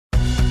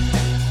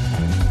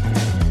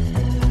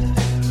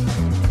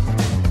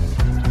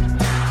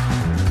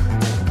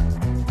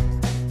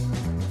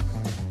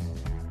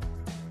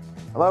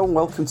Hello and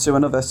welcome to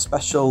another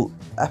special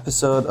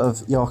episode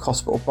of York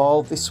Hospital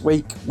Ball. This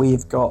week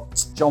we've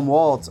got John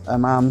Ward, a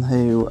man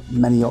who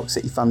many York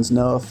City fans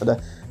know for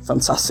the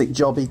fantastic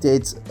job he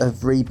did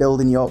of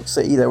rebuilding York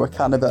City. They were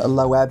kind of at a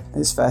low ebb,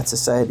 it's fair to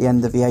say, at the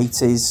end of the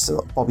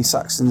 80s, Bobby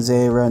Saxton's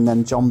era, and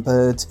then John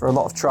Bird, for a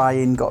lot of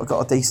trying, got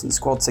a decent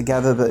squad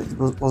together, but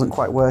it wasn't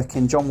quite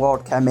working. John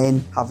Ward came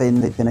in,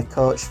 having been a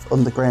coach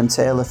under Graham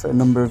Taylor for a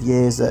number of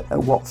years at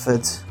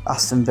Watford,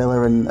 Aston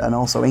Villa and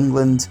also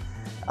England.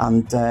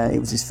 And it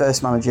was his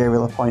first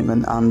managerial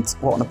appointment, and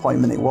what an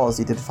appointment it was.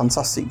 He did a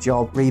fantastic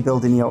job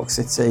rebuilding York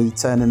City,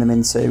 turning them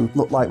into,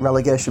 looked like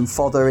relegation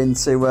fodder,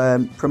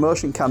 into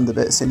promotion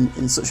candidates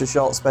in such a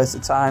short space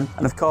of time.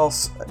 And of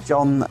course,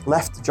 John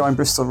left to join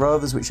Bristol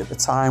Rovers, which at the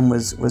time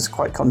was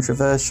quite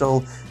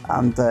controversial,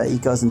 and he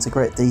goes into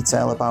great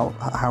detail about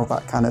how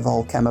that kind of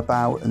all came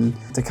about and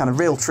the kind of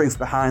real truth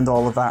behind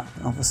all of that.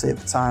 Obviously at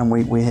the time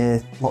we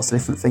hear lots of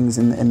different things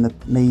in the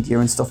media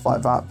and stuff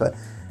like that, but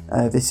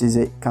this is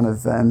it kind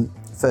of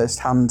first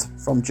hand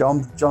from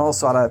John. John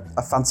also had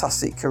a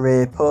fantastic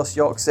career post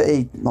York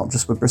City, not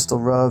just with Bristol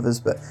Rovers,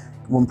 but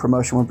won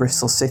promotion with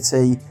Bristol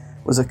City,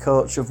 was a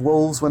coach of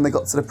Wolves when they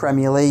got to the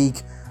Premier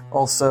League,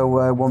 also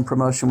won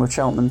promotion with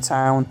Cheltenham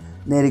Town,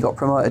 nearly got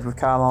promoted with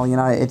Carlisle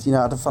United.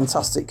 Had a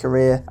fantastic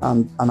career,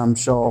 and I'm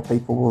sure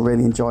people will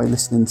really enjoy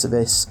listening to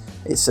this.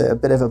 It's a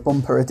bit of a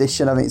bumper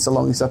edition. I think it's the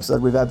longest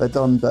episode we've ever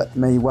done, but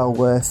me, well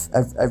worth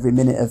every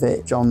minute of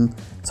it. John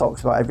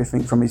talks about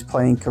everything from his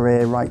playing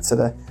career right to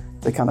the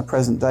kind of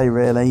present day,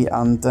 really,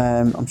 and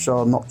I'm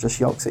sure not just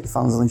York City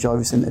fans will enjoy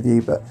this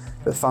interview, but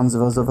fans of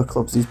those other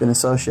clubs he's been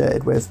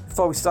associated with.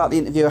 Before we start the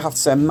interview, I have to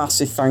say a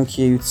massive thank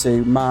you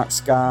to Mark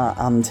Scar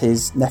and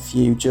his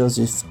nephew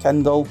Joseph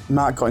Kendall.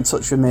 Mark got in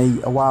touch with me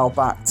a while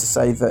back to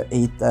say that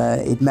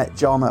he'd met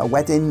John at a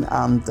wedding,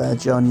 and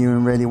Joe knew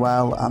him really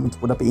well, and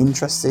would I be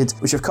interested,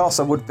 which of course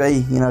I would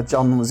be.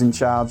 John was in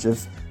charge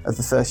of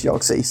the first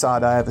York City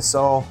side I ever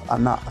saw,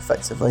 and that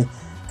effectively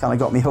kind of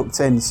got me hooked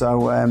in,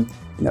 so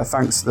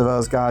thanks to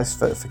those guys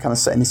for kind of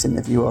setting this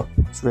interview up.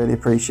 It's really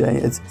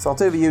appreciated. So I'll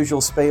do the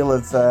usual spiel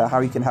of how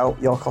you can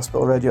help York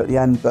Hospital Radio at the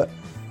end, but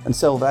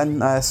until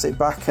then, sit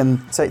back and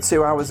take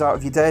 2 hours out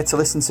of your day to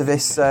listen to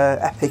this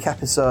epic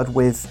episode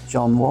with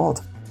John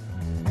Ward.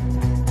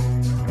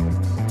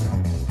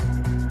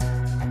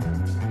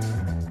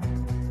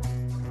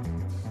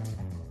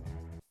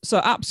 So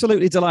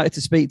absolutely delighted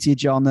to speak to you,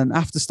 John, and I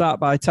have to start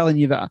by telling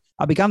you that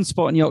I began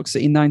supporting York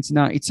City in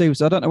 1992,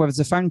 so I don't know whether it's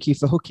a thank you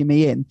for hooking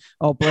me in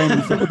or blame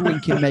you for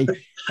hoodwinking me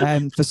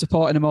for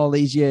supporting them all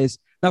these years.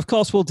 Now, of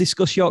course, we'll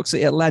discuss York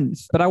City at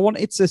length, but I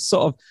wanted to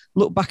sort of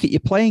look back at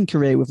your playing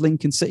career with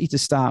Lincoln City to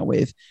start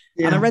with.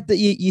 Yeah. And I read that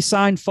you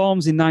signed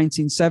forms in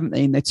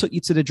 1917. They took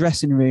you to the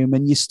dressing room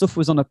and your stuff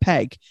was on a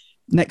peg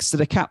next to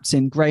the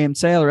captain, Graham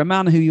Taylor, a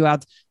man who you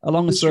had a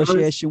long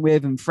association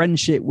with and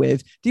friendship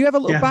with. Do you ever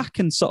look back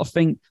and sort of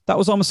think that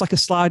was almost like a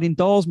sliding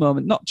doors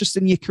moment, not just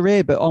in your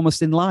career, but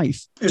almost in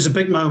life? It was a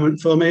big moment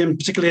for me, and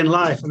particularly in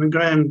life. I mean,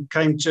 Graham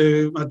came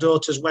to my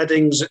daughter's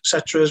weddings,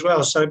 etc. as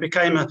well. So it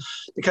became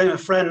a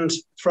friend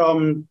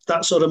from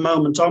that sort of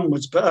moment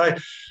onwards.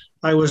 But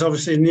I was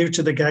obviously new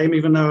to the game,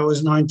 even though I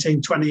was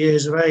 19, 20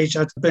 years of age.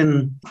 I'd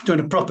been doing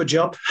a proper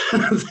job,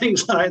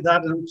 things like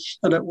that,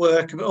 and at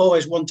work. I've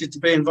always wanted to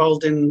be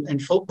involved in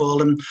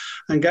football and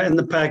getting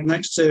the peg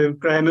next to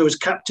Graham, who was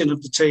captain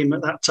of the team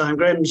at that time.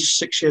 Graham's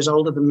 6 years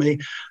older than me,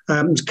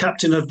 was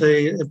captain of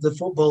the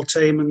football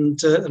team,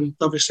 and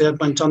obviously I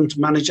went on to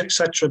manage,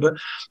 etc. But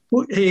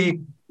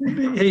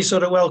he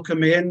sort of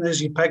welcomed me in.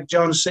 As you peg,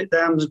 John, sit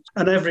down.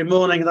 And every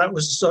morning, that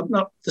was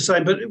not the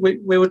same, but we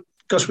would,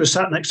 because we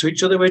sat next to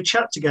each other, we'd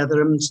chat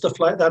together and stuff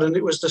like that. And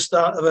it was the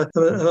start of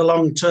a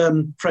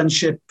long-term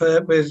friendship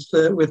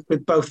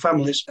with both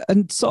families.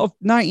 And sort of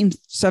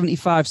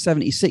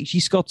 1975-76,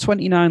 you scored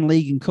 29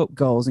 league and cup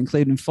goals,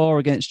 including 4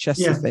 against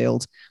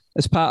Chesterfield.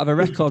 As part of a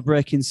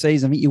record-breaking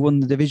season. I think you won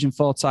the Division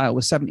 4 title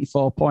with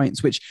 74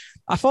 points, which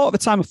I thought at the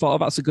time,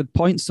 that's a good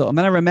point. So, and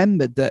then I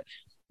remembered that,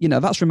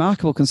 that's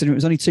remarkable considering it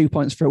was only 2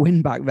 points for a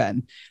win back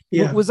then.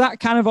 Yeah. Was that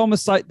kind of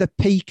almost like the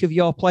peak of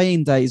your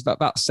playing days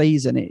that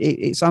season?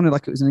 It sounded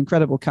like it was an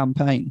incredible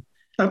campaign.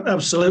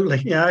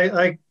 Absolutely. Yeah,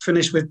 I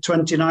finished with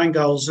 29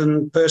 goals,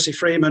 and Percy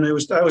Freeman, I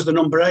was the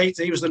number 8,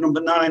 he was the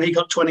number 9, he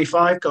got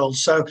 25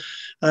 goals. So,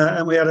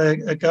 and we had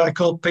a guy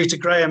called Peter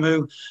Graham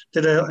who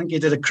did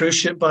a cruise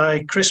ship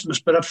by Christmas,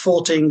 but had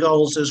 14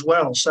 goals as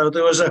well. So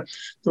there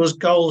was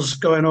goals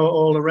going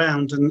all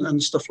around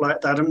and stuff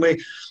like that. And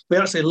we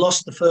actually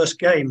lost the first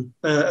game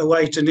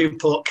away to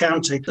Newport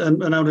County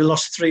and only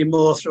lost 3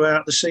 more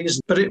throughout the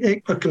season. But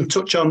I can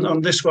touch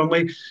on this one.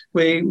 We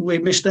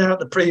missed out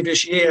the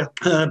previous year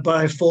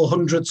by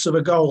 400ths of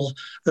a goal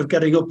of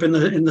getting up in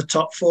the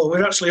top 4. We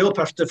were actually up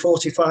after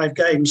 45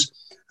 games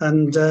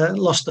and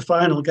lost the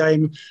final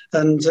game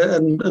and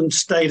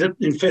stayed in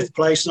 5th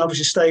place and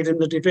obviously stayed in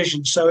the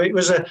division. So it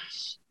was a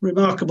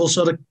remarkable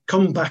sort of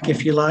comeback,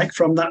 if you like,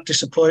 from that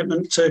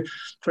disappointment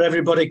for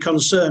everybody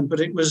concerned.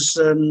 But it was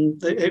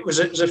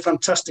a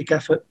fantastic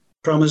effort.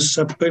 promise.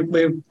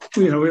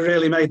 We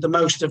really made the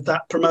most of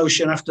that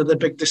promotion after the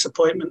big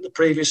disappointment the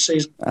previous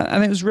season.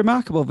 And it was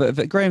remarkable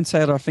that Graham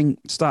Taylor, I think,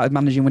 started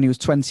managing when he was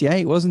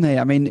 28, wasn't he?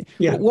 I mean,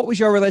 what was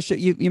your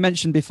relationship? You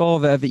mentioned before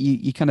there that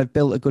you kind of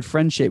built a good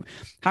friendship.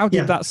 How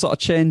did that sort of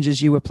change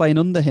as you were playing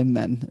under him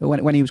then,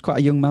 when he was quite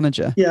a young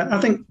manager? Yeah, I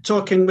think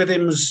talking with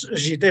him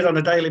as you did on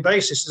a daily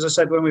basis, as I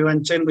said, when we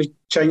went in, we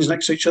changed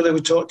next to each other,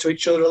 we talked to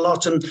each other a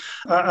lot, and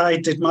I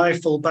did my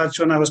full badge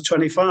when I was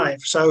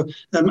 25, so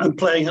and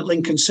playing at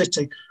Lincoln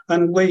City.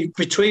 And we,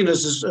 between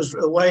us, as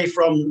away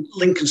from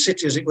Lincoln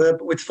City, as it were,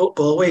 but with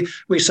football,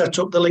 we set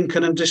up the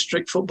Lincoln and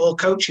District Football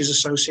Coaches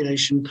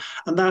Association.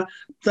 And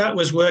that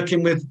was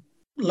working with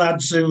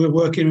lads who were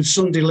working in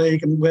Sunday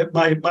League, and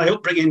my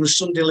upbringing was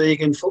Sunday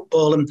League in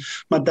football, and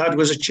my dad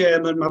was a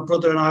chairman. My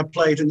brother and I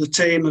played in the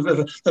team of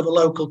a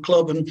local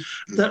club, and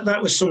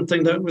that was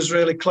something that was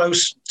really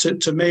close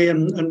to me,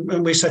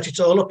 and we set it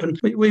all up. And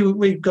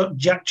we got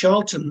Jack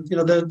Charlton,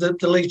 the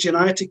Leeds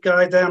United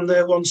guy, down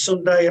there one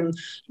Sunday, and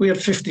we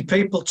had 50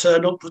 people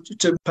turn up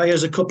to pay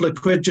us a couple of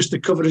quid just to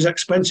cover his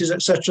expenses,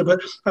 etc.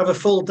 But have a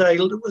full day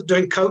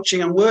doing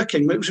coaching and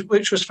working,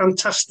 which was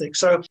fantastic.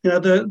 So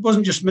there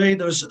wasn't just me.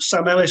 There was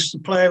Sam Ellis, the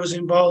player, was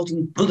involved,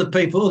 and other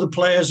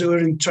players who were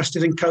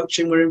interested in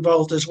coaching were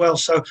involved as well.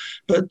 So,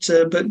 but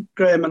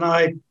Graham and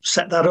I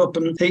set that up,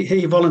 and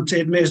he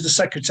volunteered me as the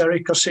secretary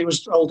because he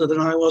was older than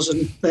I was,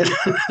 and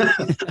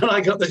I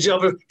got the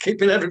job of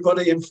keeping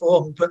everybody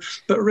informed.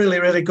 But really,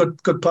 really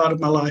good part of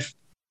my life.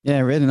 Yeah,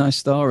 really nice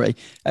story.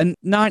 And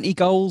 90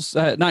 goals,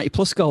 90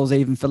 plus goals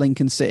even for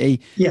Lincoln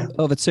City. Yeah.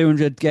 Over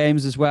 200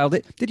 games as well.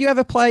 Did you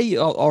ever play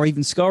or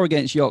even score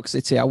against York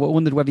City? I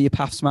wondered whether your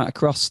paths might have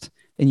crossed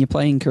in your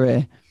playing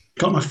career.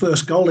 Got my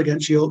first goal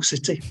against York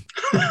City.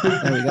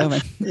 There we go,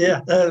 man.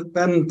 Yeah,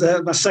 and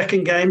my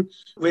second game,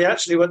 we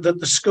actually went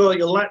the score.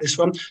 You'll like this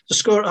one. The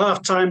score at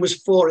half time was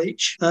 4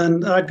 each,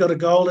 and I'd got a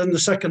goal. In the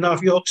second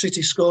half, York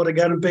City scored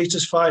again and beat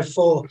us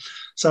 5-4.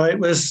 So it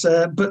was,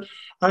 but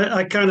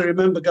I kind of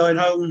remember going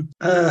home,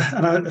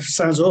 and it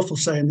sounds awful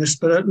saying this,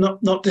 but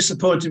not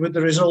disappointed with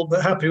the result,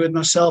 but happy with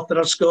myself that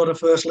I'd scored a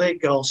first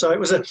league goal. So it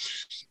was a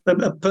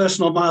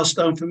personal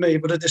milestone for me,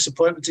 but a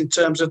disappointment in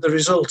terms of the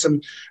result.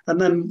 And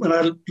then when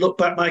I look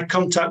back, my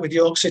contact with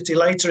York City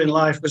later in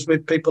life was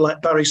with people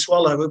like Barry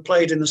Swallow, who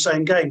played in the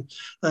same game,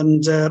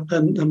 and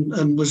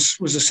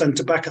was a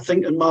centre back, I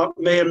think, and Mark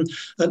Mee, and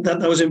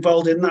I was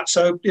involved in that.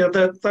 So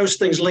those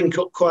things link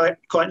up quite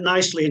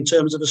nicely in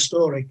terms of a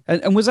story.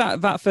 And was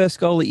that first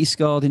goal that you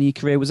scored in your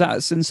career, was that at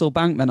Sincil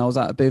Bank then, or was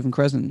that at Bootham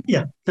Crescent?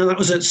 Yeah, no, that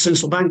was at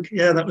Sincil Bank.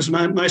 Yeah, that was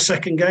my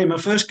second game. My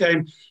first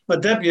game, my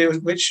debut,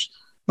 which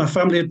my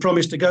family had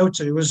promised to go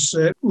to, was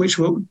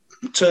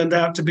turned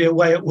out to be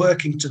away at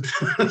Workington.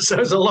 So it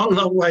was a long,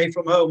 long way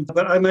from home.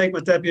 But I made my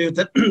debut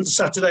the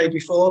Saturday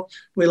before.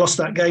 We lost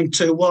that game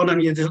 2-1,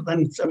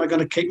 and am I going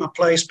to keep my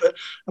place? But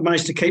I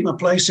managed to keep my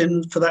place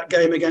in for that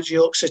game against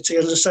York City.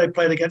 As I say,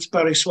 played against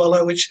Barry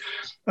Swallow, which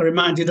I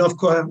reminded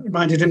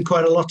him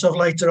quite a lot of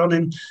later on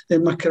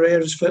in my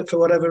career for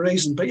whatever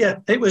reason. But yeah,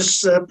 it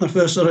was my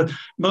first sort of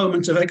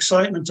moment of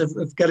excitement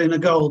of getting a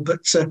goal. But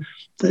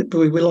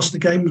we lost the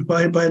game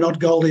by an odd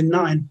goal in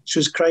 9, which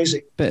was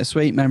crazy.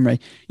 Bittersweet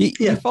memory.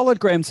 You followed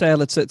Graham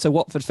Taylor to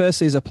Watford,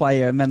 firstly as a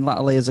player and then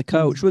latterly as a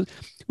coach.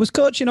 Was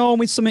coaching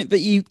always something that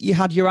you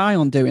had your eye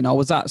on doing, or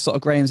was that sort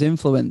of Graham's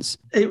influence?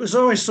 It was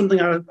always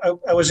something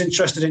I was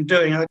interested in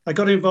doing. I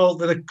got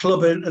involved with a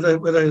club,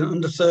 with an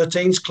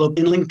under-13s club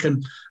in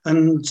Lincoln,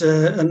 and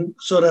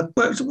sort of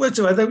worked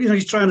away. You're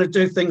trying to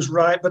do things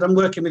right, but I'm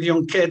working with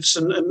young kids,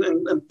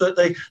 but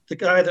the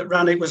guy that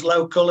ran it was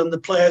local, and the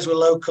players were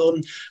local.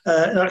 And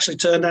it actually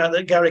turned out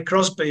that Gary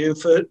Crosby, who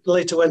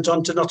later went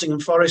on to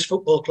Nottingham Forest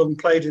Football Club and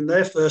played in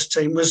their first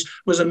team,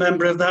 was a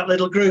member of that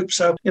little group.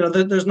 So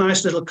there's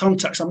nice little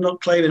contacts. I'm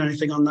not claiming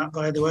anything on that,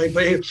 by the way,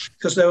 but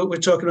because we're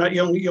talking about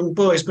young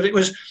boys, but it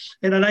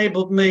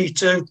enabled me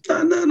to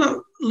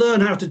learn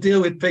how to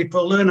deal with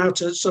people, learn how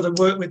to sort of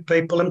work with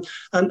people,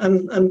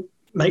 and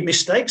make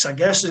mistakes, I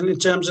guess, in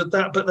terms of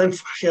that. But then,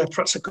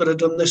 perhaps I could have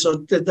done this or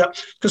did that,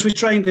 because we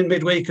trained in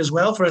midweek as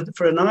well for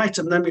a night,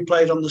 and then we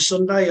played on the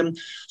Sunday, and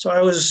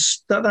so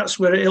that's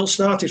where it all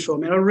started for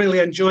me. And I really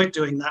enjoyed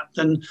doing that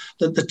and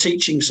the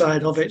teaching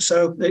side of it.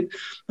 So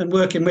and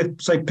working with,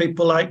 say,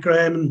 people like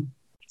Graham and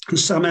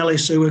Sam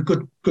Ellis, who were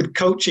good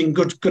coaching,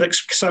 good.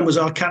 Sam was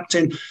our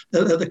captain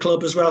at the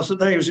club as well, so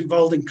they was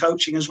involved in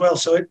coaching as well.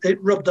 So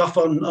it rubbed off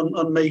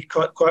on me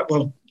quite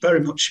well, very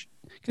much.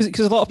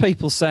 Because a lot of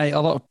people say, a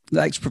lot of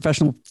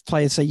ex-professional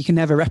players say, you can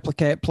never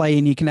replicate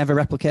playing, you can never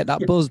replicate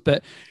that buzz,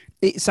 but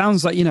it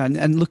sounds like,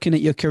 and looking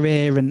at your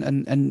career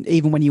and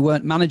even when you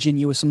weren't managing,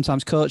 you were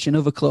sometimes coaching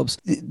other clubs.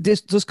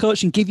 Does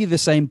coaching give you the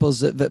same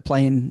buzz that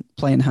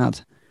playing had?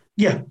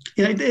 Yeah,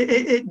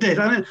 it did.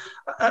 I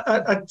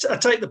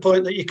take the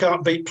point that you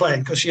can't beat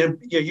playing, because you're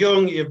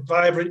young, you're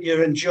vibrant,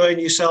 you're enjoying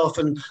yourself,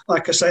 and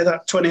like I say,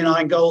 that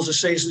 29 goals a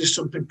season is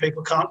something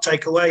people can't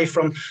take away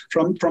from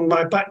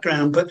my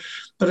background. But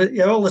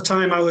all the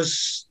time I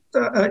was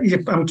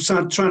I'm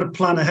trying to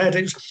plan ahead.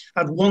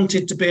 I'd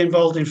wanted to be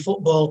involved in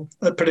football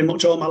pretty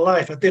much all my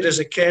life. I did as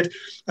a kid.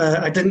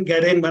 I didn't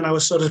get in when I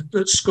was sort of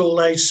at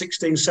school age,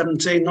 16,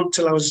 17, not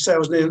till I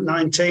was near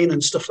 19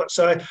 and stuff like that.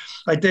 So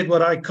I did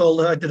what I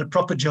did a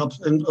proper job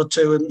or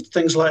two and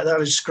things like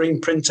that, as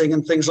screen printing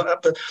and things like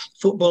that. But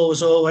football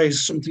was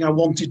always something I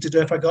wanted to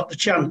do if I got the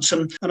chance.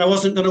 And I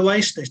wasn't going to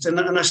waste it. And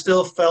I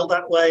still felt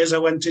that way as I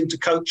went into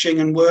coaching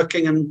and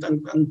working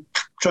and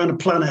trying to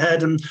plan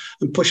ahead and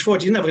push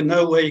forward. You never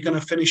know where you're going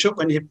to finish up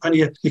when you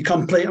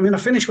complete. I mean, I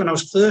finished when I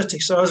was 30,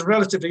 so I was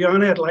relatively young. I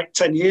only had like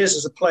 10 years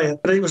as a player,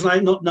 but it was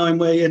like not knowing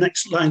where your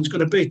next line's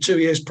going to be. 2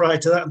 years prior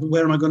to that,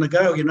 where am I going to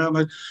go? You know,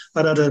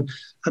 I'd had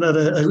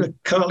a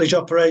cartilage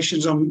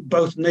operations on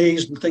both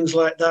knees and things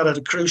like that. I had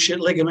a cruciate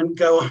ligament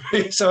go on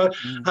me, so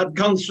I'd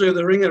gone through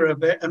the ringer a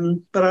bit.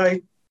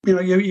 But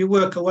you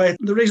work away.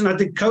 The reason I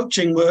did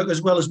coaching work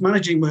as well as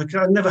managing work,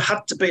 I never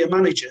had to be a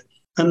manager.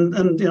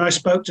 And I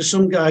spoke to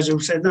some guys who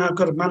said, "No, I've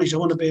got to manage. I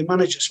want to be a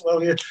manager." So,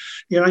 well,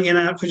 you're hanging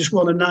out for just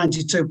one of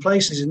 92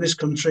 places in this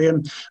country,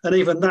 and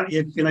even that,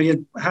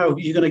 how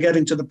you're going to get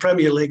into the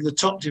Premier League, the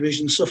top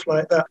division, stuff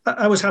like that.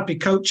 I was happy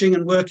coaching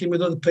and working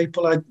with other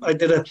people. I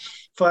did a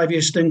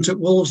 5-year stint at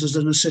Wolves as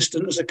an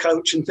assistant, as a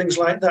coach, and things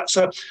like that.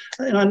 So,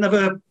 I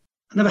never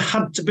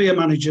had to be a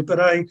manager,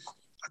 but I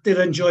did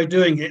enjoy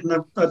doing it,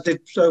 and I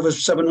did over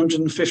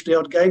 750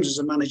 odd games as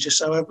a manager.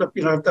 So,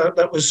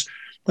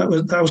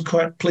 I was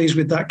quite pleased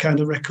with that kind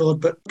of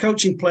record. But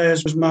coaching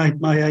players was my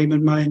aim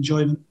and my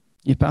enjoyment.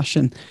 Your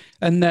passion.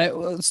 And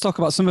let's talk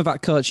about some of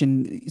that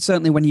coaching.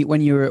 Certainly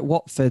when you were at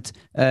Watford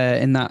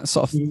in that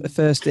sort of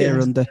first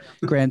era under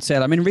Graham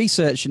Taylor. I mean,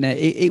 researching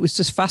it was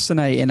just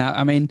fascinating.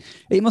 I mean,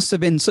 it must have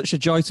been such a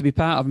joy to be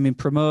part of. I mean,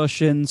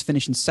 promotions,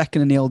 finishing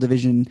second in the old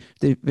Division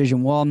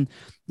 1,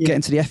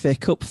 getting to the FA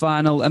Cup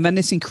final, and then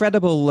this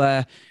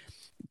incredible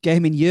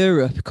game in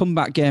Europe,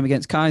 comeback game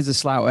against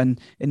Kaiserslautern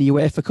in the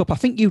UEFA Cup. I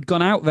think you'd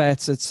gone out there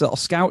to sort of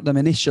scout them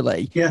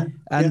initially. You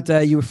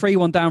were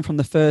 3-1 down from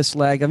the first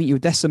leg. I think you were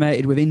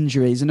decimated with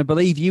injuries, and I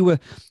believe you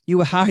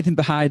were hiding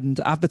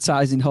behind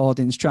advertising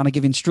hoardings, trying to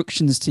give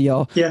instructions to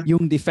your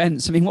young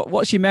defence. I mean,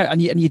 what's your memory?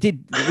 And you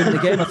did win the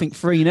game, I think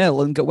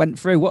 3-0, and went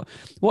through.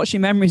 What's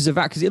your memories of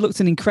that? Because it looked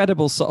an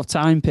incredible sort of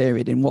time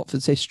period in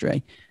Watford's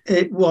history.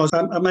 It was.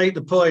 I made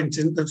the point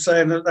of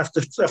saying that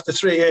after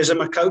 3 years of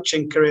my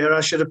coaching career,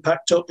 I should have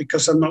packed up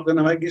because it's not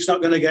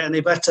going to get any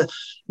better.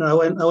 I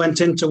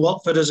went into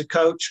Watford as a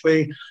coach.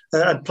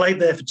 I'd played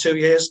there for 2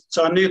 years,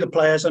 so I knew the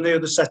players, I knew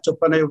the setup,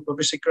 I knew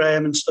obviously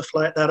Graham and stuff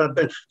like that.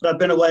 I'd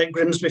been away at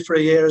Grimsby for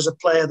a year as a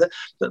player.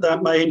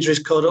 That my injuries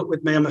caught up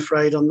with me, I'm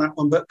afraid, on that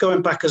one. But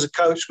going back as a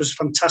coach was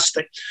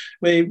fantastic.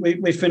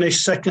 We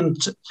finished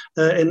second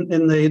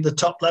in the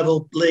top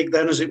level league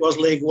then, as it was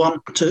League One,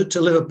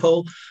 to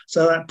Liverpool.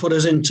 So that put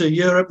us into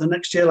Europe the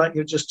next year, like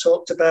you just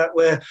talked about,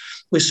 where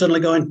we're suddenly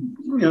going,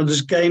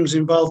 there's games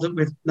involved that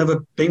we've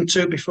never been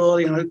to before.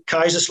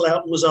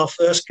 Kaiserslautern was our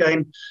first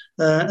game.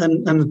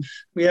 And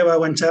I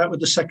went out with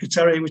the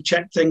secretary. We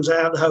checked things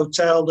out, the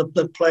hotel,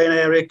 the playing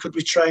area. Could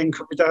we train?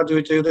 How do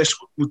we do this?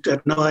 We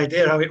had no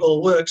idea how it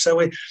all works. So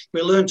we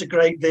learned a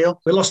great deal.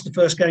 We lost the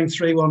first game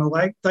 3-1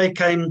 away. They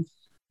came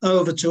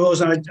over to us,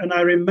 and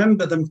I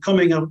remember them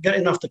coming up,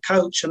 getting off the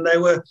coach, and they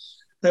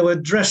were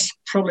dressed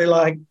probably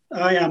like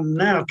I am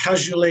now,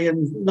 casually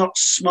and not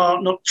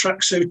smart, not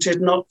tracksuited,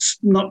 not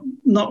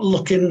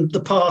looking the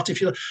part.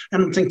 And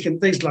I'm thinking,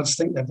 these lads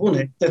think they've won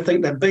it. They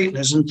think they've beaten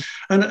us.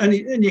 And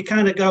you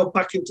kind of go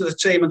back into the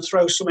team and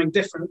throw something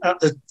different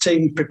at the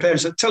team prepared.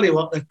 So tell you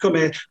what, they've come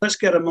here, let's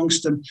get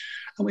amongst them.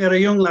 And we had a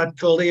young lad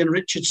called Ian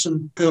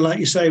Richardson, who, like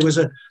you say, was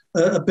a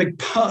big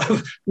part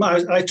of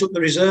I took the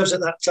reserves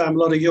at that time. A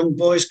lot of young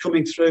boys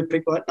coming through,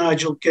 people like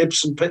Nigel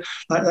Gibbs and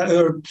like that, who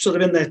were sort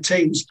of in their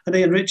teens. And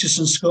Ian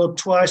Richardson scored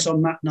twice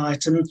on that night.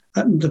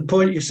 And the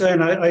point you're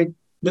saying,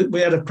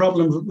 we had a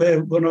problem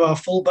where one of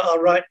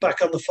our right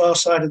back on the far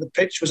side of the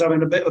pitch was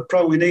having a bit of a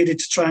problem. We needed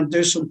to try and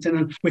do something,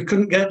 and we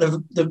couldn't get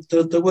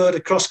the word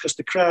across because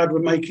the crowd were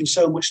making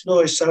so much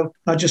noise. So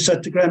I just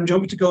said to Graham, "Do you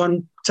want me to go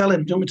and tell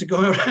him? Do you want me to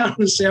go around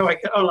and see how I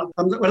get on?"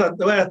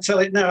 The way I tell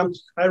it now,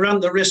 I ran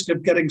the risk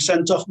of getting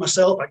sent off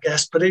myself, I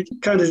guess, but it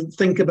kind of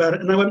think about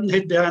it. And I went and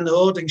hid behind the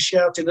hoarding,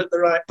 shouting at the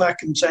right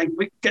back and saying,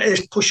 "Get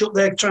this, push up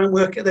there, try and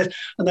work at this,"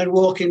 and then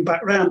walking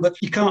back round. But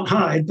you can't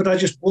hide. But I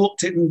just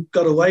walked it and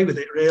got away with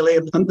it, really.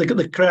 And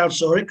the crowd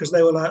saw it because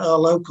they were like our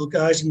local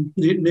guys and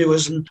knew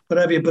us and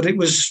whatever. But it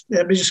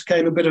just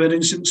came a bit of an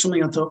incident,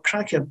 something I thought,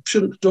 cracky, I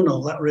shouldn't have done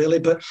all that, really.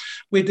 But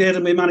we did,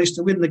 and we managed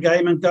to win the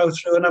game and go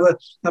through and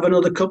have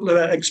another couple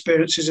of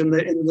experiences in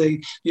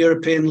the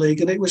European League,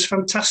 and it was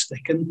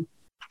fantastic. And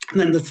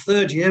then the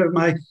third year of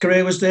my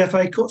career was the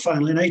FA Cup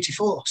final in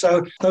 '84.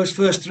 So those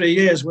first 3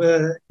 years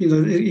were,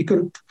 you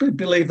couldn't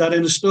believe that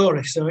in a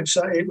story. So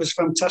it was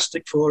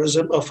fantastic for us,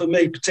 or for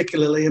me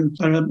particularly. And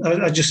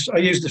I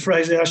used the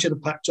phrase that I should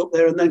have packed up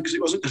there and then, because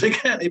it wasn't going to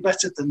get any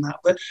better than that.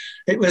 But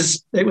it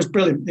was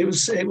brilliant. It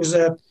was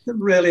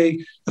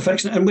really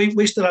affectionate. And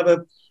we still have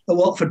a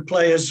Watford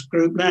players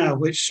group now,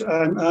 which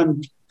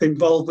I'm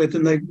involved with,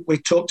 and we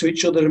talk to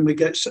each other, and we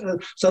get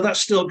so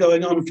that's still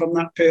going on from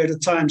that period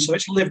of time. So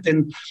it's lived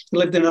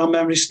in our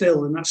memory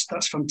still, and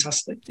that's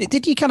fantastic.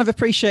 Did you kind of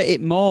appreciate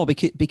it more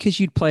because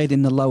you'd played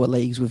in the lower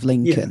leagues with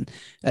Lincoln,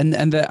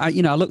 and I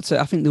looked at,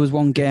 I think there was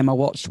one game I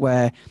watched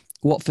where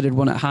Watford had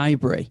won at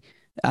Highbury.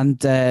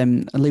 And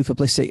Luther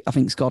Blissett, I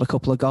think, scored a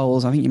couple of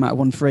goals. I think you might have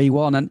won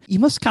 3-1. And you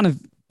must kind of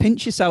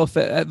pinch yourself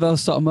at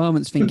those sort of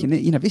moments, thinking,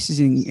 this is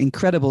an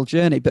incredible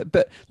journey.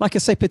 But like I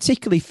say,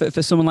 particularly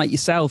for someone like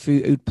yourself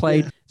who'd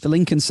played for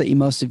Lincoln City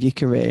most of your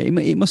career,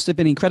 it must have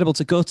been incredible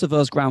to go to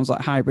those grounds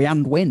like Highbury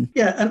and win.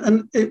 Yeah,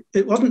 and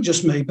it wasn't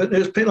just me, but it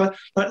was people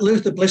like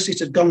Luther Blissett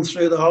had gone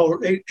through the whole.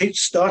 He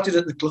started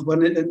at the club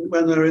when they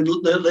were in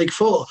League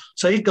 4,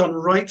 so he'd gone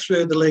right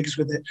through the leagues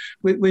with it.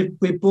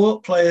 We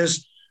bought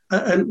players.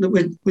 And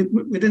we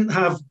didn't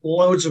have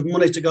loads of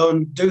money to go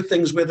and do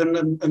things with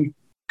and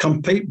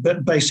compete,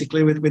 but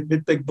basically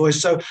with big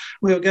boys. So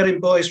we were getting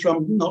boys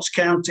from Notts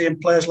County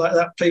and players like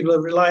that, people are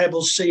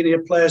reliable senior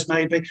players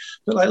maybe.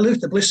 But like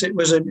Luther Blissett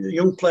was a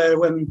young player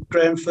when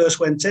Graham first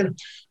went in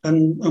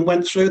and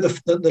went through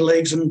the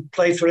leagues and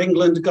played for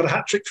England, got a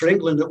hat-trick for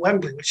England at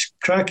Wembley, which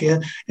crikey,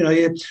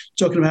 you're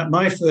talking about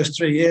my first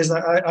 3 years.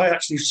 I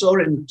actually saw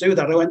him do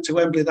that. I went to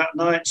Wembley that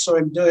night and saw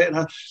him do it,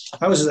 and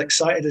I was as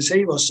excited as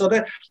he was. So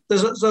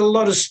there's a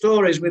lot of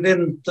stories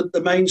within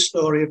the main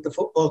story of the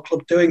football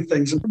club doing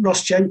things. And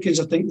Ross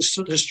Jenkins, I think,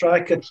 the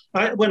striker.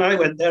 When I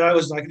went there, I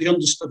was like the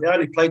understudy. I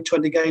only played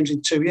 20 games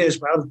in 2 years,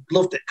 but I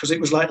loved it because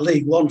it was like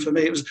League One for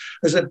me. It was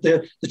as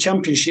the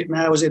Championship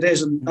now as it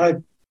is, and I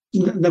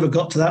never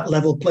got to that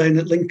level playing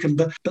at Lincoln,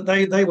 but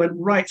they went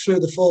right through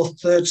the fourth,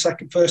 third,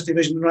 second, first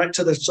division, right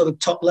to the sort of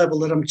top level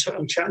that I'm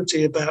chatting to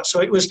you about. So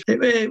it was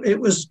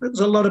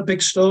a lot of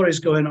big stories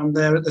going on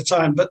there at the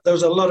time, but there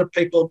was a lot of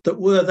people that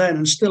were then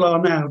and still are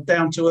now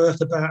down to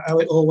earth about how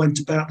it all went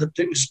about. That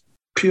it was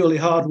purely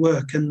hard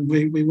work, and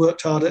we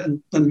worked hard at it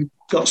and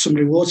got some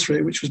rewards for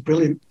it, which was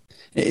brilliant.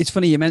 It's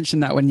funny you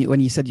mentioned that when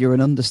you said you're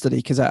an understudy,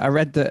 because I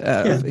read that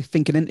I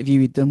think an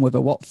interview you'd done with a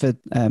Watford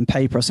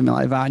paper or something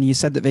like that, and you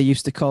said that they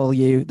used to call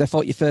you, they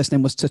thought your first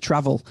name was To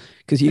Travel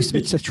because you used to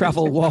be To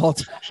Travel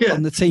Ward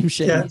on the team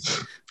sheet.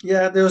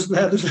 Yeah, there was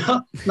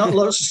not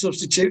lots of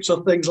substitutes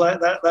or things like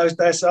that those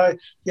days. So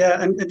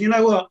and you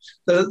know what?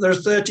 There are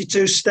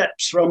 32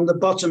 steps from the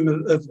bottom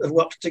of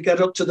Watford to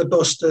get up to the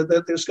bus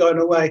that was going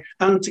away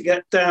and to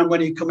get down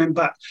when you're coming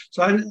back.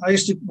 So I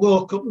used to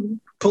walk up,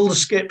 pull the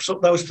skips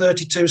up those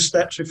 32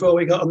 steps before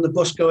we got on the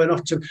bus going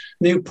off to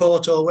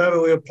Newport or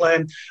wherever we were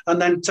playing, and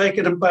then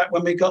taking them back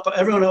when we got back.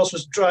 Everyone else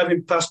was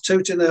driving past,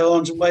 tooting their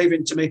horns and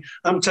waving to me.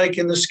 I'm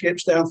taking the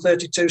skips down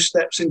 32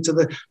 steps into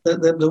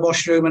the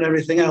washroom and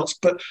everything else.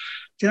 But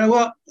you know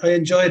what? I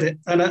enjoyed it,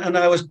 and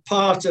I was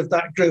part of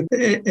that group.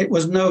 It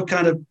was no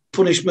kind of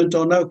punishment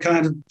or no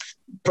kind of.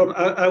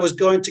 I was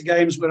going to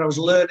games where I was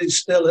learning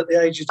still at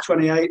the age of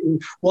 28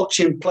 and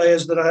watching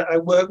players that I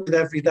work with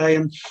every day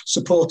and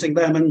supporting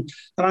them, and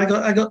I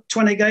got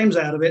 20 games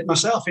out of it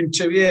myself in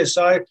 2 years.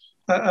 So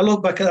I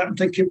look back at that and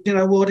thinking,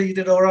 Wardy, you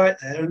did all right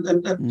there,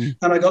 and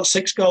I got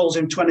 6 goals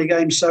in 20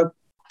 games. So.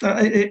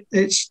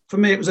 It's for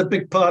me, it was a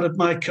big part of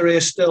my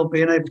career still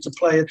being able to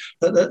play at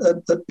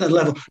the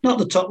level, not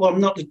the top one,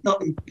 not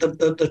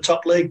the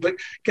top league, but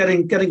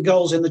getting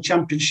goals in the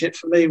Championship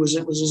for me was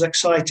as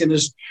exciting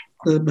as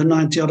the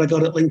 90 odd I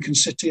got at Lincoln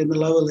City in the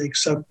lower league.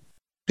 So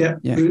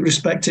we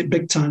respect it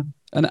big time.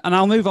 And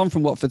I'll move on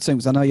from Watford soon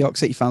because I know York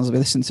City fans will be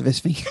listening to this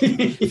thinking,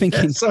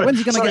 when's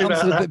he going to get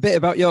onto the bit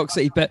about York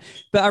City? But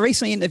I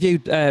recently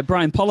interviewed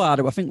Brian Pollard,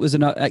 who I think was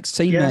an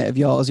ex-teammate of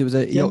yours. He was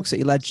a York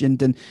City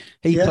legend, and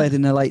he played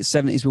in the late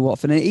 70s with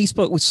Watford. And he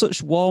spoke with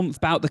such warmth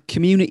about the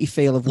community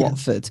feel of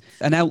Watford,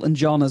 and Elton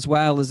John as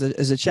well as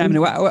a chairman,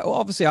 who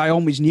obviously I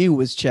always knew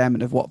was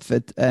chairman of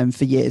Watford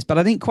for years, but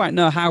I didn't quite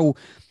know how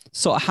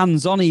sort of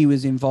hands-on he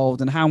was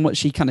involved and how much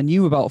he kind of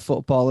knew about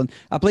football. And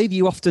I believe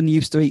you often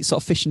used to eat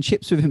sort of fish and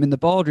chips with him in the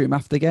boardroom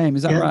after the game.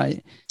 Is that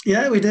right?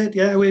 Yeah, we did.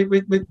 Yeah, we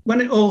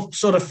when it all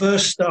sort of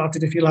first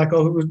started, if you like,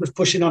 or was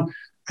pushing on.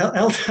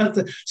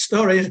 The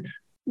story is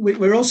we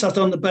were all sat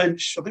on the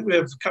bench. I think I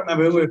can't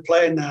remember who we were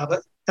playing now, but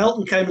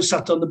Elton came and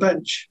sat on the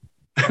bench.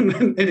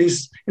 And in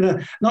his,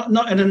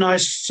 not in a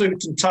nice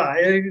suit and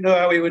tie,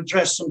 how he would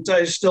dress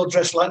sometimes, still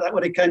dressed like that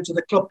when he came to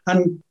the club.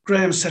 And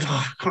Graham said,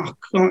 I've got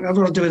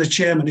to do with the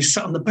chairman. He's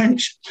sat on the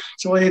bench.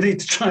 So you need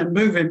to try and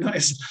move him.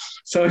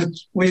 So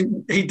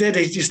he did.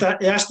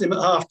 He asked him at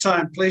half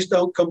time, please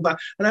don't come back.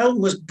 And Elton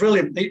was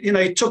brilliant.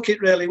 He took it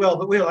really well.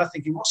 But we were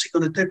thinking, what's he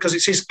going to do? Because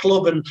it's his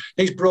club and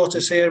he's brought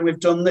us here and we've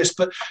done this.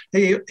 But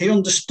he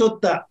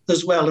understood that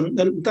as well. And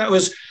that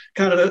was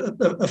kind of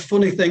a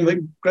funny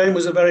thing. Graham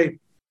was a very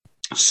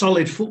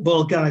solid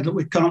football guy that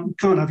we can't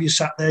have you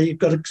sat there. You've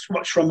got to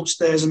watch from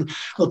upstairs and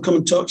we'll come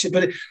and talk to you.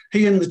 But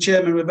he and the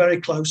chairman were very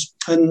close,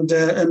 and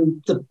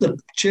the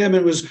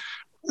chairman was,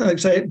 like I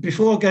say,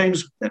 before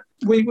games.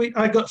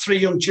 I got 3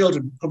 young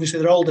children. Obviously,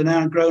 they're older now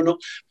and grown up.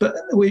 But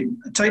we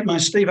take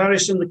Steve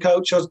Harrison, the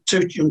coach, has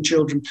 2 young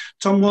children.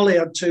 Tom Wally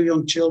had 2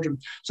 young children.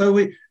 So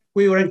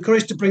we were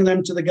encouraged to bring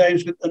them to the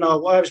games, and our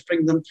wives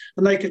bring them,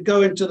 and they could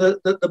go into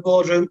the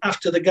boardroom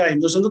after the game.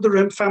 There's another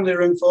room, family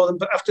room for them,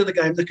 but after the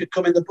game, they could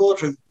come in the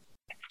boardroom.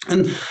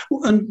 And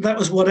that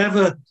was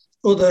whatever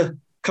other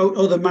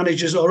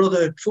managers or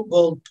other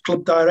football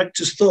club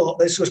directors thought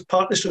this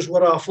was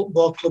what our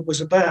football club was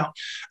about,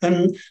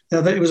 and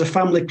that it was a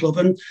family club.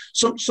 And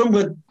some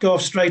would go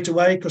off straight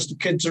away because the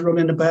kids are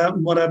running about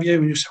and what have you.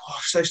 And you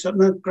say,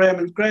 no, Graham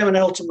and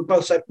Elton would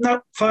both say,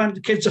 no, fine, the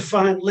kids are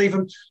fine, leave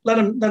them, let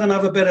them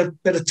have a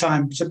bit of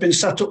time. So they've been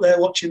sat up there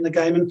watching the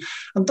game,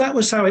 and that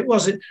was how it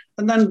was.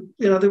 And then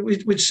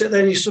we'd sit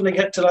there, and you suddenly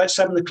get to like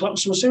 7 o'clock, and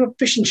someone would say, well,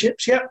 fish and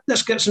chips, yeah,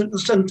 let's get some.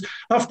 And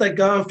off they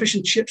go, and fish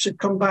and chips would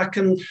come back,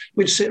 and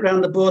we'd sit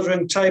around the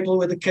boardroom table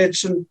with the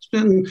kids, and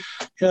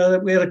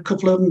we had a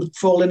couple of them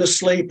falling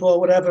asleep or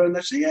whatever, and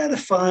they'd say, yeah, they're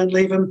fine,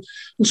 leave them.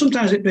 And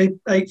sometimes it'd be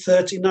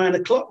 8:30, 9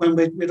 o'clock when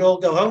we'd all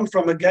go home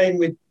from a game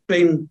we'd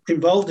been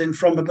involved in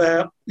from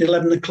about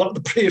 11 o'clock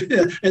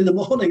in the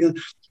morning.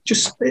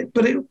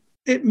 And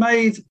it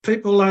made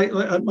people like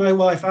my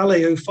wife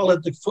Ali, who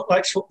followed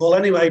likes football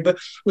anyway, but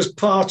was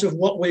part of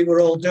what we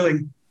were all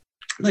doing.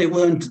 They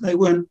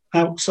weren't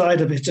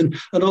outside of it, and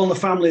all the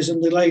families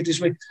and the ladies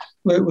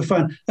were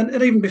fine.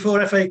 And even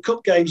before FA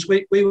Cup games,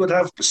 we would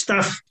have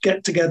staff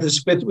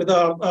get-togethers with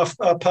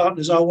our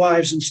partners, our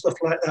wives, and stuff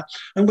like that.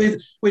 And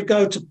we'd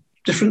go to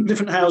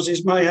different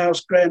houses, my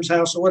house, Graham's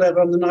house, or whatever,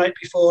 on the night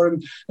before,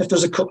 and if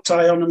there's a cup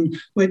tie on, and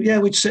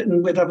we'd sit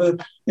and we'd have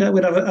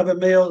a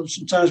meal.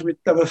 Sometimes we'd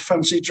have a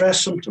fancy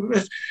dress.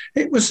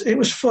 It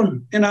was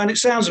fun, and it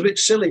sounds a bit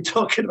silly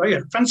talking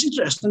about fancy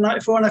dress the night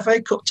before an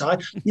FA Cup tie.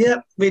 Yeah,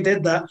 we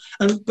did that,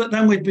 but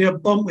then we'd be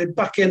we'd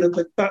back in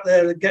and back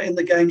there and getting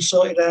the game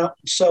sorted out,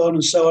 and so on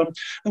and so on.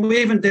 And we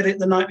even did it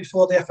the night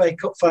before the FA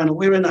Cup final.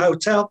 We were in a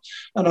hotel,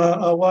 and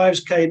our wives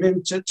came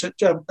in to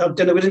have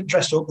dinner. We didn't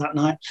dress up that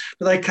night,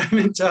 but they came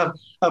in to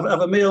have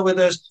a meal with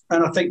us,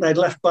 and I think they'd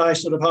left by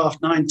sort of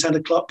 9:30, 10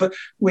 o'clock. But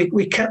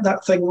we kept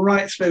that thing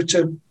right through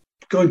to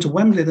going to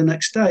Wembley the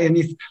next day. And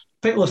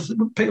people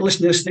listening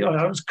to this think, oh,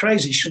 that was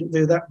crazy, you shouldn't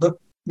do that. But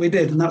we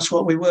did, and that's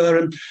what we were.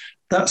 And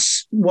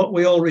that's what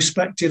we all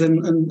respected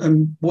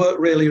and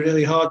worked really,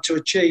 really hard to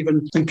achieve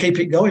and keep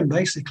it going,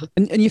 basically.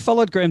 And you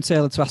followed Graham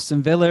Taylor to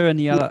Aston Villa, and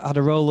you had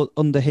a role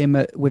under him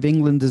with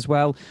England as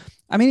well.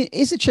 I mean,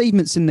 his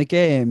achievements in the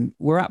game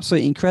were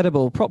absolutely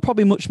incredible,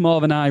 probably much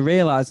more than I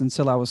realised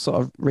until I was sort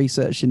of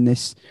researching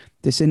this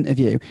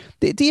interview.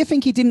 Do you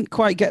think he didn't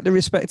quite get the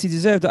respect he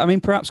deserved? I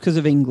mean, perhaps because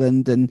of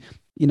England and,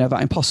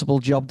 that Impossible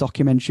Job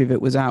documentary that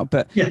was out.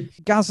 But yeah.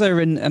 Gazza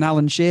and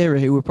Alan Shearer,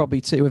 who were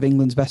probably two of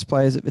England's best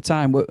players at the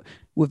time, were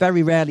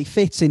very rarely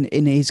fit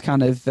in his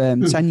kind of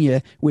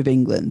tenure with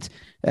England.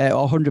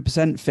 Or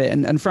 100% fit.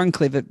 And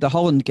frankly, the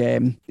Holland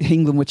game,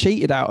 England were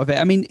cheated out of it.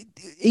 I mean,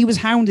 he was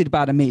hounded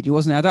by the media,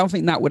 wasn't he? I don't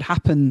think that would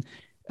happen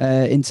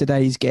in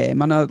today's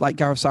game. I know like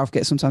Gareth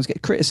Southgate sometimes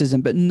get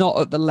criticism, but not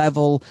at the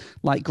level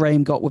like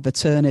Graham got with the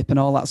turnip and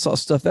all that sort of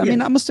stuff. I mean,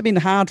 that must have been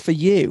hard for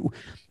you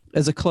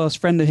as a close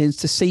friend of his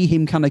to see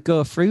him kind of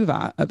go through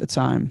that at the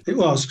time. It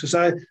was, because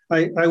I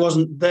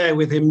wasn't there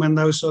with him when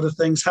those sort of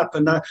things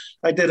happened.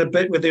 I did a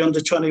bit with the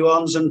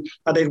under-21s, and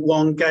I did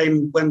one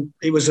game when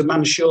he was a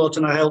man short,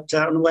 and I helped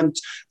out and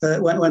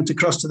went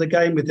across to the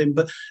game with him.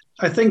 But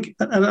I think,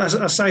 and as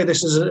I say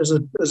this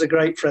as a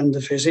great friend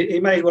of his,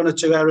 he made one or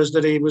two errors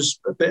that he was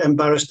a bit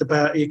embarrassed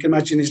about. You can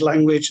imagine his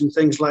language and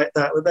things like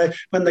that.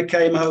 When they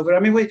came over,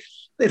 I mean,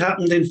 it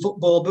happened in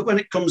football, but when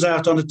it comes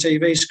out on a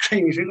TV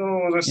screen, you think,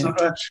 oh, that's not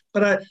right.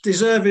 But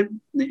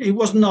he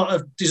was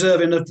not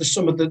deserving of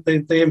some of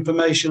the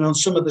information on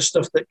some of the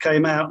stuff that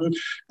came out. And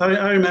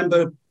I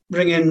remember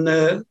bringing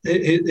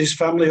his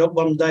family up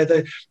one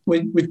day.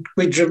 We'd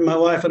driven, my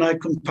wife and I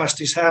come past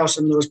his house,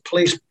 and there was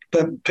police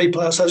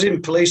people outside. I was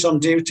in police on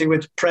duty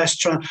with press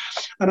and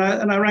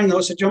I rang them.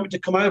 I said, do you want me to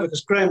come over?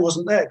 Because Graham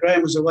wasn't there.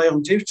 Graham was away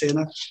on duty,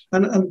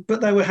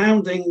 but they were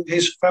hounding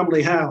his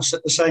family house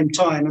at the same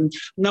time, and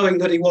knowing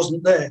that he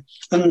wasn't there.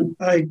 And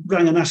I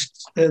rang and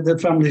asked the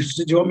family,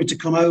 do you want me to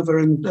come over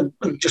and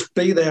just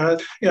be there?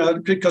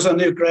 Because I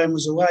knew Graham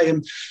was away.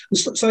 And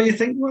so you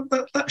think, well,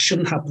 that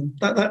shouldn't happen.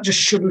 That just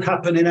shouldn't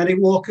happen in any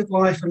walk of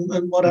life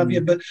and what have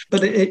you. But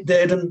it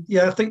did. And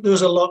yeah, I think there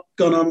was a lot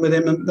going on with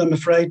him, I'm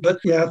afraid. But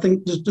yeah, I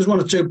think there's one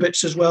or two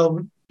bits as well,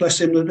 bless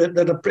him,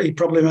 that he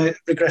probably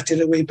regretted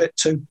a wee bit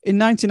too. In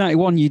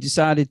 1991, you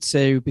decided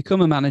to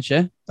become a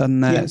manager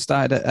and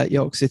started at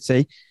York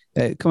City,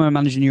 become a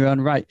manager in your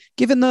own right.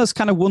 Given those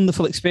kind of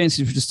wonderful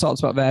experiences we just talked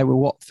about there with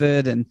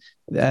Watford and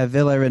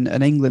Villa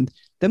and England,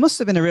 there must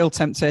have been a real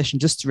temptation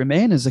just to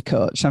remain as a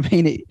coach. I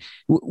mean,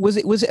 was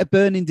it a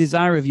burning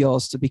desire of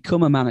yours to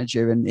become a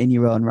manager in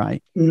your own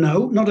right?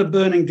 No, not a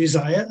burning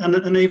desire.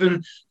 And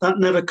even that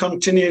never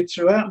continued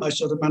throughout my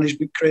sort of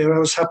management career. I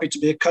was happy to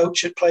be a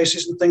coach at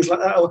places and things like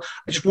that.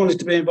 I just wanted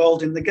to be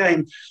involved in the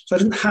game. So I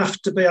didn't have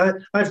to be.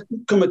 I've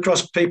come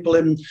across people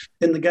in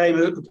the game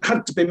who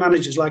had to be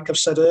managers, like I've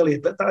said earlier,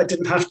 but I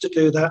didn't have to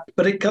do that.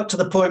 But it got to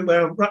the point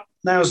where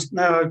now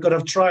I've got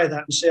to try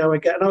that and see how I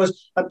get. And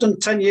I've done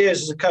 10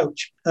 years as a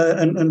coach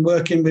and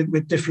working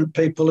with different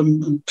people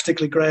and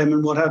particularly Graham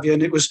and what have you.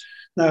 And it was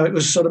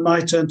sort of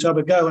my turn to have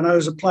a go. And I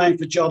was applying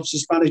for jobs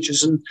as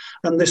managers and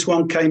this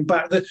one came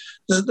back.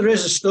 There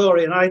is a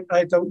story, and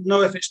I don't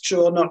know if it's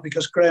true or not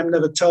because Graham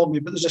never told me,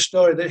 but there's a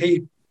story that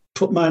he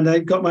put my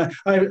name,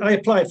 I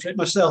applied for it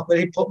myself, but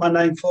he put my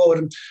name forward,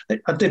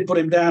 and I did put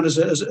him down as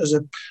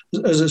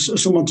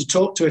someone to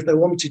talk to if they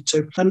wanted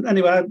to. And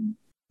anyway,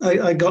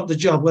 I got the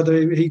job, whether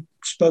he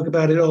spoke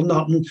about it or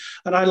not, and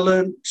I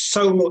learned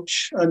so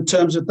much in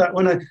terms of that.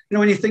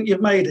 When you think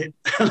you've made it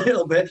a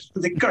little bit, I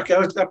think, okay,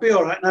 I'll be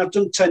all right. And I've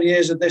done 10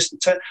 years of this.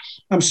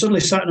 I'm suddenly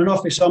sat in an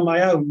office on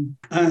my own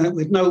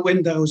with no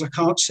windows. I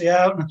can't see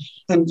out,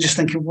 and just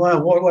thinking,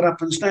 wow, what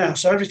happens now?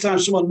 So every time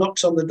someone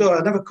knocks on the door,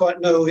 I never quite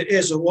know who it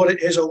is or what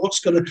it is or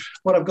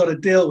what I've got to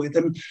deal with.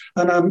 And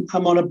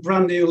I'm on a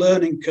brand new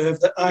learning curve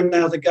that I'm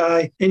now the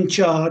guy in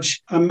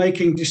charge. I'm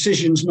making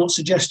decisions, not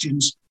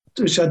suggestions.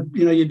 Which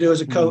you do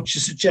as a coach,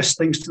 you suggest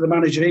things to the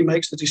manager, he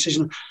makes the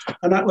decision.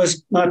 And that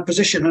was my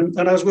position.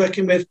 And I was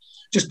working with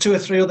just 2 or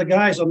 3 other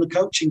guys on the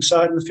coaching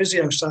side and the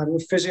physio side,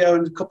 with physio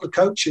and a couple of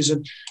coaches.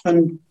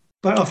 And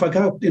off I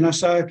go,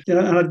 So,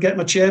 and I'd get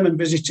my chairman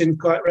visiting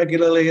quite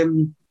regularly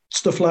and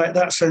stuff like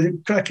that. So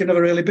I've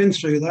never really been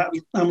through that.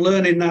 I'm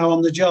learning now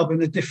on the job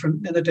in a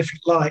different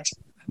light.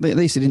 At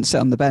least he didn't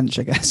sit on the bench,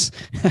 I guess.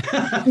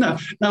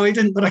 No, he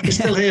didn't, but I can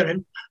still hear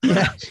him.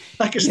 Yeah.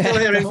 I can still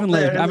hear him.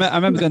 Definitely. I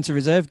remember going to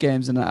reserve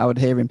games and I would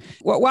hear him.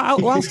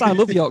 Whilst I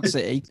love York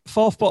City,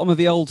 4th bottom of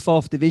the old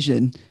 4th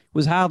division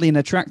was hardly an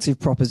attractive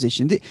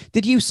proposition.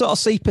 Did you sort of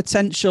see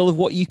potential of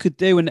what you could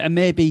do and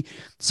maybe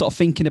sort of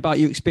thinking about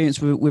your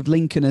experience with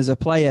Lincoln as a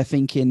player,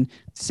 thinking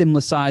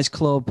similar size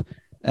club,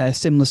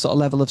 similar sort of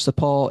level of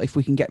support, if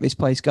we can get this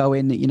place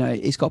going,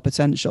 it's got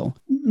potential?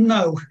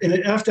 No,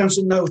 I have to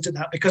answer no to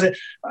that because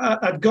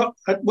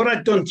what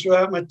I'd done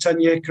throughout my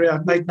 10-year career.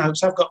 I've made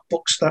notes. I've got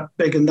books that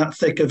big and that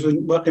thick of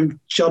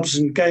jobs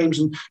and games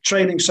and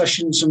training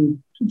sessions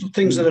and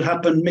things that had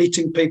happened,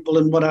 meeting people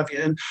and what have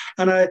you.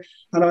 And I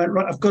went,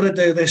 right, I've got to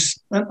do this.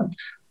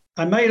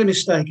 I made a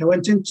mistake. I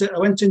went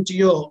into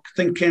York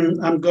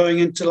thinking I'm going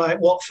into like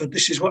Watford.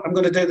 This is what I'm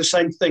going to do. The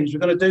same things. We're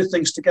going to do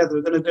things together.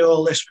 We're going to do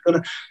all this.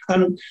 And I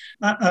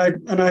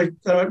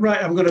went,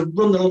 right. I'm going to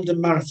run the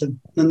London Marathon.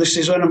 And this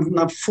is when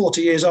I'm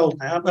 40 years old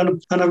now.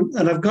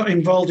 And I've got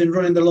involved in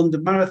running the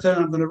London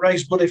Marathon. I'm going to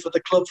raise money for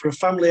the club, for a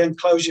family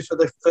enclosure for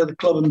the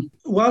club. And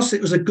whilst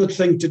it was a good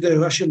thing to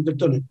do, I shouldn't have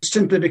done it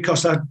simply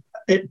because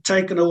it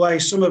taken away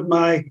some of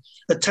my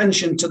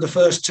attention to the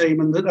first team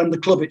and the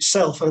club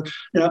itself.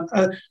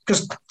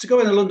 Because to go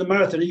in a London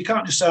Marathon, you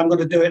can't just say I'm going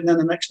to do it and then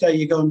the next day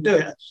you go and do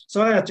it.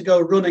 So I had to go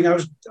running. I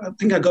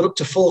think I got up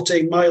to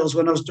 14 miles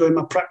when I was doing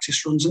my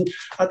practice runs, and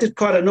I did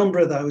quite a number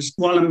of those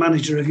while I'm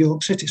manager of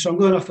York City. So I'm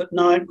going off at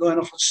night, going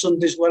off on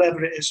Sundays,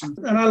 whatever it is.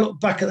 And I look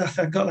back at that,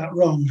 I got that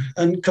wrong.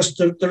 And because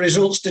the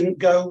results didn't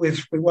go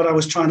with what I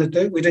was trying to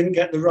do, we didn't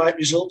get the right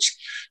results.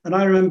 And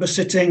I remember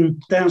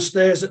sitting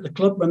downstairs at the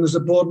club when there's a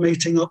board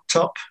meeting up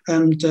top,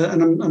 and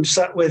I'm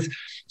sat with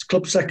the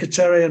club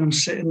secretary, and I'm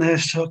sitting there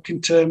talking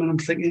to him, and I'm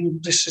thinking,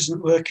 this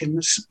isn't working.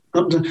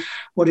 What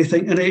do you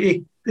think? And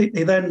he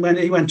then, when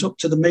he went up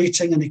to the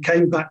meeting and he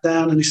came back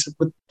down and he said,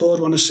 the board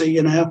want to see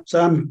you now.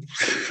 So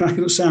I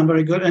couldn't sound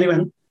very good. And he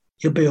went,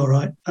 you'll be all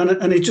right.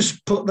 And he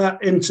just put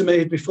that into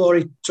me before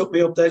he took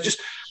me up there, just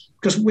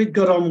because we'd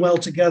got on well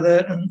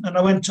together. And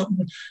I went up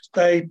and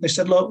they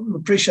said, look, we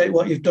appreciate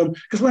what you've done.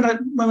 Because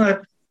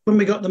when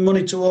we got the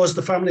money towards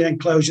the family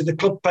enclosure, the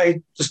club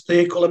paid just the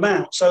equal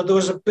amount. So there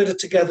was a bit of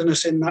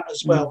togetherness in that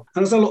as well.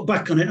 And as I look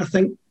back on it, I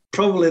think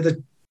probably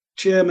the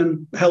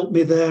chairman helped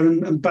me there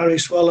and Barry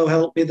Swallow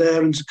helped me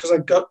there, and because I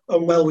got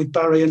on well with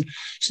Barry and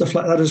stuff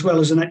like that as well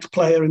as an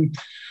ex-player. And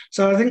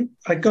so I think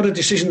I got a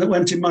decision that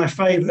went in my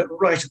favour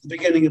right at the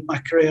beginning of my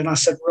career. And I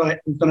said, right,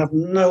 I'm going to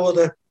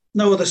have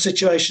no other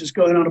situations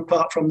going on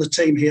apart from the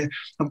team here.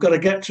 I've got to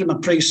get through my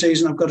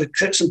pre-season. I've got to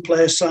get some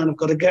players signed. I've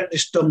got to get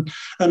this done.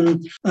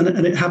 And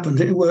it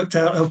happened. It worked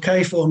out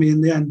okay for me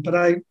in the end. But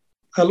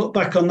I look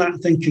back on that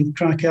thinking,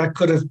 crikey,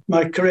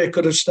 my career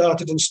could have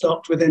started and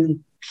stopped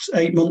within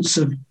 8 months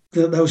of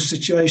those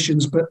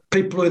situations. But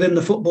people within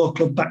the football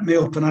club backed me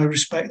up, and I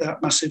respect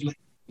that massively.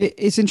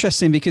 It's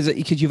interesting because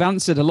you've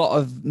answered a lot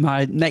of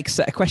my next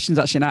set of questions,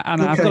 actually,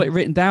 and I've got it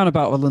written down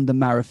about the London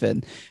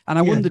Marathon, and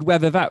I wondered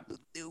whether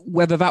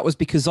that was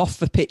because off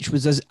the pitch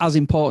was as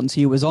important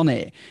to you as on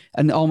it,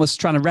 and almost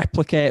trying to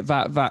replicate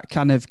that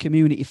kind of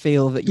community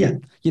feel that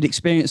you'd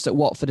experienced at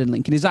Watford and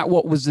Lincoln. Is that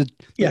what was the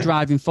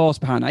driving force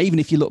behind that? Even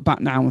if you look back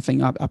now and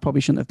think, I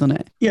probably shouldn't have done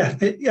it. Yeah,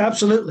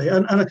 absolutely.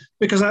 And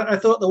because I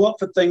thought the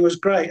Watford thing was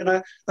great,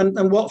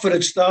 and Watford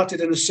had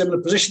started in a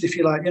similar position, if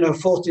you like,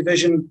 4th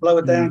division,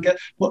 lower down,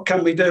 what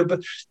can we do?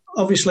 But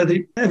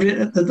obviously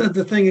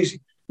the thing is,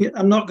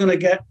 I'm not going to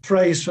get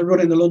praise for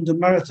running the London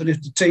Marathon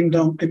if the team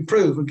don't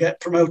improve and get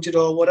promoted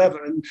or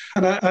whatever. And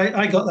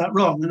I got that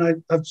wrong.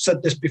 And I've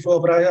said this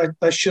before, but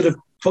I should have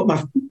put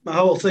my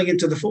whole thing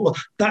into the football.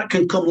 That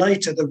can come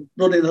later, the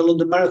running the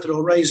London Marathon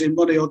or raising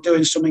money or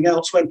doing something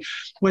else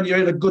when you're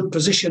in a good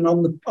position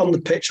on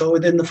the pitch or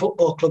within the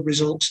football club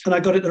results. And I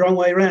got it the wrong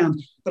way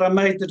around. But I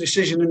made the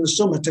decision in the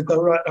summer to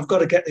go, right, I've got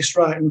to get this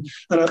right. And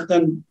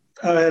then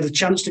I had a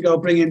chance to go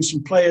bring in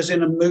some players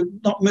in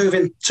and not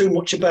moving too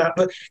much about,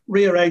 but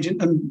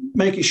rearranging and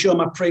making sure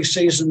my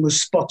pre-season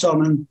was spot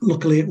on. And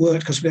luckily it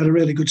worked because we had a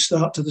really good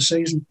start to the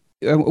season.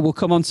 We'll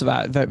come on to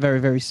that very,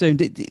 very soon.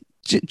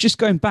 Just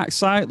going back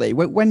slightly,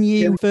 when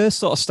you first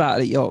sort of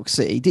started at York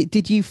City,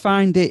 did you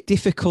find it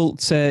difficult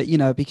to,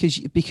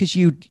 because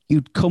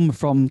you'd come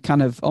from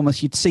kind of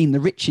almost, you'd seen the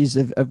riches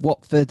of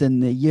Watford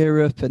and the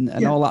Europe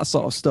and all that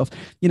sort of stuff.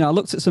 I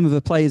looked at some of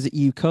the players that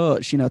you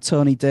coached,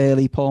 Tony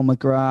Daly, Paul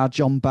McGrath,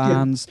 John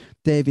Barnes,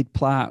 David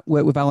Platt,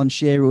 worked with Alan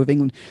Shearer with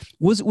England.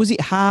 Was it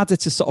harder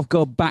to sort of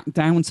go back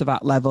down to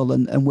that level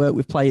and work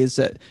with players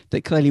that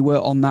clearly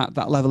were on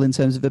that level in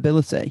terms of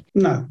ability?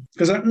 No,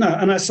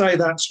 and I say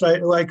that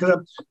straight away because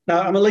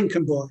I'm a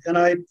Lincoln boy, and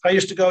I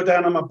used to go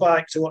down on my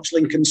bike to watch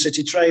Lincoln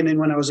City training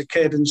when I was a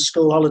kid and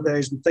school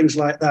holidays and things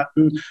like that.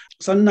 And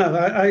so no,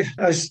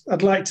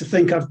 I'd like to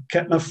think I've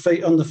kept my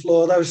feet on the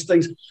floor. Those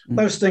things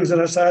that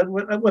I said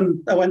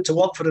when I went to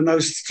Watford and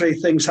those 3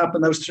 things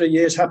happened, those 3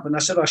 years happened. I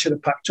said I should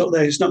have packed up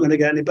there. It's not going to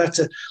get any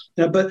better.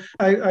 But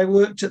I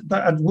worked at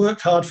that. I'd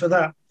worked hard for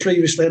that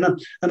previously, and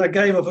I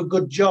gave up a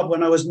good job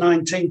when I was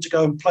 19 to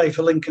go and play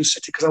for Lincoln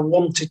City because I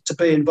wanted to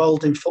be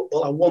involved in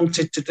football. I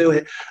wanted to do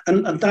it,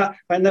 and that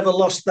I never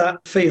lost that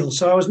feel.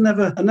 So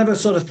I never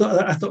sort of thought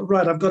that. I thought,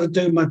 right, I've got to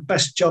do my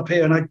best job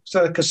here. And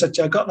like I said,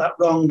 I got that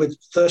wrong with the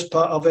first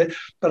part of it,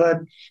 but I'd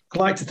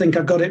like to think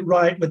I got it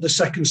right with the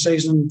second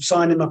season,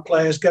 signing my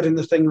players, getting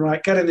the thing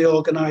right, getting the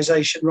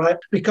organisation right,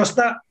 because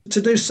that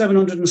to do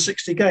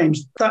 760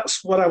 games,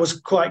 that's what I was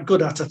quite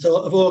good at. I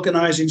thought of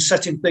organising,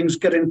 setting things,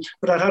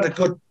 but I had a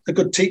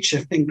good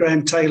teacher in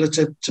Graham Taylor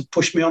to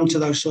push me on to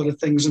those sort of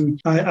things. And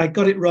I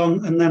got it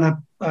wrong, and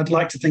then I'd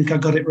like to think I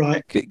got it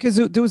right. Because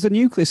there was a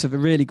nucleus of a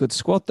really good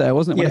squad there,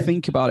 wasn't it? When I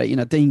think about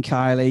it, Dean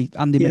Kiley,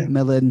 Andy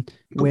McMillan,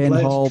 good Wayne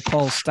players. Hall,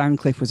 Paul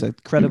Stancliffe was a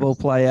credible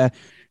player,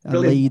 a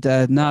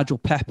leader, Nigel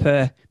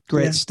Pepper,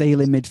 great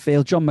steal in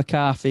midfield. John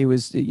McCarthy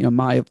was,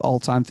 my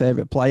all-time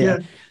favourite player.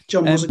 Yeah.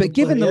 John was but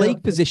given the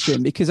league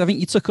position, because I think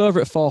you took over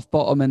at fourth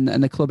bottom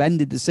and the club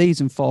ended the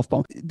season fourth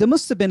bottom, there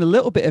must have been a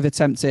little bit of a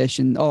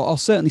temptation, or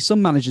certainly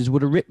some managers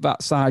would have ripped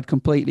that side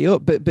completely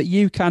up. But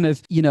you kind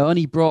of,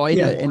 only brought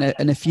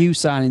in a few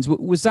signings.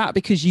 Was that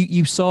because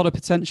you saw the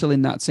potential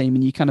in that team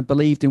and you kind of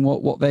believed in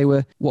what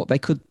they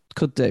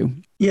could do?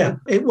 Yeah,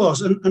 it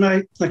was. And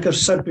I, like I've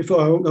said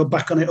before, I won't go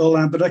back on it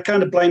all, but I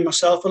kind of blame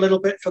myself a little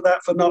bit for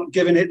that, for not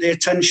giving it the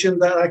attention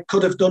that I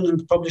could have done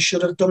and probably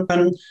should have done.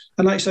 And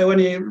like I say, when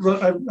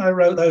I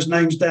wrote those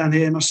names down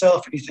here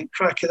myself, and you think,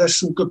 cracky, there's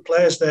some good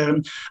players there.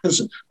 And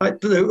so,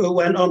 who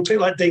went on to,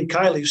 like Dean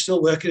Kiley, who's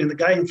still working in the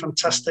game,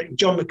 fantastic.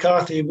 John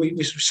McCarthy,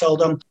 we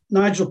sold on.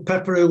 Nigel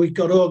Pepper, who we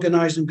got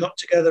organised and got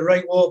together.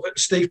 Ray Warburton,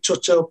 Steve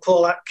Tuttle,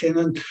 Paul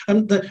Atkin,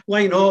 and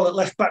Wayne Hall at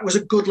left back was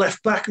a good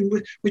left back.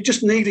 And we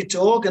just needed to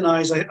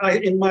organise.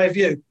 In my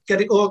view,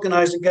 get it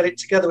organised and get it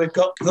together. We've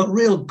got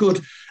real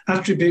good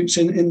attributes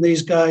in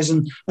these guys,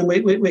 and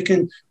we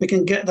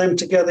can get them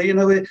together.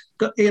 We've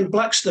got Ian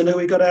Blackstone, who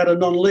we got out of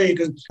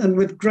non-league, and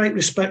with great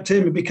respect to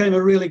him, he became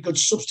a really good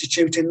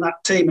substitute in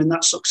that team, in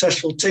that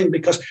successful team,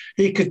 because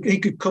he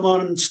could come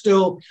on and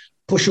still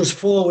push us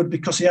forward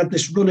because he had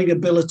this running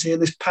ability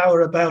and this power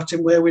about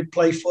him where we'd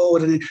play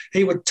forward, and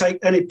he would take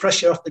any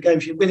pressure off the game.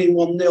 If you're winning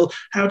 1-0,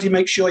 how do you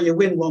make sure you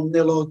win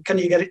 1-0, or can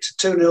you get it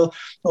to 2-0,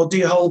 or do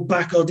you hold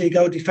back, or do you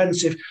go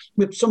defensive?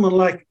 With someone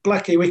like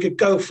Blackie, we could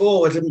go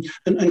forward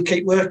and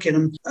keep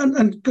working,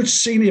 and good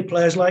senior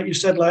players, like you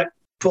said, like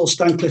Paul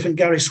Stancliffe and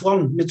Gary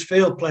Swan,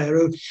 midfield player,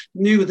 who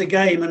knew the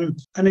game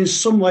and in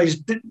some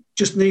ways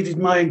just needed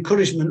my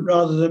encouragement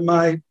rather than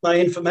my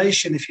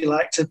information, if you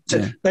like.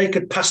 They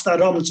could pass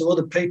that on to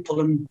other people,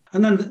 and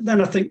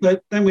then I think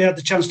that then we had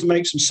the chance to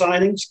make some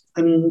signings,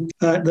 and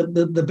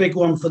the big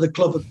one for the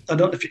club, I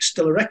don't know if it's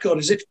still a record,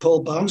 is it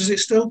Paul Barnes? Is it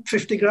still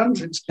 50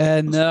 grand?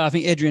 No, I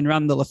think Adrian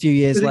Randall a few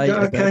years later,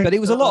 okay. But it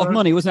was a lot of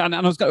money, wasn't it?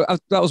 And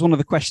that was one of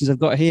the questions I've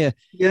got here.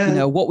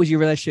 Yeah. What was your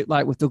relationship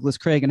like with Douglas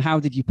Craig, and how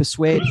did you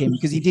persuade him?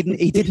 Because he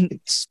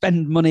didn't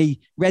spend money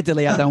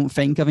readily, I don't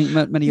think. I think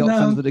many York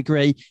fans would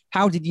agree.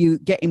 How did you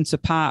get him to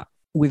part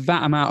with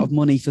that amount of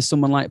money for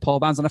someone like Paul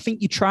Barnes? And I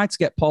think you tried to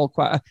get Paul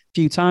quite a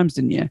few times,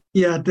 didn't you?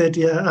 Yeah, I did.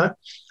 Yeah,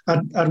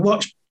 I'd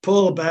watched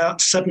Paul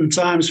about 7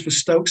 times for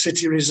Stoke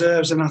City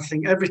reserves, and I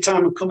think every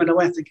time I'm coming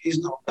away, I think he's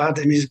not bad,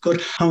 he's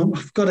good.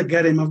 I've got to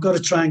get him. I've got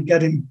to try and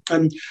get him.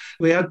 And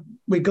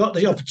we got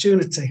the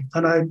opportunity,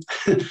 and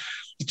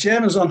the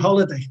chairman's on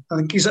holiday. I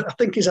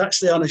think he's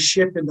actually on a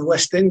ship in the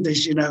West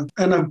Indies, you know.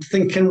 And I'm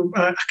thinking,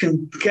 I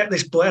can get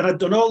this boy. And I'd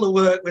done all the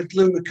work with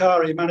Lou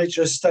Macari,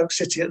 manager of Stoke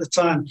City at the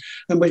time.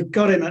 And we'd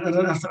got him.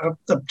 And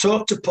I've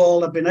talked to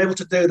Paul. I've been able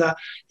to do that.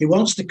 He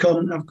wants to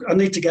come. I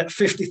need to get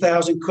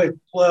 50,000 quid.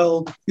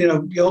 Well, you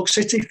know, York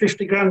City,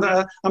 50 grand.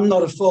 I'm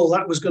not a fool.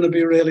 That was going to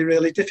be really,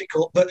 really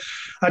difficult. But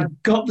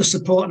I'd got the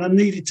support and I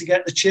needed to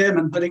get the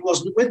chairman, but he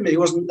wasn't with me. He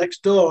wasn't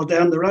next door or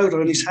down the road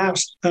or in his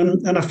house.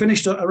 And I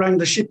finished up, I rang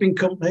the shipping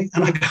company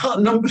and I got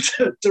a number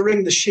to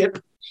ring the ship.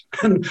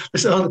 And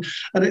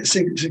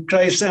it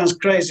crazy, sounds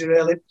crazy,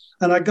 really.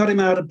 And I got him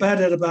out of bed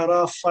at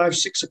about 5,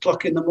 6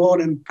 o'clock in the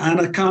morning.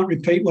 And I can't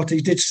repeat what he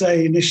did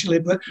say initially,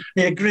 but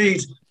he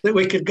agreed that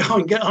we could go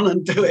and get on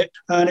and do it.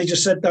 And he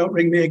just said, "Don't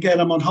ring me again.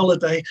 I'm on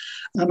holiday."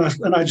 And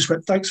I just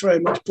went, "Thanks very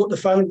much." Put the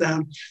phone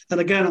down. And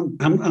again,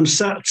 I'm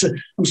sat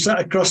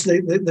across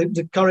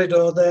the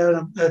corridor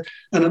there,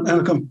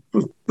 and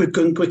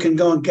we can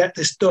go and get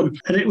this done.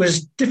 And it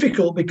was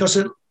difficult because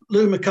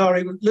Lou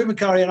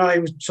Macari and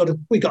I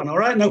we got on all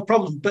right, no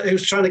problem. But he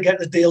was trying to get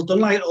the deal done,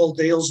 like all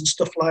deals and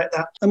stuff like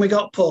that. And we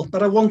got Paul.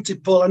 But I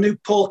wanted Paul. I knew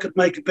Paul could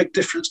make a big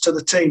difference to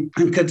the team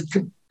and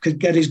could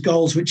get his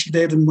goals, which he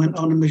did, and went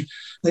on. And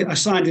I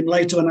signed him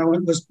later when I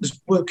was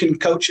working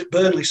coach at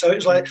Burnley. So it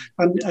was like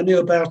I knew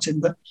about him,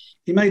 but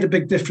he made a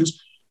big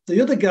difference. The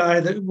other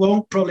guy that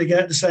won't probably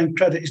get the same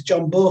credit is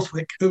John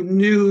Borthwick, who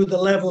knew the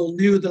level,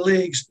 knew the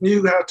leagues,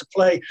 knew how to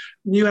play,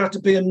 knew how to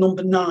be a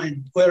number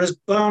 9, whereas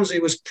Barnsley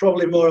was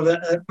probably more of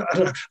a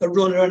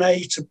runner, an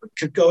 8,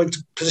 could go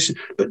into position.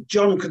 But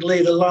John could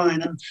lead a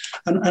line.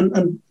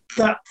 And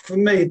that, for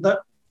me,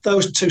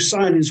 those two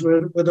signings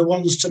were the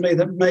ones to me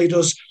that made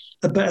us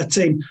a better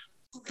team.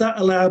 That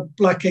allowed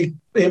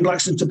Ian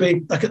Blackstone to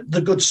be like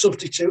the good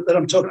substitute that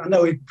I'm talking. I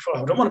know I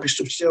don't want to be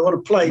substitute, I want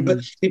to play, but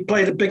he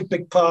played a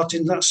big part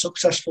in that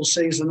successful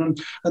season, and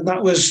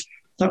that was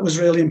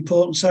really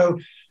important. So,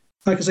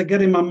 like I said,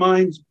 getting my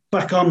mind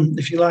back on,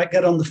 if you like,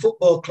 get on the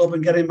football club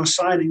and getting my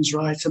signings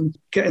right, and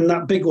getting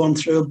that big one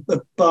through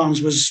at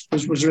Barnes was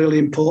really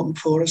important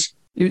for us.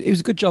 It was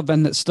a good job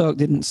then that Stoke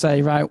didn't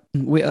say, right, at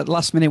the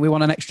last minute we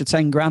want an extra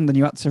 10 grand and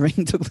you had to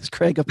ring Douglas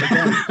Craig up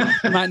again.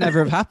 It might never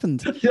have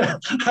happened. Yeah,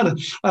 I'd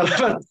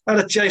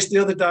have chased the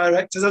other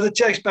directors. I'd have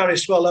chased Barry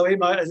Swallow. He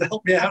might have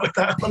helped me out with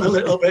that one a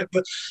little bit.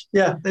 But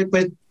yeah,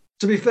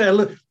 to be fair,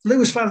 Lou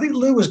was fine. I think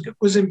Lou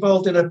was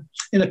involved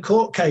in a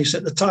court case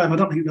at the time. I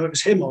don't even know if it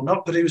was him or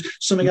not, but he was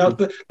something else.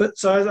 But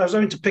so I was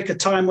having to pick a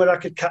time where I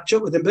could catch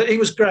up with him. But he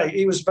was great.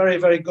 He was very,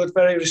 very good,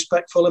 very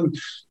respectful. And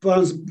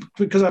Barnes,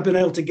 because I've been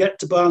able to get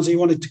to Barnes, he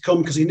wanted to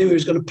come because he knew he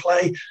was going to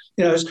play.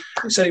 You know,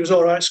 he said he was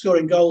all right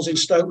scoring goals in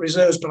Stoke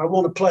reserves, but I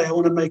want to play. I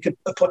want to make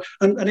a point.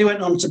 And he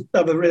went on to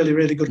have a really,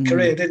 really good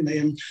career, didn't he?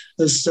 And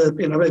as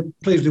very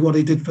pleased with what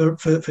he did for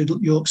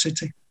York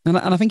City. And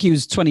I think he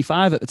was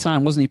 25 at the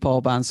time, wasn't he,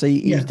 Paul Barnes? So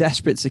he was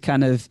desperate to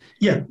kind of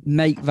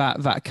make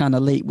that kind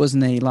of leap,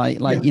 wasn't he?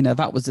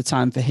 That was the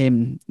time for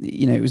him.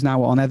 You know, it was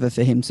now or never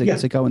for him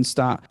to go and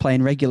start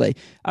playing regularly.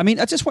 I mean,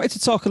 I just wanted to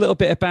talk a little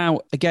bit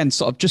about, again,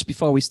 sort of just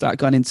before we start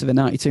going into the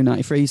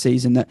 92-93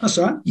 season, that's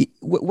right.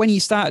 When you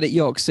started at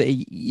York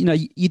City, you know,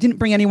 you didn't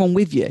bring anyone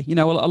with you. You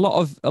know, a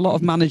lot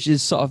of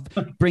managers sort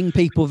of bring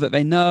people that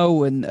they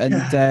know,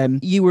 and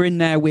you were in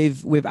there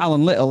with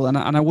Alan Little, and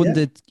I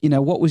wondered, you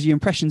know, what was your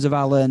impressions of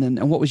Alan?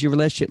 And what was your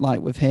relationship like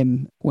with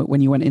him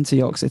when you went into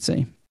York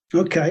City?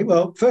 Okay,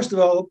 well, first of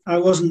all, I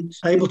wasn't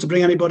able to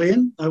bring anybody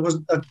in.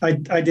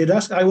 I did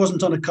ask. I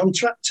wasn't on a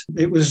contract.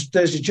 It was,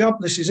 there's your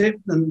job, this is it.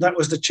 And that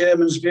was the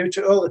chairman's view to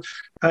it all.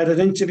 I had an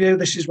interview,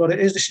 this is what it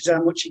is, this is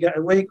how much you get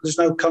a week. There's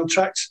no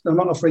contract. I'm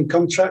not offering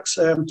contracts,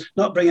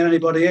 not bringing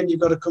anybody in.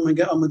 You've got to come and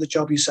get on with the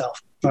job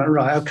yourself.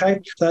 Right,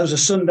 okay. So that was a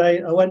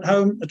Sunday. I went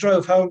home, I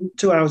drove home.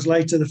 2 hours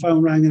later, the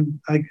phone rang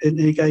and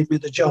he gave me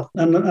the job.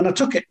 And I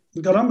took it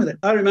and got on with it.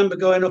 I remember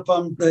going up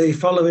on the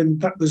following,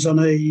 that was on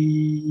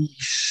a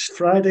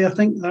Friday, I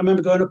think. I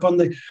remember going up on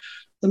the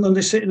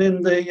Monday, sitting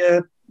in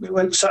the, we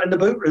went sat in the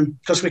boot room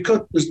because we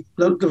could.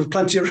 There was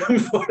plenty of room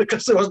for it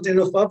because there wasn't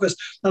enough of us.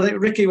 I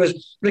think Ricky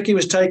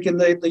was taking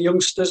the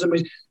youngsters,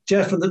 and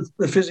Jeff and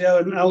the physio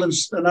and Alan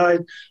and I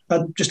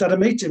had just had a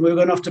meeting. We were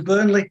going off to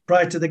Burnley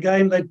prior to the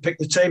game. They'd picked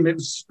the team. It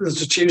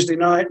was a Tuesday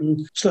night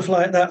and stuff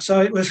like that.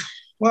 So it was,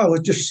 well,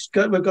 we've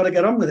got to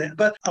get on with it.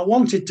 But I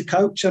wanted to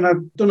coach, and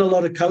I've done a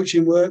lot of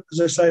coaching work,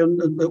 as I say,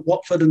 at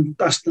Watford and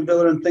Aston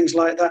Villa and things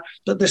like that.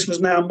 But this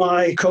was now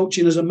my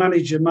coaching as a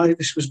manager.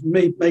 This was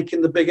me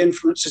making the big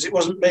influences. It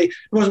wasn't me. It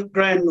wasn't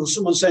Graham or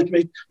someone saying to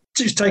me,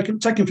 just take him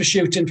for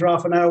shooting for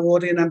half an hour,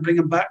 Wardy, and then bring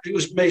him back. It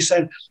was me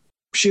saying,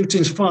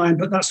 shooting's fine,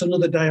 but that's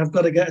another day. I've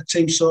got to get a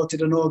team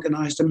sorted and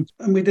organised. And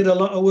we did a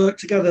lot of work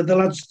together. The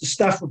lads, the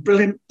staff were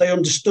brilliant. They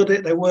understood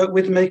it. They worked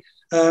with me.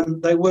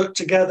 They worked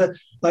together.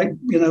 Like,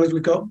 you know,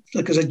 we've got,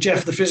 like I said,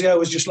 Jeff, the physio,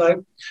 was just like,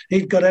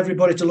 he'd got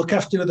everybody to look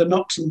after the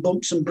knocks and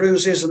bumps and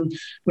bruises, and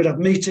we'd have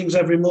meetings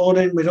every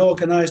morning. We'd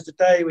organise the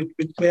day. We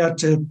had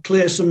to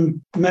clear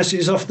some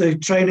messes off the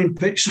training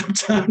pitch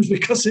sometimes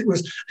because it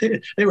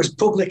was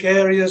public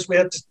areas. We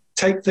had to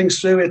take things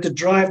through. We had to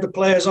drive the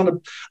players on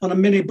a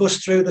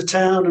minibus through the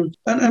town.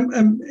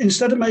 And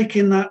instead of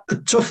making that a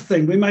tough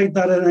thing, we made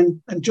that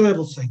an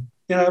enjoyable thing.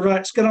 You know, right,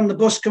 let's get on the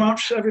bus, come on,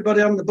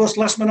 everybody on the bus.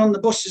 Last man on the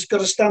bus has got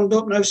to stand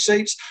up, no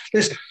seats.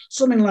 There's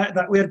something like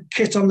that. We had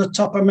kit on the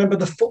top. I remember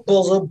the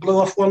footballs all blew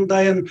off one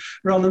day and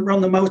we're on the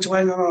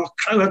motorway and our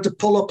crew had to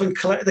pull up and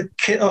collect the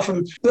kit off.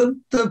 But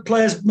the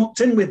players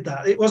mucked in with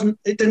that.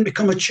 It didn't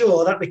become a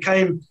chore. That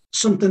became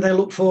something they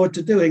looked forward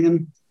to doing.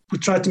 And we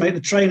tried to make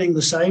the training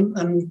the same,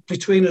 and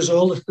between us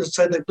all,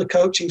 the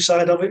coaching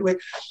side of it,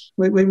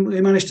 we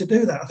managed to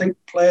do that. I think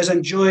players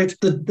enjoyed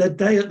the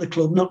day at the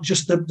club, not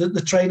just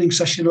the training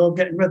session or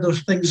getting rid of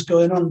things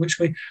going on, which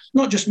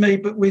not just me,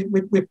 but we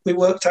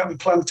worked out and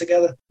planned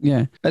together.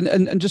 Yeah,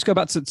 and just go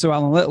back to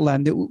Alan Little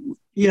then.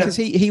 Because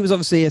he was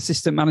obviously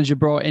assistant manager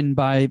brought in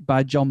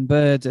by John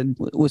Bird and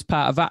was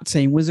part of that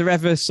team. Was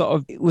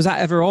that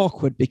ever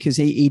awkward because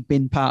he'd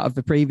been part of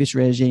the previous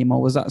regime,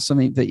 or was that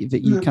something that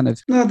you kind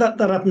of? No, that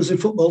happens in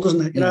football,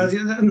 doesn't it? You know,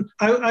 and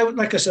I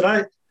like I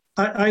said,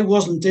 I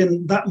wasn't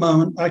in that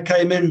moment. I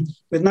came in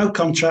with no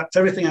contract,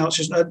 everything else.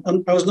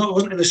 And I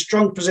wasn't in a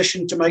strong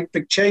position to make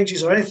big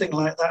changes or anything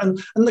like that.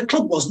 And the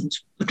club wasn't.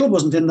 The club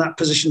wasn't in that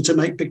position to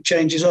make big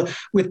changes or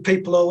with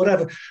people or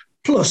whatever.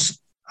 Plus,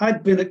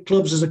 I'd been at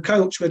clubs as a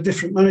coach where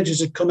different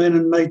managers had come in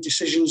and made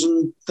decisions,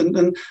 and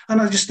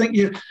I just think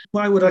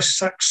why would I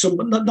sack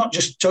somebody? Not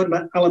just talking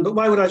about Alan, but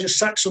why would I just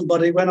sack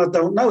somebody when I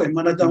don't know him,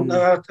 when I don't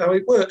know how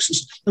it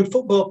works? And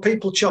football,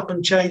 people chop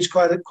and change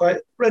quite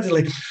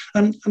readily.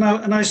 And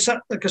I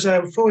sat, because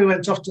before we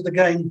went off to the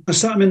game, I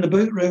sat him in the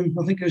boot room.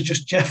 I think it was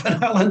just Jeff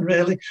and Alan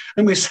really,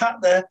 and we sat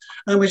there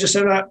and we just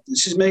said, right,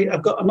 this is me.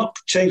 I'm not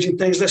changing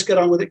things. Let's get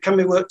on with it. Can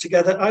we work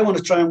together? I want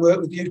to try and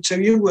work with you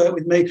too. You work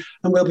with me,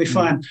 and we'll be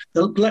fine.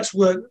 Let's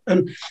work.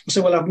 And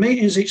so we'll have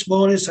meetings each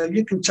morning. So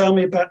you can tell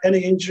me about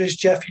any injuries,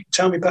 Jeff. You can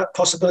tell me about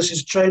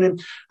possibilities of training.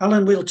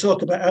 Alan, we'll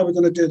talk about how we're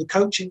going to do the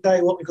coaching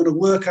day, what we're going to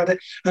work at it.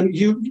 And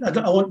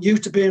I want you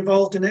to be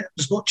involved in it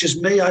as much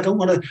as me. I don't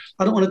want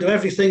to do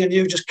everything and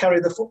you just carry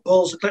the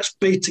footballs. Let's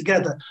be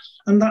together.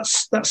 And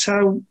that's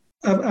how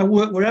I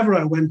work wherever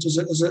I went as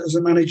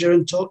a manager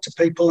and talk to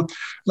people.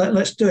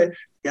 Let's do it.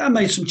 Yeah, I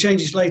made some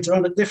changes later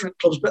on at different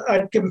clubs, but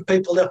I'd given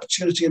people the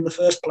opportunity in the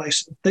first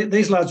place.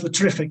 These lads were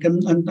terrific,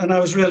 and I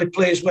was really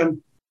pleased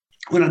when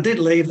I did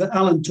leave that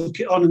Alan took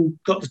it on and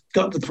got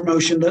the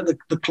promotion that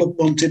the club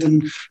wanted,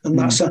 and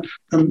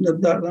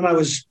I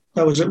was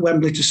at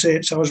Wembley to see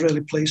it, so I was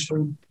really pleased for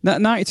him.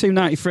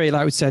 92-93,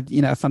 like we said,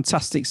 a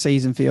fantastic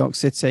season for York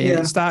City. Yeah.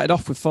 It started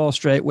off with 4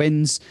 straight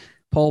wins.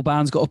 Paul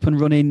Barnes got up and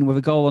running with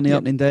a goal on the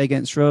opening day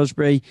against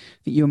Rosebery.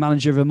 I think you were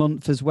manager of a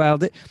month as well.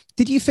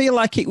 Did you feel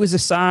like it was a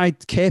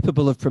side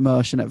capable of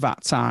promotion at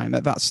that time,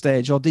 at that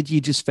stage? Or did you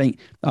just think,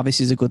 this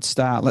is a good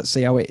start, let's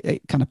see how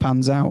it kind of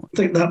pans out? I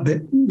think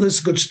that's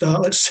a good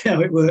start. Let's see how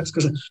it works,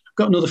 because I've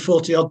got another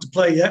 40-odd to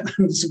play yet,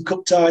 and some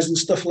cup ties and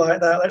stuff like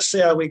that. Let's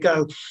see how we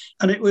go.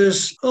 And it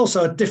was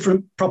also a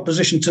different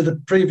proposition to the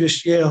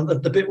previous year,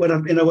 the bit when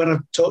I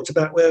talked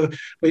about where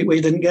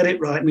we didn't get it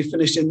right and we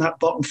finished in that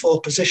bottom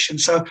 4 position.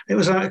 So it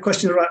was a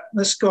question of, right,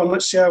 let's go on,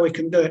 let's see how we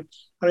can do it.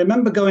 I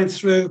remember going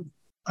through,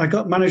 I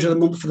got manager of the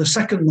month for the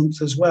second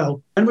month as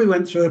well. And we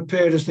went through a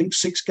period of, I think,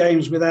 6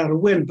 games without a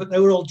win, but they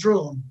were all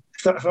drawn,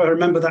 if I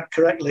remember that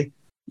correctly.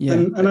 Yeah,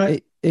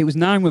 and it was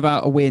 9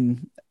 without a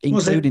win,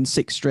 including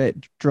 6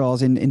 straight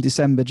draws in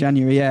December,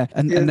 January,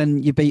 and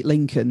then you beat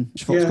Lincoln,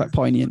 which was quite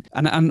poignant.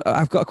 And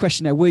I've got a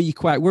question there. Were you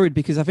quite worried?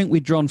 Because I think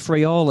we'd drawn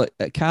 3-3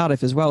 at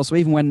Cardiff as well. So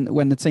even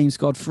when the team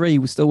scored 3,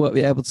 we still weren't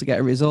able to get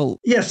a result.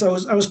 Yes, I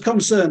was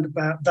concerned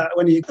about that.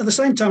 At the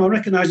same time, I'm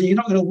recognising you're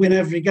not going to win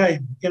every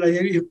game.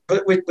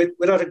 But we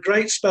had a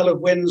great spell of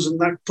wins, and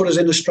that put us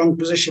in a strong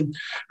position.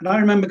 And I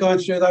remember going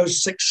through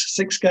those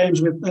six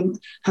games and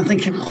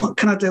thinking, what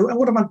can I do?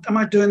 What am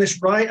I doing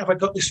this right? Have I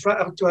got this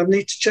right? Do I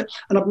need to check?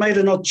 And I've made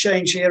an odd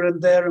change here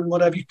and there and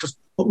whatever, because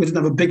we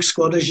didn't have a big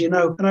squad, as you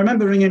know. And I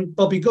remember ringing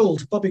Bobby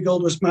Gould. Bobby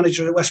Gould was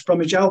manager at West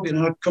Bromwich Albion,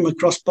 and I'd come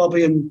across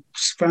Bobby and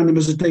found him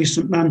as a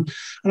decent man.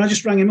 And I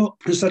just rang him up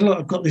and said, look,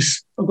 I've got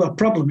a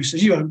problem. He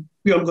says, you haven't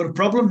got a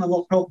problem? I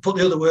won't put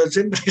the other words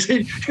in, but he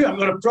said, you haven't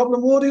got a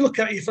problem, Wardy, look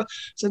at you. I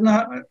said,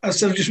 no. I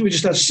said, we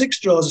just had 6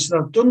 draws. I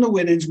said, I've done the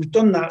winnings, we've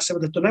done that. I said,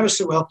 we've done ever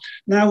so well.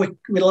 Now we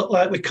look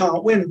like we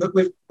can't win, but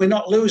we're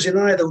not losing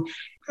either.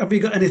 Have you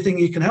got anything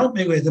you can help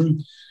me with?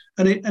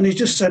 And he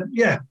just said,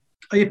 yeah.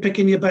 Are you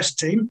picking your best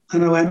team?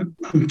 And I went,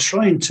 I'm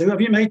trying to. Have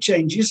you made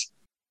changes?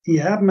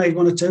 Yeah, I've made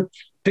 1 or 2.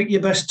 Pick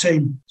your best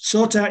team.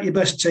 Sort out your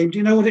best team. Do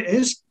you know what it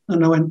is?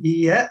 And I went,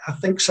 yeah, I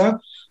think so.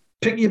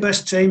 Pick your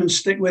best team and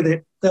stick with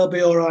it. They'll be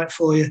all right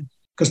for you.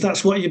 Because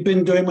that's what you've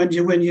been doing when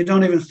you win. You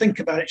don't even think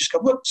about it. Just go,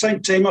 well, same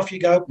team, off you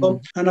go.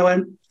 Boom. And I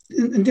went,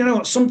 and you know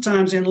what?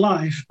 Sometimes in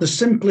life, the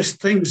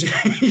simplest things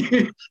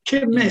you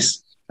can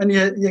miss. And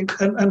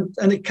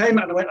he came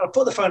out and I went, I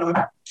put the phone on, I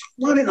went,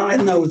 why didn't I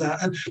know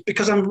that? And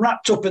because I'm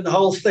wrapped up in the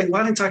whole thing,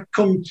 why didn't I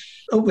come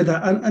up with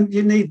that? And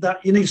you need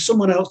that. You need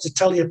someone else to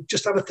tell you,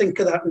 just have a think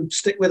of that and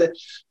stick with it.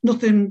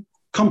 Nothing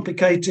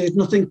complicated,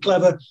 nothing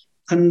clever.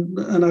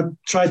 and I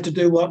tried to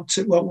do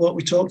what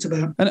we talked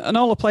about. And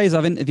all the players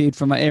I've interviewed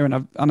from that era,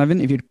 and I've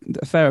interviewed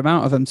a fair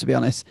amount of them, to be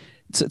honest,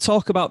 to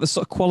talk about the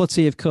sort of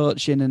quality of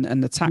coaching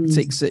and the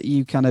tactics that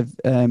you kind of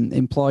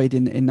employed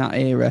in that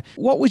era.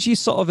 What was your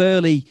sort of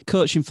early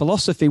coaching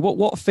philosophy?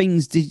 What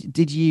things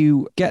did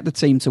you get the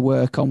team to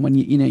work on when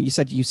you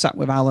said you sat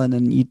with Alan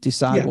and you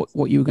decide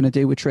what you were going to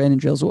do with training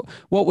drills?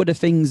 What were the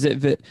things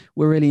that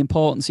were really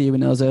important to you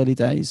in those early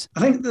days? I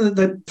think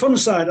the fun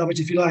side of it,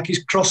 if you like,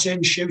 is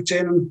crossing,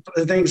 shooting,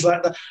 and things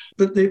like that.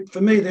 But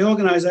for me, the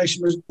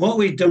organisation was what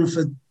we'd done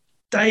for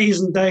days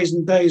and days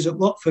and days at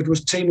Watford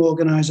was team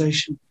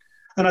organisation.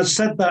 And I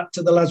said that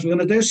to the lads, we're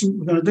going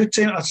to do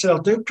team. I said, I'll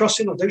do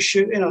crossing, I'll do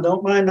shooting, I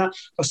don't mind that.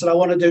 I said, I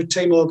want to do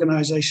team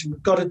organisation.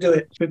 We've got to do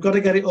it. We've got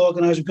to get it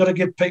organised. We've got to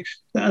give people.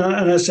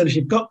 And I said, if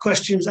you've got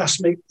questions, ask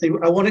me.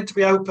 I want it to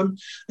be open.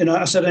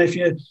 I said, if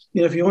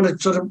you want to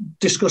sort of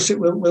discuss it,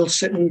 we'll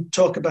sit and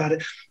talk about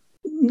it.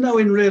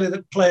 Knowing really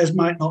that players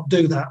might not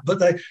do that, but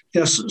they,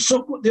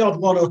 the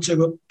odd one or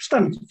two,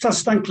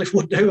 Stancliffe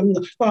would do.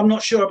 Well, I'm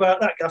not sure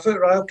about that, Gaffer.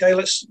 Right? Okay,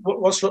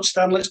 what's up,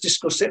 Stan? Let's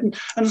discuss it. And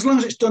as long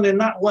as it's done in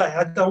that way,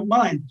 I don't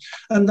mind.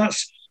 And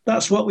that's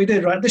what we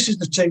did, right? This is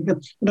the team.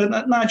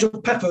 Nigel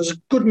Pepper was a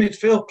good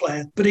midfield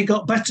player, but he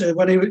got better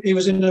when he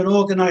was in an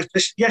organised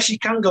position. Yes, you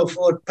can go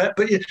forward, Pep,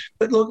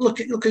 but look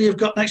who you've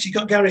got next. You've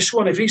got Gary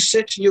Swan. If he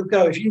sits, you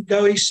go. If you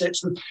go, he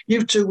sits. And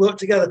you two work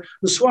together.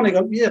 And Swanee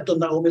go, yeah, I've done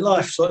that all my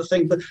life, sort of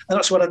thing. And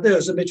that's what I do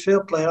as a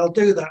midfield player. I'll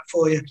do that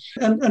for you.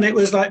 And it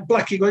was like,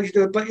 Blackie, what you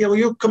do? But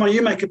you come on,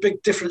 you make a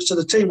big difference to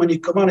the team when you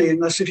come on here.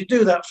 And I said, if you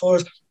do that for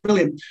us,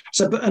 brilliant.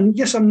 So, and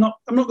yes, I'm not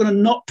going to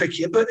not pick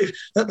you, but if,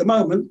 at the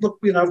moment, look,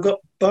 I've got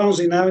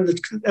Barnsley now, and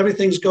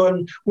everything's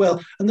going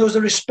well. And there was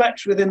a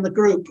respect within the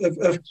group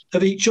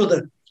of each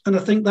other, and I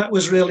think that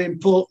was really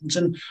important,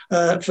 and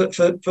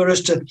for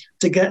us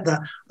to get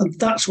that, and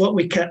that's what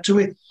we kept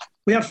to.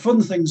 We had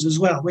fun things as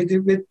well. We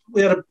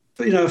had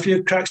a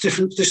few cracks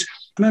different. I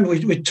remember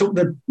we took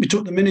the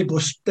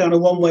minibus down a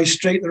one-way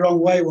street the wrong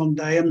way one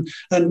day, and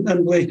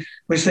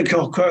we think,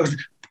 oh,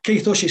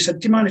 Keith Ushy said,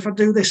 do you mind if I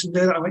do this and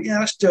do that? I went, yeah,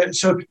 let's do it.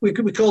 So we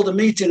called a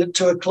meeting at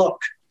 2:00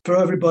 for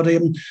everybody.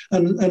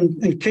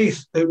 And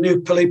Keith, who knew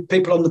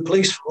people on the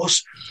police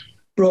force,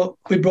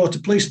 we brought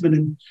a policeman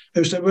in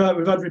who said, right,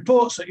 we've had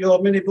reports that your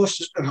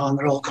minibus is going on.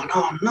 They're all going,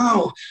 oh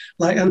no.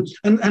 And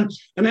in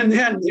the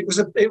end, it was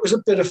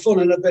a bit of fun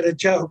and a bit of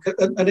joke.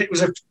 And it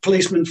was a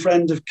policeman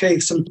friend of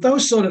Keith's. And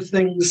those sort of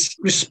things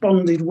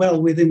responded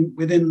well within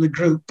the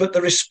group. But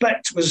the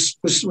respect was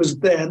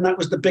there. And that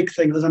was the big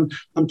thing that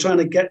I'm trying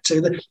to get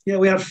to. That, yeah,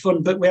 we had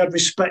fun, but we had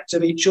respect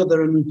of each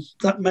other. And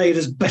that made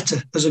us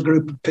better as a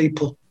group of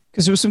people.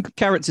 Because there were some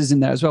characters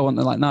in there as well, weren't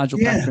there? Like Nigel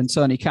Pepper and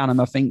Tony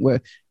Canham, I think,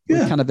 were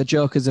kind of the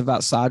jokers of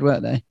that side,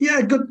 weren't they? Yeah,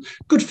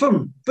 good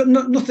fun, but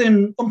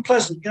nothing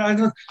unpleasant.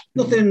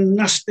 Nothing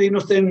nasty,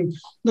 nothing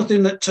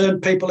that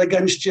turned people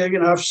against you.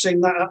 I've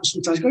seen that happen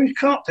sometimes. You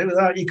can't do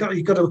that. You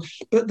got to.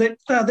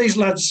 But these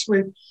lads,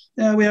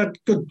 we had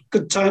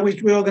good time.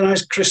 We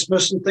organised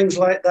Christmas and things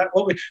like that.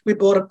 We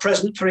bought a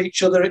present for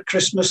each other at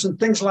Christmas and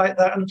things like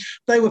that, and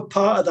they were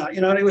part of that.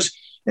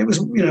 It was,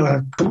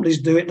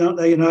 companies do it, don't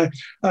they?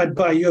 I'd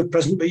buy you a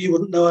present, but you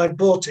wouldn't know I'd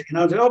bought it.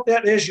 Oh, yeah,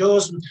 here's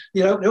yours. And,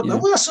 well,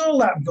 that's all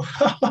that. And go,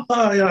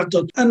 I've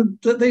done. And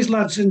these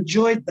lads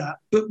enjoyed that,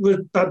 but we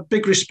had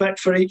big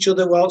respect for each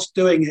other whilst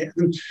doing it.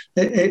 And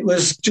it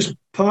was just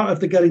part of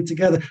the getting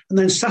together. And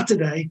then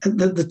Saturday,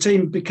 the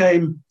team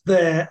became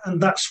there,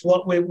 and that's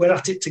what we're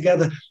at it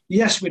together.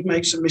 Yes, we'd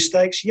make some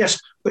mistakes. Yes,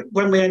 but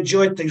when we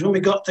enjoyed things, when we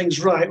got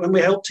things right, when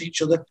we helped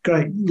each other,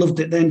 great, loved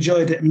it. They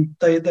enjoyed it, and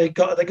they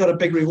got a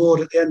big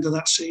reward at the end of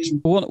that season.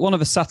 One of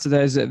the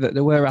Saturdays that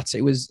they were at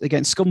it was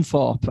against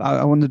Scunthorpe.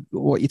 I wondered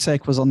what your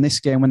take was on this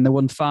game when they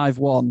won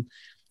 5-1.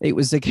 It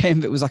was a game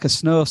that was like a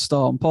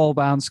snowstorm. Paul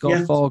Barnes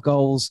scored 4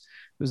 goals.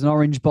 There was an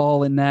orange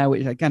ball in there,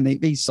 which, again,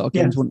 these sort of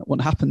games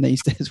wouldn't happen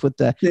these days, would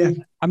they? Yeah.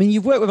 I mean,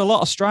 you've worked with a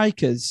lot of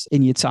strikers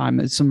in your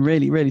time, some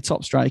really, really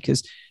top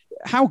strikers.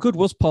 How good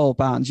was Paul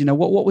Barnes?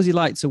 What was he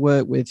like to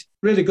work with?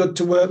 Really good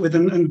to work with,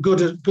 and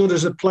good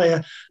as a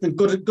player, and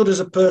good as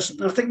a person.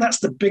 And I think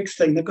that's the big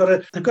thing. They've got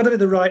to be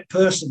the right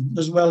person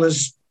as well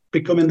as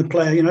becoming the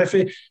player. If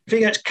he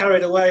gets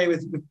carried away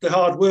with the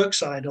hard work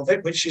side of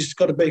it, which has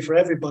got to be for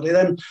everybody,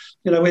 then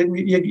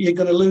you're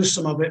going to lose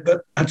some of it.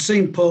 But I'd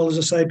seen Paul, as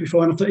I say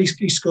before, and I thought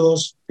he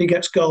scores, he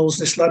gets goals,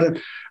 this lad. And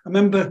I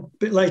remember a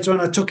bit later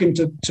on, I took him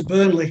to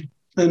Burnley,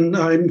 and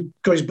I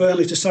encouraged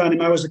Burnley to sign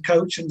him. I was the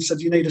coach and said,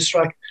 you need a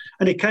striker.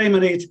 And he came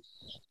and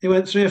he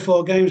went 3 or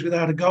 4 games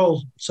without a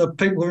goal. So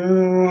people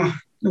were...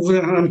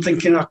 I'm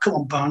thinking, oh, come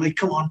on, Barney,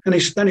 come on. And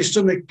then he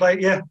suddenly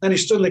played, then he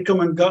suddenly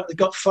come and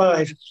got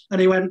 5. And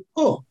he went,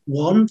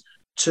 1,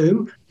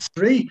 2,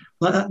 3.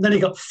 Like that. And then he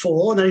got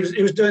 4. And then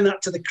he was doing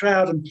that to the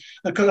crowd. And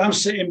because I'm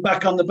sitting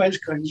back on the bench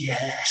going,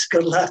 yes,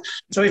 good lad.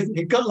 So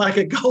he got like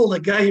a goal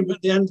a game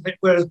at the end of it,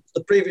 whereas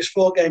the previous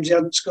 4 games he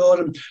hadn't scored,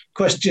 and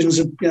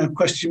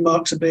question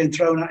marks are being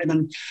thrown at him.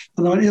 And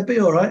I went, he'll be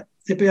all right.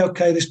 He'll be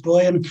okay, this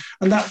boy. And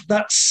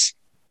that's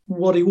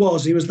what he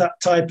was. He was that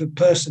type of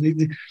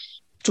person.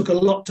 took a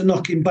lot to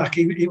knock him back.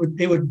 He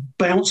would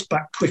bounce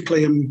back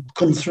quickly and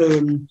come through,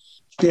 and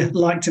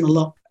liked him a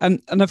lot.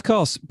 And of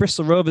course,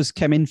 Bristol Rovers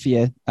came in for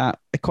you at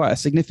quite a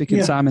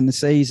significant time in the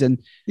season,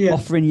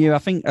 offering you, I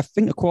think, a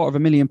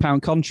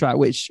 £250,000 contract,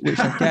 which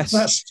I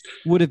guess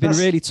would have been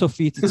really tough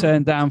for you to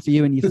turn down for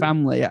you and your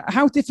family.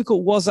 How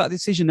difficult was that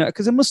decision?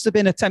 Because it must have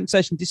been a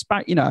temptation,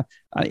 despite,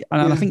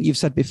 I think you've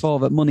said before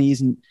that money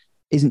isn't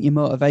your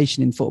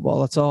motivation in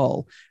football at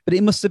all. But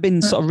it must have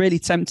been sort of really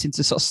tempting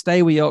to sort of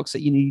stay with York.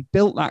 You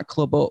built that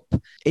club up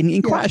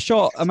in quite a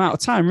short amount of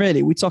time,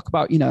 really. We talk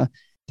about,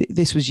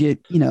 this was your,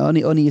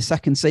 only your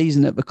second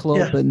season at the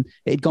club, and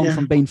it had gone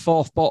from being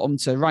fourth bottom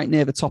to right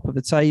near the top of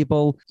the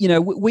table.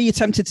 Were you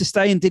tempted to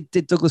stay, and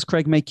did Douglas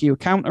Craig make you a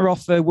counter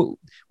offer?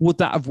 Would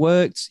that have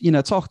worked?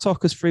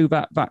 Talk us through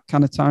that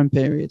kind of time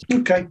period.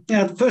 Okay,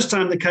 the first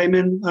time they came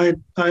in,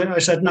 I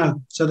said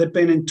no. So they'd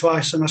been in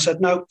twice, and I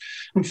said no,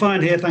 I'm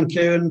fine here, thank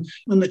you.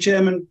 And the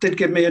chairman did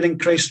give me an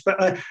increase,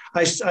 but I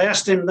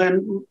asked him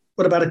then,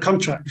 what about a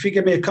contract? If you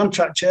give me a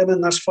contract, Chairman,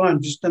 that's fine.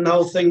 Then the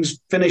whole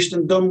thing's finished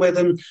and done with,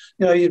 and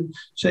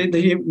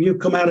you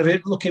come out of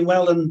it looking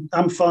well, and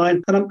I'm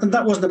fine. And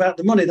that wasn't about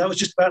the money. That was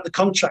just about the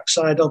contract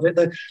side of it.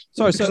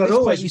 Sorry,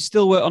 so you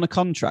still work on a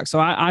contract. So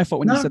I thought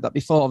when you said that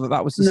before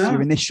that was just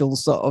your initial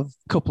sort of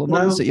couple of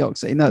months at York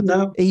City.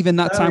 No, even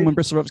that time when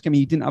Bristol Rovers came in,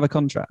 you didn't have a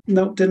contract.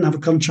 No, didn't have a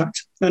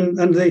contract, and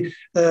they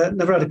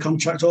never had a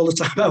contract all the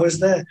time I was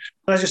there.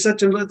 And I just said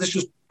to him, this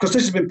was because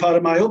this has been part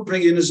of my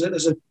upbringing as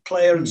a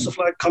player and stuff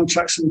like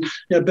contracts and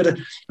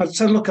I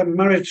said, look, I'm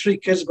married, 3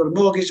 kids, I've got a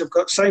mortgage, I've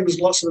got same as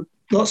lots of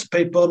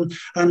people,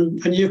 and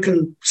you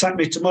can sack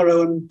me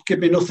tomorrow and give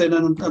me nothing,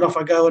 and off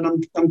I go,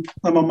 and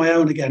I'm on my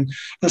own again. And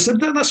I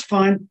said, that's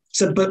fine. I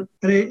said, but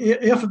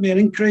he offered me an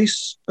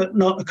increase, but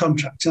not a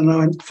contract. And I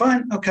went,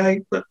 fine,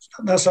 okay, but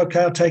that's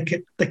okay, I'll take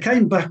it. They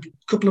came back a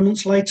couple of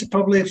months later,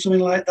 probably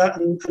something like that,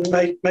 and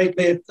they made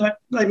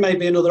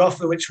me another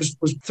offer, which was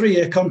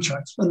 3-year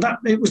contract, and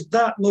it was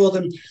that more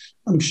than.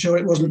 I'm sure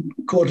it wasn't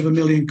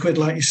 £250,000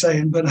 like you're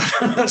saying, but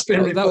that's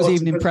been reported. That was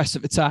even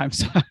impressive at the time.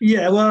 So.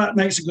 Yeah, well, that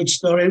makes a good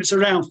story. It's a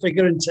round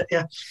figure, isn't it?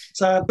 Yeah.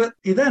 So, but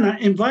he then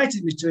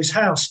invited me to his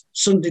house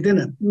Sunday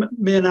dinner,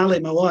 me and Ali,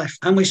 my wife,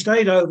 and we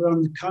stayed over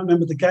on. I can't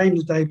remember the game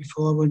the day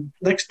before.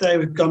 Next day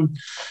we'd gone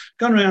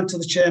round to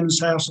the chairman's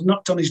house and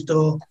knocked on his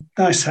door.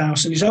 Nice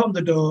house, and he's opened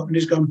the door and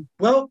he's gone,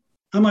 well,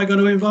 am I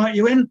going to invite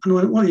you in? And I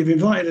went, well, you've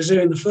invited us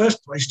here in the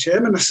first place,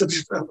 Chairman. I said,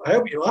 I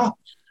hope you are.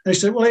 And he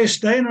said, well, are you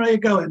staying or are you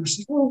going? I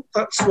said, well,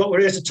 that's what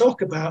we're here to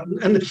talk about.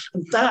 And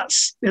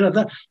that's,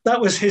 that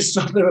was his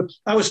sort of,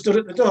 I was stood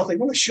at the door thinking,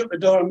 well, shut the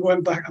door, I'm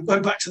going back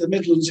to the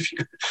Midlands if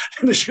you're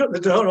going to shut the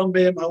door on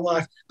me and my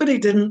wife. But he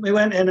didn't. We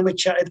went in and we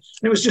chatted.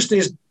 And it was just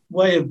his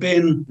way of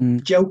being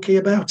jokey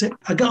about it.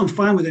 I got on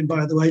fine with him,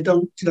 by the way.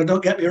 Don't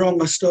get me wrong,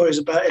 my stories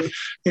about him.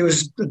 He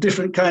was a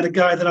different kind of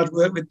guy than I'd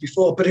worked with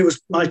before, but he was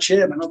my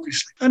chairman,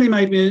 obviously. And he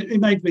made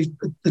me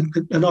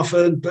an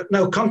offer, but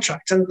no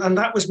contract. And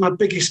that was my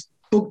biggest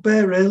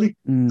bugbear, really,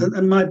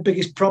 and my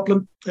biggest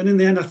problem. And in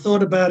the end, I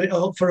thought about it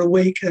all for a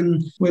week,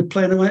 and we were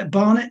playing away at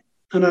Barnet.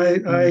 And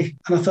I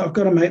thought, I've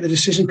got to make the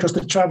decision because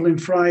they're travelling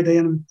Friday.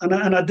 And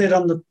I did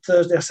on the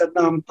Thursday. I said,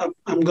 no,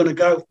 I'm going to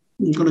go.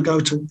 I'm going to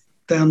go to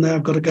down there.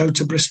 I've got to go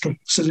to Bristol.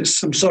 So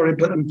I'm sorry,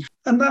 but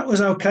and that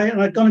was okay.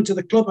 And I'd gone into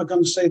the club. I'd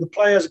gone to see the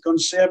players. I'd gone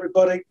to see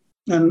everybody.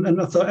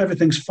 And I thought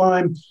everything's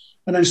fine.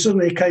 And then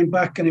suddenly he came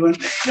back and he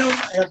went,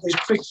 I had these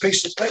big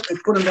pieces of paper. He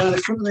put them down in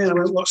front of me. And I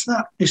went, what's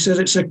that? He said,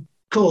 it's a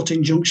court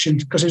injunction,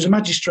 because he was a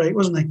magistrate,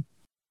 wasn't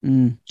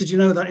he? Did you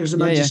know that he was a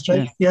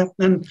magistrate? Yeah.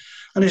 And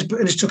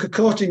he's took a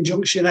court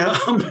injunction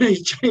out on me,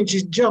 changed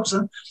his jobs.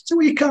 And I said,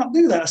 well, you can't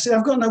do that. I said,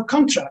 I've got no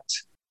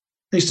contract.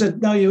 He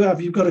said, no, you have.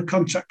 You've got a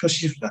contract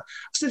because you've. I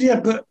said, yeah,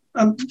 but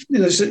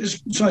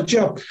it's my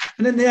job.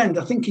 And in the end,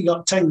 I think he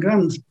got 10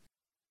 grand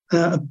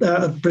out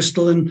of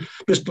Bristol and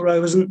Bristol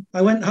Rovers. And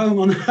I went home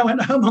on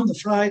the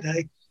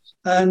Friday.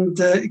 And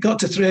it got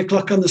to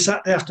 3:00 on the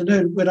Saturday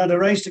afternoon when I'd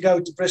arranged to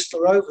go to Bristol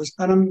Rovers,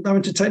 and I'm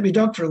going to take my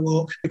dog for a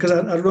walk because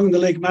I rung the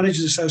League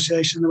Managers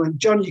Association and they went,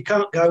 John, you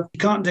can't go, you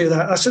can't do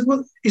that. I said,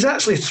 well, he's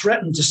actually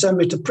threatened to send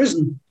me to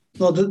prison.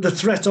 Well, the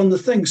threat on the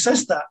thing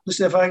says that.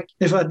 Listen,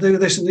 if I do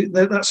this,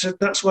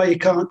 that's why you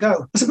can't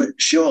go. I said, but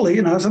surely,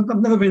 I've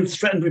never been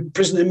threatened with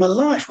prison in my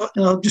life.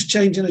 I'm just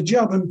changing a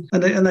job. And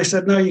they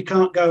said, no, you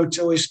can't go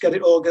until we get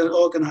it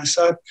organised.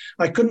 So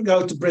I couldn't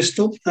go to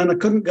Bristol and I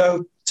couldn't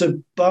go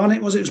to Barnet.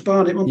 It was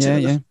Barnet.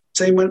 The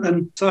team went,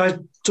 and so I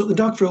took the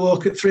dog for a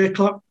walk at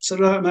 3:00. So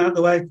right, I'm out of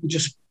the way and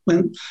just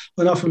went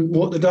off and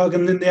walked the dog.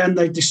 And in the end,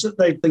 I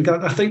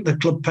think the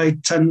club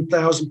paid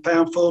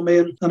 £10,000 for me,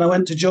 and I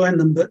went to join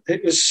them. But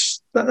it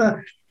was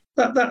that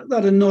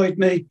annoyed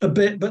me a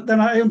bit. But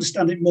then I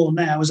understand it more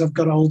now as I've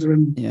got older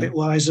and a bit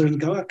wiser, and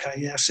go, okay,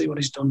 yeah, I see what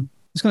he's done.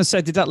 was going to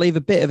say, did that leave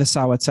a bit of a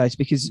sour taste?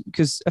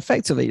 Because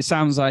effectively it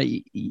sounds like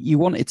you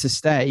wanted to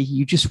stay,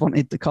 you just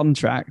wanted the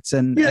contract,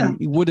 and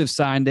you would have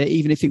signed it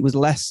even if it was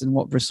less than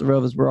what Bristol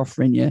Rovers were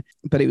offering you.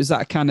 But it was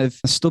that kind of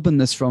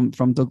stubbornness from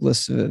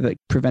Douglas that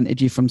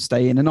prevented you from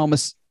staying, and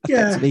almost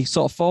effectively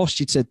sort of forced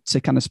you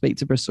to kind of speak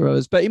to Bristol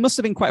Rovers. But it must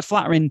have been quite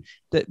flattering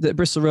that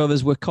Bristol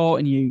Rovers were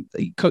courting you,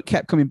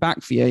 kept coming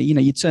back for you. You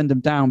know, you turned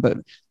them down, but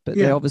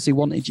they obviously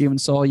wanted you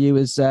and saw you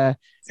as a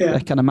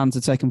kind of man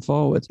to take them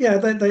forward. Yeah,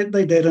 they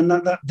did, and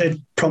that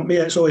did prompt me.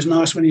 It's always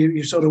nice when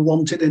you sort of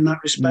wanted in that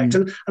respect.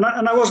 And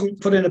I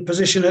wasn't put in a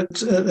position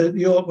at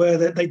York where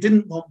they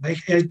didn't want me.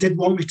 They did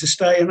want me to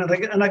stay, and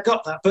I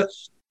got that. But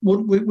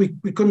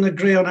we couldn't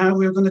agree on how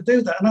we were going to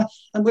do that.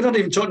 And we're not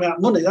even talking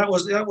about money. That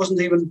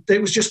wasn't even.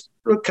 It was just,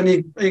 are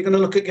you going to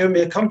look at giving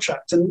me a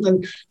contract? And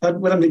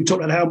we haven't even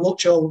talked about how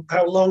much or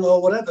how long or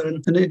whatever.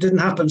 And it didn't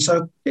happen.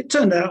 So it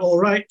turned out all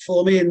right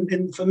for me,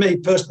 and for me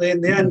personally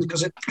in the end,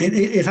 because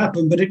it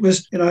happened. But it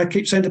was, I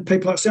keep saying to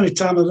people, that's the only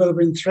time I've ever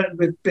been threatened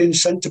with being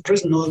sent to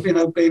prison or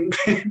being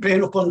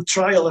up on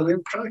trial. And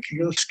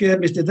it scared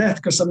me to death,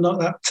 because I'm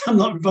not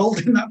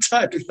involved in that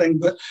type of thing.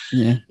 But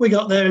we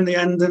got there in the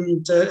end,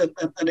 and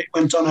it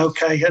went on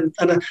okay.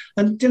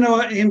 And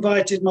he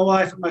invited my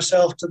wife and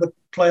myself to the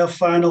playoff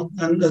final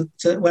and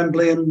at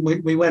Wembley, and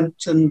we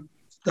went, and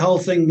the whole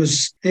thing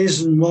was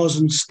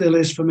and still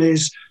is for me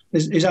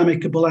is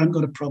amicable. I haven't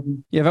got a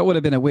problem. Yeah, that would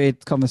have been a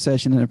weird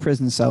conversation in a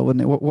prison cell,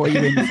 wouldn't it? What are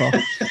you in for?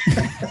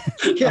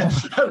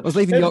 I was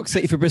leaving York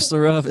City for Bristol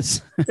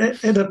Rovers.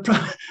 It'd have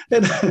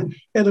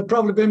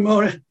probably been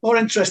more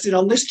interesting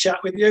on this chat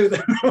with you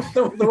than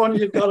the one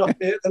you've got up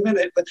here at the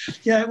minute. But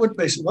yeah, it would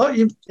be. What?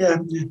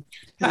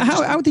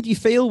 How did you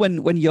feel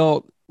when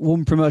York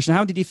won promotion?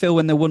 How did you feel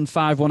when they won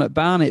 5-1 at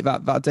Barnet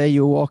that day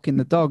you were walking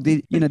the dog?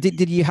 Did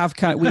you have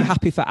were you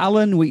happy for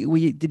Alan?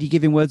 Did you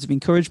give him words of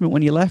encouragement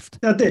when you left?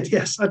 I did,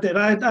 yes, I did.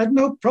 I had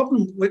no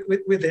problem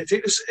with it.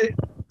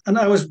 And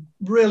I was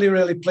really,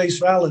 really pleased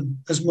for Alan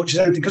as much as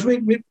anything, because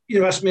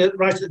you asked me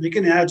right at the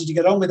beginning, how did you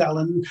get on with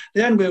Alan? In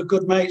the end, we were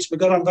good mates. We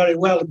got on very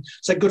well, and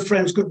so good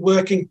friends, good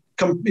working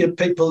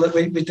people that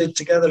we did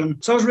together.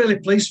 And so I was really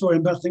pleased for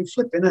him. But I think,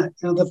 flipping it,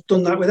 they've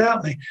done that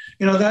without me.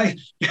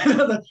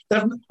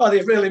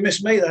 They've really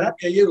missed me there,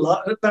 you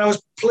lot. But I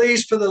was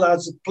pleased for the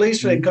lads,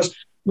 pleased for him, because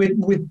we'd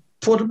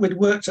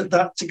worked at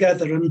that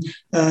together, and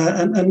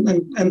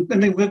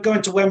we're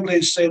going to Wembley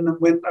and seeing them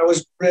win. I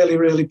was really,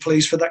 really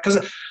pleased for that,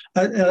 because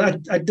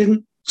I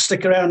didn't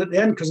stick around at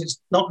the end, because it's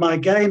not my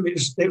game.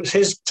 It was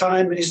his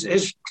time,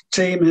 his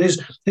team, and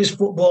his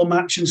football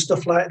match and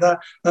stuff like that.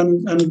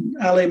 And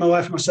Ali, my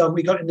wife, and myself,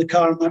 we got in the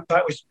car and went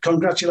back. We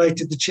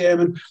congratulated the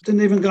chairman.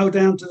 Didn't even go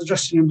down to the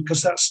dressing room,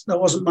 because that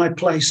wasn't my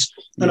place,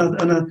 and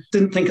I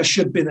didn't think I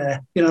should be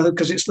there.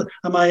 Because it's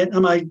am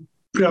I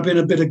grabbing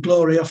a bit of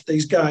glory off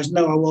these guys?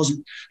 No, I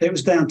wasn't. It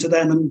was down to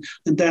them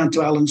and down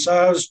to Alan. So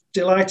I was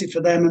delighted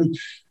for them, and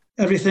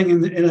everything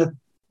in a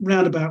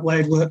roundabout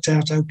way worked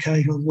out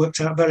okay, or worked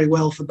out very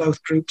well for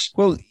both groups.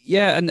 Well,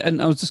 yeah,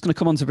 and I was just going to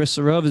come on to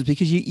Bristol Rovers,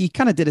 because you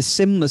kind of did a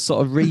similar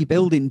sort of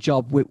rebuilding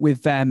job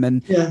with them,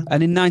 and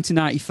in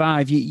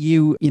 1995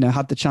 you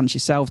had the chance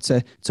yourself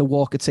to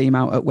walk a team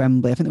out at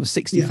Wembley. I think there was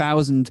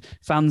 60,000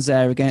 fans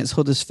there against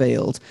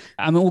Huddersfield.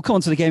 I mean, we'll come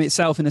on to the game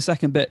itself in a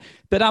second, but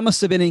that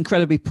must have been an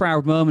incredibly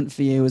proud moment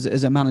for you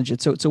as a manager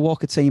to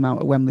walk a team out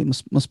at Wembley.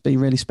 Must be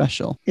really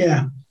special.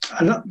 Yeah,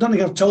 I don't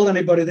think I've told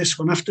anybody this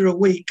one.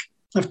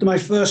 After my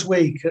first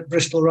week at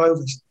Bristol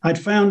Rovers, I'd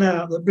found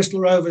out that Bristol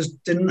Rovers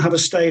didn't have a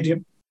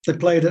stadium. They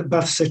played at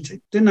Bath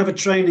City. Didn't have a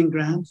training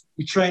ground.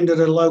 We trained at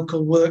a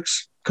local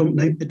works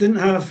company. It didn't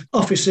have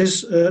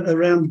offices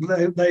around.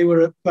 They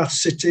were at Bath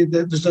City.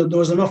 There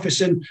was an office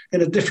in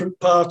a different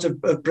part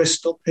of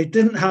Bristol. It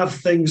didn't have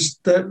things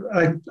that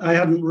I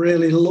hadn't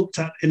really looked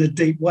at in a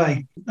deep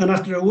way. And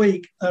after a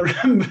week, I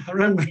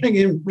remember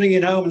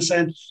ringing home and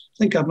saying, I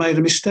think I've made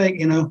a mistake,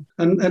 And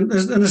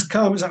as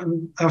calm as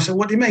I said,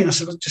 what do you mean? I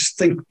said, I just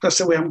think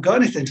we haven't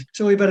got anything.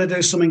 So we better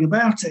do something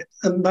about it.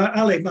 And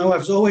Ali, my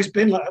wife's always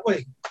been like, well,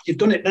 you've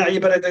done it now,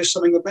 you better do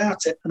something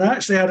about it. And I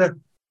actually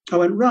I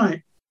went,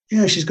 right,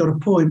 yeah, she's got a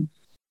point.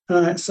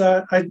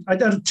 So I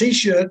had a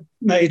T-shirt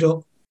made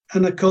up,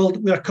 and I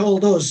called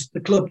us, the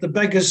club, the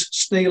beggars,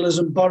 stealers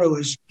and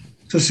borrowers.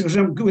 So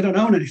we don't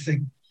own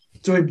anything.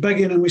 So we're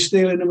begging and we're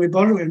stealing and we're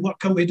borrowing. What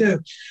can we do?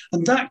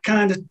 And that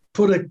kind of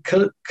put a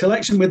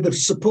collection with the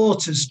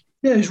supporters.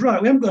 Yeah, he's right.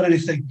 We haven't got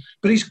anything,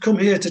 but he's come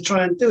here to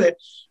try and do it.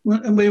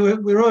 And we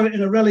were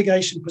in a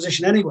relegation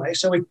position anyway,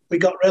 so we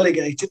got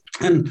relegated.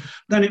 And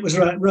then it was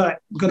right.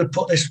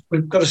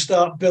 We've got to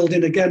start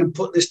building again and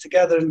put this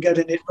together and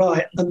getting it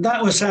right. And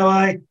that was how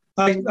I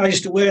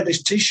used to wear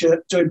this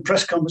T-shirt during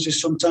press conferences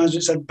sometimes.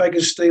 It said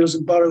beggars, stealers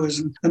and borrowers.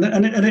 And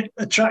it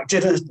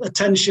attracted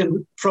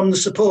attention from the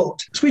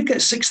support. So we'd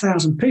get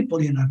 6,000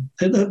 people,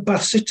 at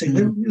Bath City.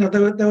 Mm.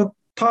 They were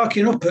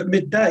parking up at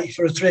midday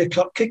for a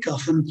 3:00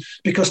 kickoff, and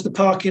because the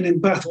parking in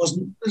Bath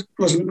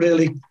wasn't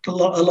really a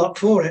lot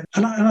for it,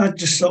 and I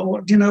just thought,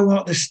 well, do you know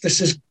what?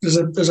 This is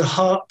there's a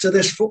heart to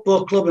this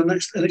football club, and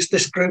it's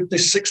this group,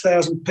 this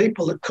 6,000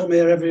 people that come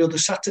here every other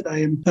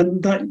Saturday,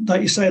 and that,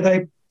 like you say,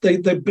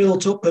 they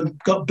built up and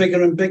got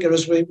bigger and bigger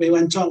as we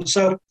went on.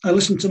 So I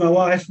listened to my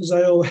wife, as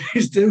I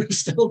always do,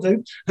 still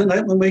do, and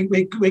then when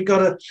we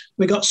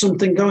got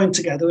something going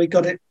together, we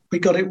got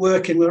it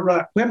working. We're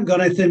right. We haven't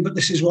got anything, but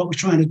this is what we're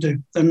trying to do,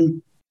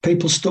 and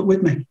people stuck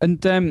with me.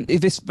 And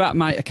that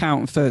might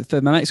account for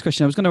my next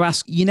question. I was going to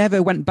ask, you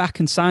never went back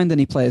and signed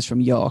any players from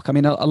York. I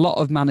mean, a lot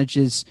of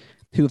managers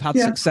who have had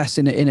success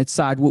in its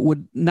side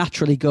would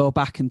naturally go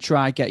back and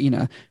try get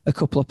a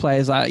couple of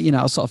players. I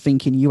was sort of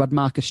thinking you had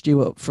Marcus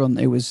Stewart up front.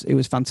 It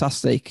was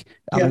fantastic.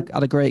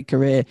 Had a great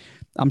career.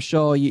 I'm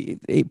sure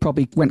it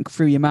probably went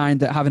through your mind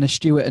that having a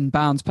Stewart and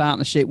Barnes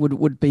partnership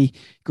would be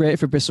great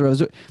for Bristol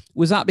Rovers.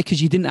 Was that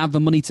because you didn't have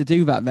the money to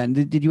do that then?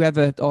 Did you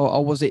ever,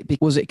 or was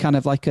it kind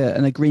of like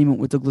an agreement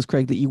with Douglas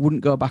Craig that you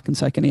wouldn't go back and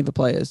take any of the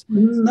players?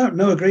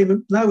 No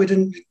agreement. No, we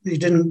didn't. He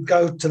didn't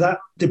go to that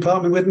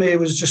department with me. It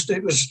was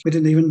we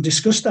didn't even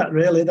discuss that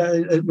really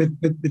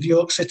with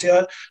York City.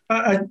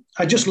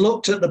 I just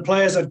looked at the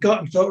players I'd got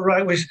and thought,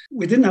 right,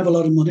 we didn't have a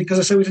lot of money because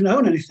I said we didn't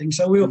own anything,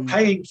 so we were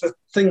paying for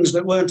things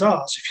that weren't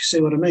ours, if you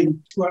see what I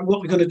mean. What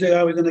we're going to do,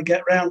 how we're going to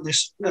get around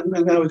this, and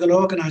how we're going to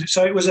organise it.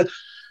 So it was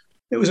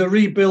a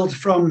rebuild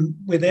from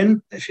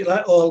within, if you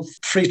like, all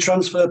free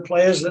transfer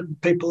players and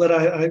people that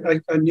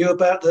I knew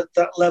about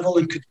that level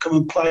and could come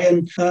and play,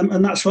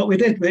 and that's what we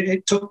did.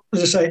 It took,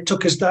 as I say, it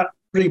took us that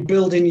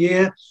rebuilding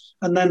year,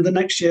 and then the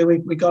next year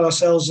we got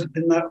ourselves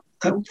in that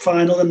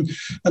final, and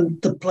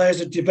the players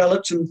had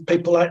developed, and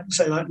people like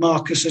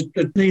Marcus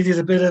had needed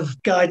a bit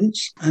of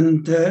guidance,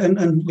 and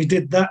we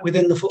did that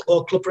within the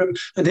football club room,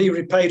 and he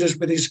repaid us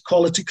with his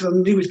quality because I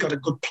knew he'd got a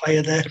good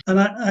player there. And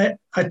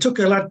I took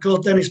a lad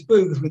called Dennis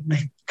Booth with me,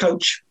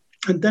 coach.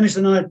 And Dennis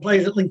and I had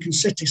played at Lincoln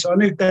City, so I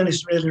knew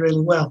Dennis really,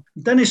 really well.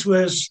 Dennis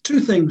was two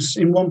things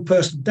in one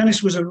person.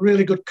 Dennis was a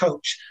really good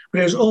coach, but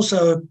he was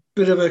also a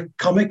bit of a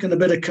comic and a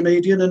bit of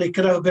comedian, and he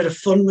could have a bit of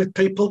fun with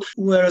people,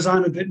 whereas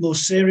I'm a bit more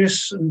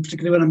serious, and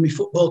particularly when my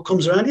football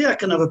comes around, I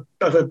can have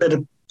a bit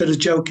of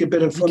jokey, a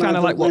bit of fun. Kind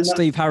of like what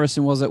Steve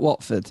Harrison was at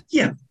Watford.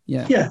 Yeah.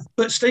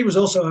 But Steve was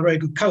also a very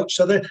good coach,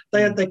 so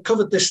they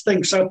covered this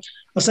thing. So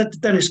I said to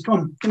Dennis,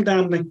 come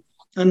down with me.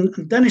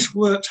 And Dennis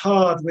worked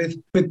hard with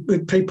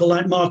people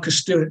like Marcus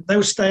Stewart. They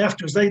would stay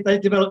after us. They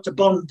developed a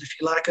bond,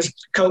 if you like, as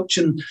coach.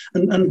 And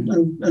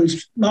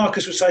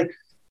Marcus would say,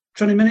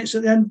 20 minutes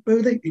at the end,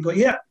 Boothie? He'd go,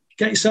 yeah,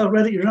 get yourself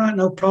ready. You're right,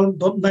 no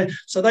problem.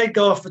 So they'd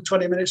go off for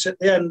 20 minutes at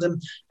the end,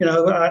 and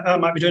I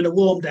might be doing a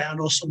warm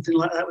down or something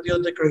like that with the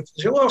other group.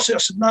 They said, well, I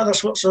said, no,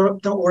 that's what's all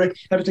right. Don't worry,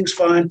 everything's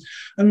fine.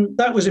 And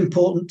that was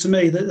important to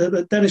me.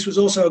 That Dennis was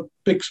also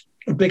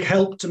a big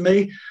help to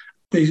me.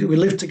 We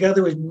lived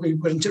together. We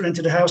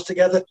rented a house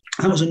together.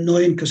 That was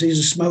annoying because he's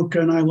a smoker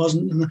and I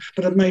wasn't.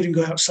 But I made him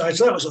go outside,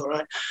 so that was all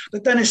right.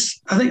 But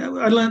Dennis, I think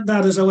I learned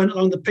that as I went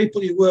along. The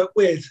people you work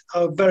with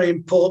are very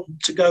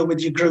important to go with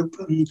your group,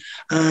 and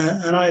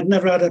I had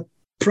never had a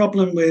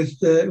problem with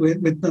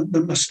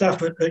my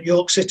staff at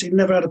York City.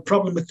 Never had a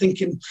problem with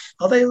thinking,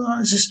 are they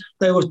like this?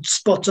 They were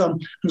spot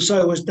on, and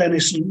so was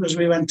Dennis. And as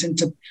we went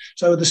into,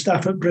 so the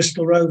staff at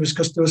Bristol Rovers,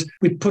 because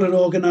we put an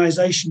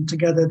organisation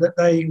together that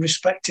they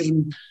respected,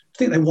 and I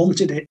think they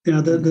wanted it,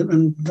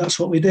 and that's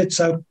what we did.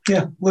 So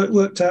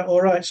worked out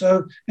all right.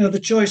 So the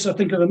choice, I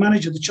think, of a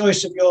manager, the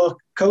choice of your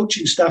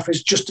coaching staff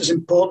is just as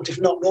important, if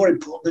not more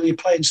important, than your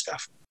playing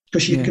staff.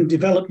 Because you can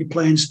develop your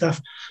playing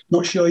staff.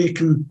 Not sure you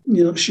can.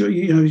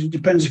 It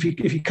depends if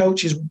your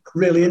coach is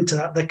really into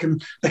that. They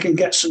can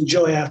get some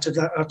joy out of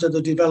that, out of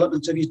the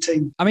development of your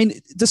team. I mean,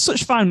 there's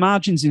such fine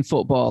margins in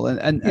football,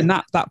 and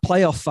that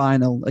playoff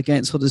final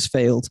against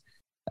Huddersfield,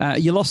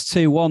 you lost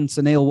 2-1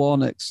 to Neil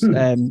Warnock's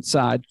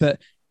side,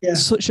 but. Yeah.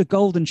 Such a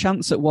golden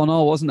chance at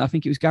 1-1, wasn't it? I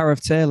think it was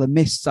Gareth Taylor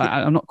missed.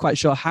 I'm not quite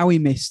sure how he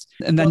missed.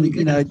 And then,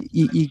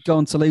 you go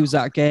on to lose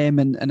that game.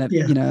 And I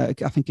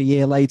think a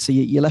year later,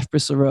 you left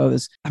Bristol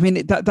Rovers. I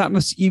mean,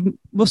 you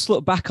must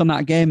look back on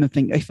that game and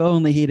think, if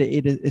only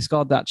he'd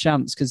scored that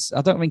chance, because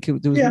I don't think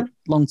there was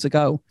long to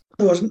go.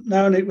 There wasn't.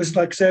 No, and it was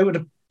like I say, it would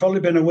have probably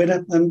been a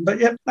winner. I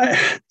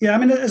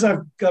mean, as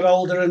I've got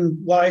older and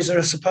wiser,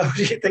 I suppose,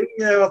 you think,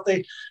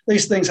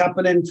 these things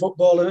happen in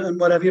football and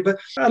whatever. But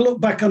I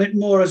look back on it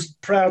more as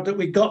proud that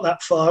we got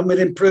that far and we'd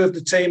improved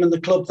the team and the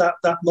club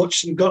that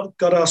much and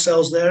got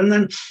ourselves there.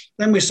 And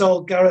then we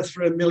sold Gareth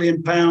for £1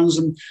 million.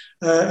 And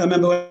I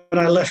remember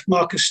when I left,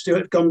 Marcus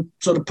Stewart gone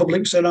sort of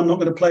public, said, I'm not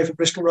going to play for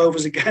Bristol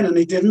Rovers again. And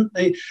he didn't.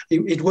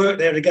 He'd worked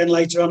there again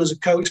later on as a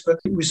coach, but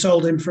we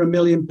sold him for £1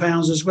 million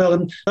as well.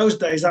 And those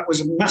days, that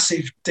was a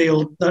massive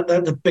deal.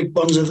 the big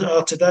bonds that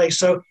are today.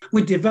 So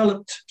we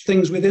developed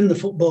things within the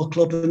football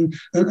club and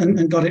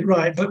got it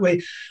right. But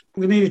we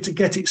needed to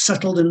get it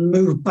settled and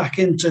move back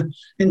into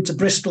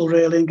Bristol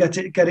really and get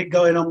it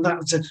going on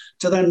that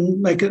to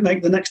then make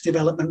the next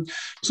development.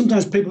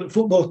 Sometimes people at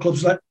football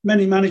clubs, like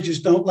many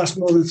managers, don't last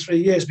more than 3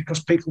 years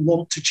because people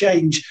want to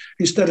change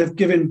instead of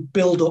giving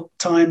build-up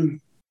time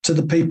to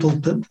the people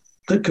that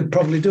could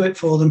probably do it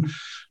for them.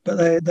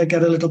 But they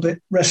get a little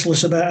bit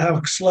restless about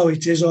how slow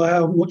it is or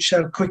how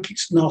quick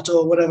it's not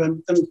or whatever.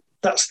 And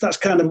that's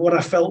kind of what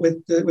I felt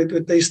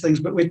with these things.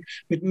 But we'd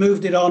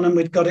moved it on and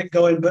we'd got it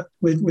going. But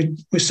we're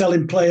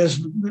selling players,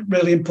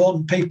 really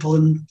important people,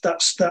 and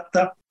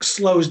that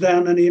slows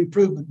down any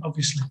improvement,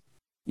 obviously.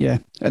 Yeah,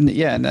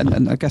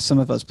 and I guess some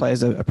of those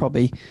players are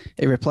probably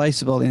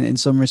irreplaceable in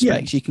some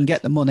respects. Yeah. You can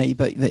get the money,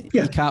 but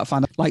you can't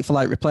find a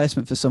like-for-like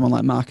replacement for someone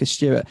like Marcus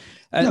Stewart.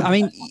 And no. I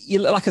mean,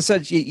 like I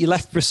said, you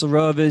left Bristol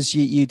Rovers.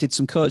 You did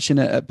some coaching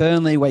at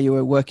Burnley, where you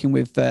were working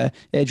with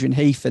Adrian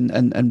Heath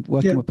and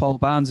working with Paul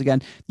Barnes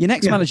again. Your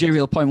next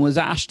managerial appointment was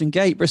at Ashton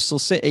Gate, Bristol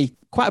City.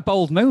 Quite a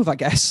bold move, I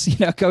guess.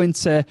 Going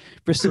to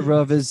Bristol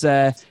Rovers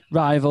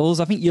rivals.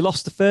 I think you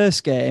lost the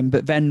first game,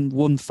 but then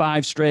won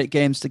 5 straight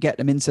games to get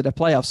them into the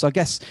playoffs. So I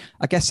guess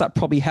that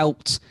probably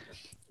helped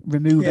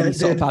remove any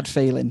sort of bad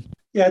feeling.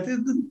 Yeah,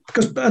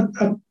 because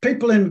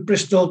people in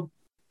Bristol,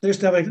 they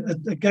used to have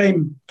a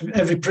game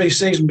every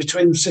pre-season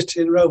between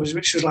City and Rovers,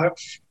 which was like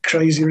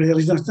crazy,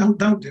 really.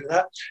 Don't do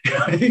that.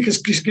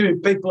 Because just giving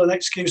people an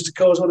excuse to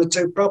cause 1 or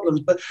 2 problems.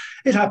 But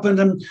it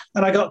happened, and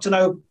I got to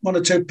know 1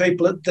 or 2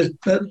 people at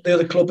the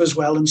other club as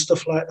well and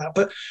stuff like that.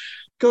 But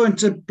going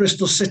to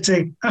Bristol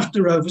City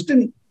after Rovers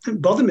didn't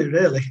bother me,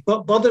 really.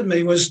 What bothered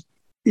me was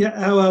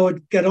how I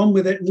would get on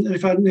with it. And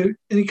if I knew,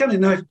 and you kind of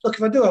know, look,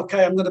 if I do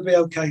okay, I'm going to be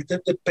okay.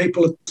 The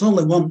people, it's all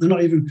they want.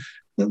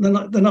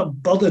 They're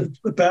not bothered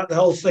about the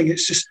whole thing.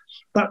 It's just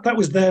that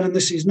was then and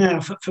this is now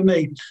for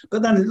me.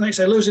 But then, like I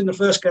say, losing the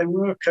first game,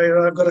 okay,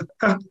 I've got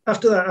to.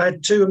 After that, I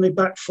had 2 of my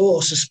back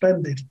 4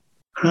 suspended,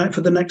 right,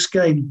 for the next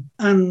game,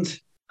 and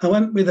I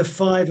went with a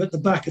 5 at the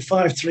back, a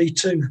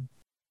 5-3-2,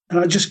 and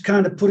I just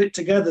kind of put it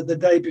together the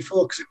day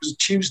before because it was a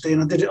Tuesday,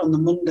 and I did it on the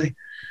Monday.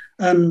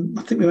 I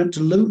think we went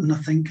to Luton,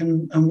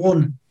 and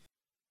won.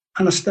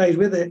 And I stayed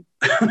with it.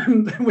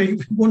 We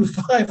won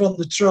 5 on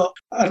the trot,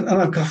 and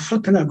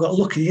I've got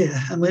lucky here.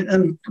 And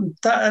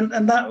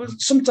that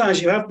was,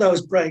 sometimes you have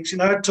those breaks.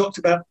 I talked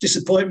about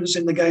disappointments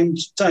in the game.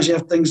 Sometimes you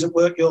have things that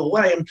work your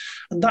way,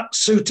 and that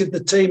suited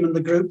the team and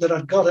the group that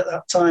I'd got at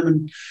that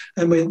time.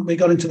 And we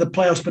got into the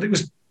playoffs, but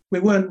we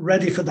weren't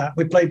ready for that.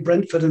 We played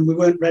Brentford, and we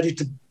weren't ready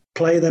to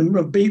play them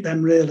or beat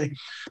them really.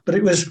 But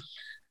it was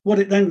what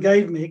it then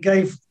gave me. It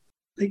gave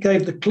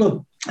the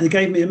club. And they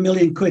gave me £1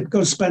 million, go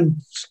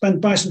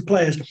and buy some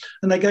players,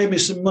 and they gave me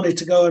some money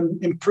to go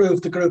and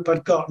improve the group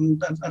I'd got,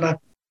 and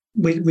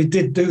we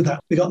did do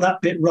that. We got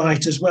that bit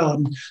right as well,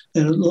 and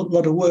a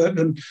lot of work.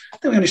 And I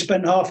think we only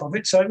spent half of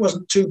it, so it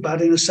wasn't too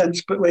bad in a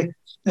sense. But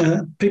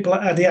people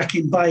like Adi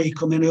Akinbaye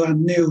come in, who I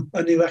knew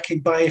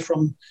Akinbaye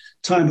from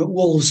time at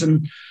Wolves,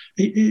 and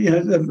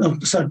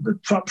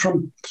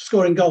from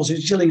scoring goals. He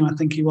was Gillingham, I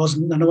think he was,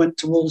 and then I went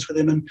to Wolves with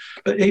him.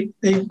 But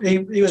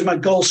he was my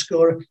goal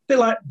scorer, a bit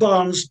like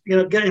Barnes.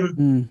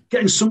 Getting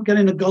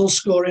a goal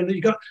scorer in.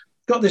 You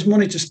got this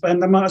money to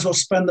spend. I might as well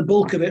spend the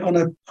bulk of it on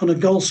a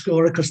goal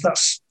scorer because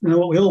that's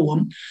what we all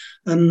want,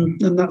 and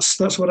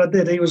that's what I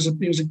did. He was a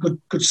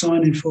good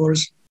signing for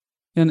us.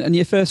 And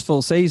your first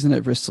full season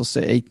at Bristol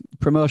City,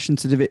 promotion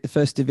to the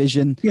First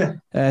Division,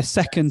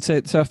 second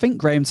to I think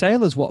Graham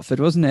Taylor's Watford,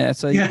 wasn't it?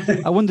 So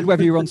I wondered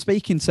whether you were on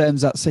speaking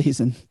terms that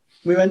season.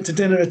 We went to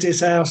dinner at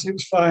his house. It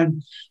was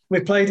fine. We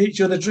played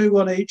each other, drew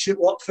 1 each at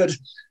Watford,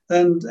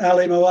 and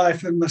Ali, my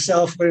wife, and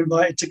myself were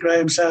invited to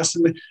Graham's house.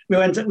 And we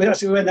went out. We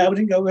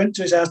didn't go. We went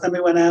to his house. Then we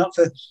went out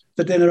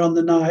for dinner on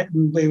the night,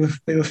 and we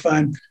were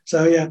fine.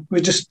 So we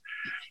just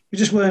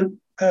weren't.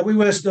 We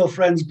were still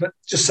friends, but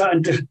just sat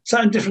in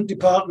different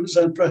departments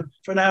and for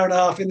an hour and a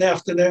half in the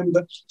afternoon,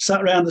 but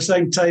sat around the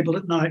same table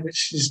at night,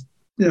 which is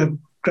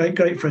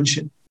great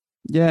friendship.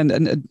 Yeah,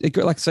 and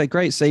like I say,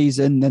 great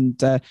season,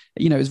 and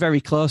it was very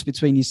close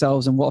between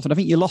yourselves and Watford. I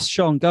think you lost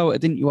Sean Goater,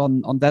 didn't you,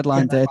 on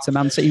deadline day to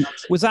Man City?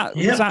 Was that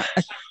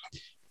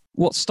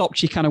what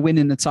stopped you kind of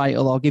winning the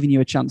title or giving you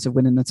a chance of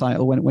winning the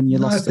title when you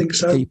lost a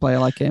key player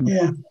like him?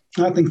 Yeah,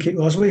 I think it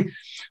was. We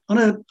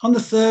on the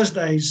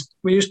Thursdays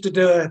we used to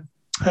do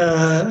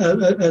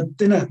a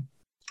dinner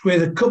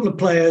with a couple of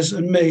players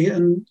and me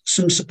and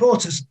some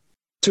supporters,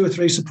 2 or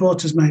 3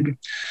 supporters maybe.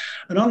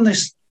 And on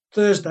this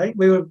Thursday,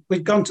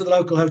 we'd gone to the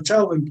local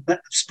hotel. We met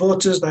the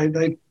supporters.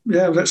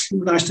 That's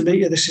nice to meet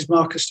you. This is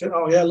Marcus.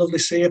 Oh yeah, lovely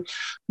to see you.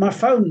 My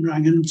phone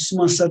rang and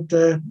someone said,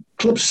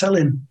 "Club's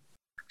selling.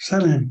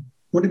 Selling?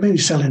 What do you mean you're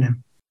selling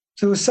him?"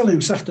 So we're selling him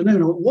this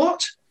afternoon. I went,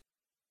 "What?"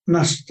 And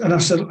I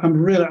said, I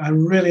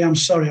really am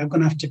sorry. I'm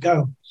going to have to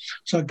go.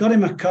 So I got in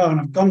my car and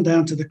I've gone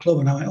down to the club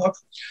and I went, "What?"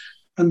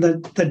 And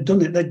they'd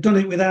done it. They'd done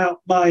it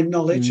without my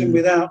knowledge and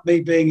without me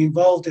being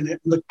involved in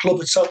it. And the club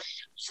had sold.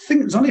 I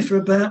think it was only for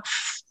about,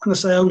 I'm going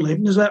to say only,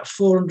 it was about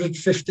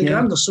 450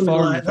 grand or something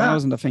like that.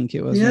 400,000, I think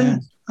it was. Yeah.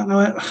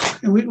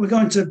 And we're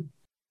going to,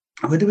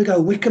 where did we go?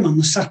 Wickham on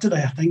the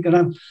Saturday, I think.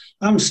 And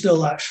I'm still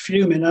like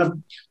fuming.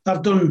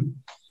 I've done,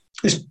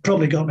 this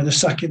probably got me the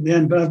sack in the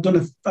end, but I've done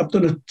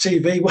a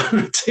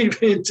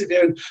TV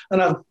interview,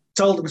 and I've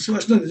told them, so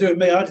it's nothing to do with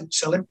me. I didn't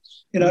sell him.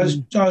 I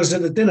was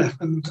at a dinner,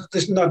 and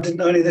I didn't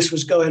know any of this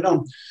was going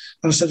on.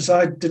 And I said, so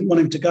I didn't want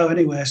him to go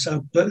anywhere.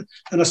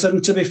 And I said,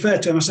 and to be fair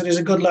to him, I said, he's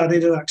a good lad.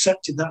 He'd have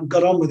accepted that and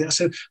got on with it. I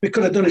said, we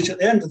could have done it at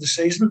the end of the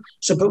season.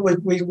 So, but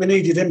we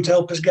needed him to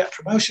help us get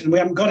promotion. We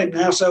haven't got him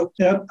now. So,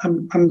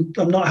 I'm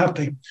not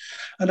happy.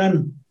 And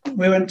then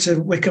we went to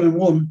Wickham and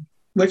won,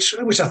 which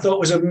I thought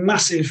was a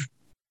massive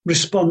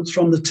response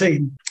from the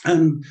team.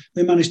 And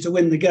we managed to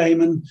win the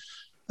game, and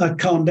I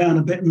calmed down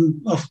a bit,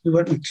 and off we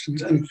went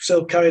and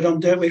still carried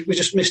on doing it. We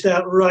just missed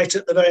out right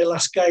at the very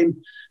last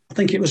game. I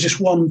think it was just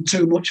one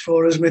too much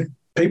for us, with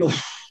people,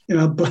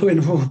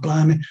 blowing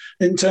blimey,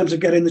 in terms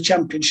of getting the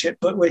championship,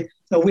 but we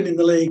are winning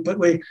the league. But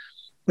we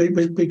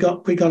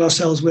got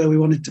ourselves where we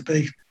wanted to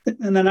be.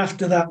 And then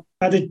after that,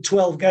 I did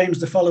 12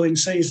 games the following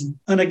season.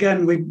 And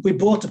again, we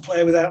bought a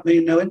player without me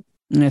knowing.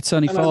 Yeah,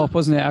 Tony Thorpe,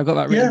 wasn't it? I've got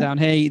that written down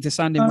here. You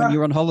signed him when you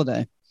were on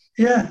holiday.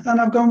 Yeah,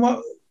 and I've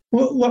gone,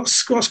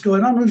 what's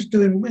going on? Who's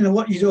doing,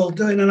 what you're all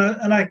doing? And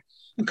I,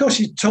 of course,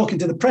 you're talking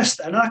to the press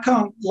then, and I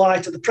can't lie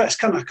to the press,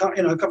 can I?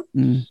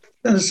 And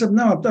I said,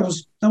 no,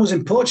 I was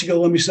in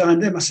Portugal when we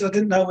signed him. I said, I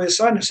didn't know we were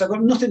signing, so I've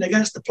got nothing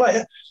against the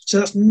player, so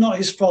that's not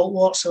his fault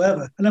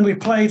whatsoever. And then we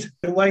played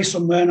away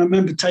somewhere, and I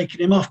remember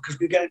taking him off because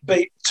we were getting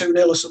beat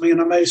 2-0 or something,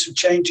 and I made some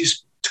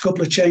changes, a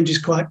couple of changes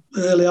quite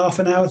early, half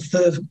an hour,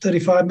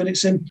 35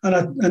 minutes in,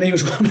 and he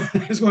was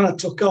one I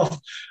took off.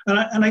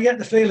 And I get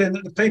the feeling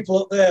that the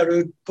people up there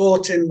who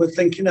bought him were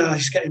thinking,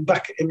 he's getting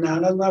back at him now,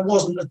 and I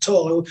wasn't at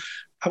all.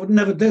 I would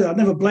never do that. I'd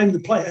never blame the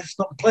player. It's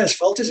not the player's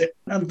fault, is it?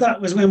 And that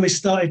was when we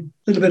started a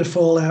little bit of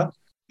fallout.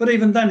 But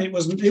even then, it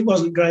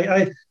wasn't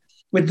great.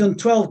 We'd done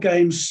 12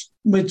 games.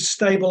 We'd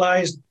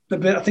stabilised a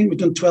bit. I think we'd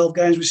done 12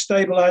 games. We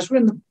stabilised. We're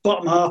in the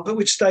bottom half, but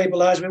we'd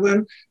stabilised.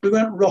 We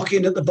weren't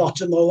rocking at the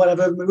bottom or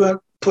whatever. We weren't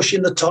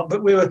pushing the top,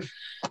 but we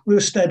were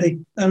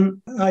steady.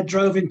 And I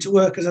drove into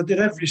work, as I did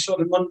every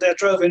sort of Monday. I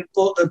drove in,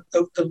 bought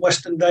the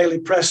Western Daily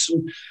Press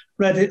and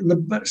read it,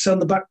 and it's on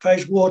the back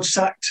page, Ward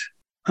sacked.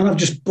 And I've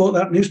just bought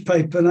that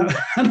newspaper, and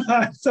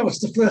that was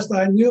the first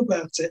I knew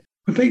about it.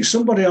 We beat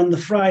somebody on the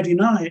Friday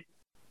night.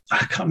 I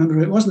can't remember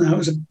who it was now. It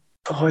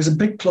was a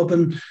big club,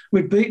 and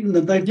we'd beaten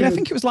them. I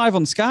think it was live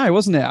on Sky,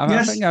 wasn't it?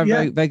 I think I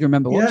vaguely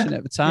remember watching it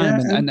at the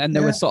time, and they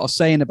were sort of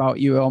saying about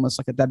you almost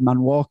like a dead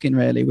man walking,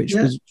 really, which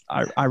was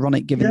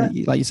ironic given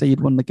that, like you say,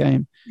 you'd won the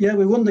game. Yeah,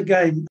 we won the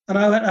game, and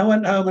I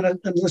went home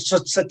and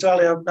said to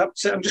Ali,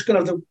 I'm just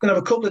going to have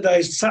a couple of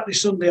days, Saturday,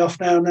 Sunday off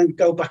now, and then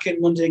go back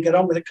in Monday and get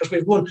on with it because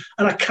we've won,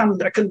 and I can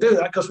do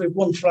that because we've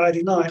won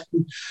Friday night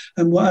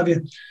and what have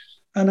you.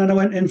 And then I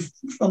went in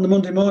on the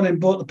Monday morning,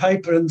 bought the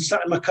paper and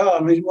sat in my car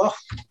and read, what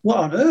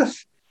on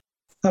earth?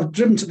 I've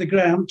driven to the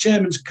ground.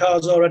 Chairman's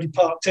car's already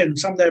parked in.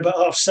 So I'm there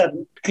about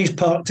 7:30. He's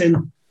parked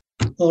in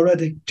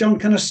already. John,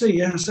 can I see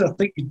you? I said, I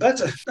think you'd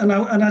better. And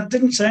I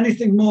didn't say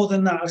anything more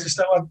than that. I just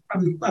thought,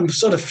 I'm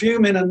sort of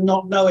fuming and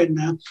not knowing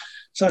now.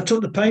 So I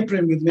took the paper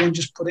in with me and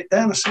just put it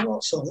down. I said,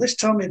 what's all this?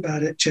 Tell me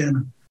about it,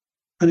 Chairman.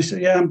 And he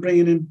said, I'm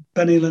bringing in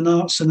Benny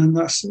Lennartson. And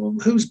I said, well,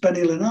 who's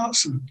Benny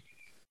Lennartson?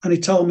 And he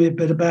told me a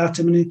bit about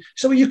him. And he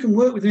said, well, you can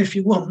work with him if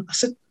you want. I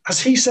said, has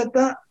he said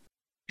that?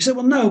 He said,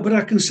 well, no, but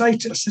I can say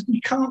to him. I said,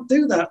 you can't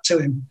do that to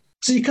him.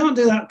 So you can't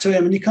do that to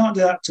him and you can't do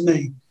that to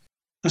me.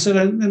 I said,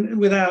 and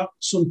without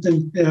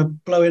something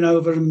blowing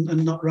over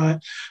and not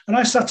right. And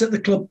I sat at the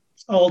club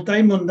all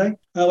day Monday.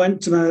 I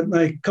went to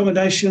my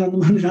accommodation on the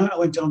Monday night. I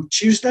went on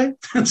Tuesday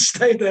and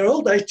stayed there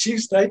all day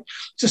Tuesday.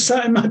 Just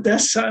sat in my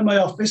desk, sat in my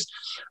office.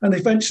 And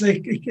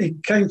eventually he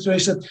came through. He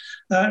said,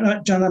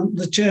 right, John,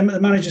 the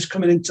manager's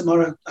coming in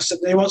tomorrow. I said,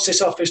 he wants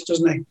this office,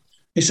 doesn't he?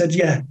 He said,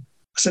 yeah.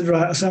 I said,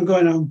 right. I said, I'm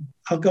going home.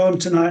 I'll go home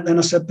tonight. Then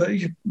I said, but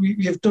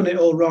you've done it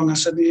all wrong. I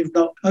said,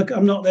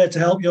 I'm not there to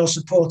help you or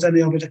support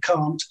any of it. I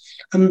can't.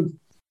 And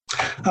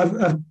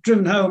I've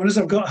driven home, and as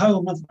I've got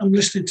home, I'm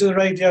listening to the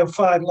Radio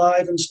 5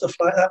 Live and stuff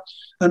like that.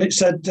 And it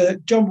said,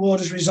 John Ward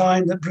has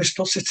resigned at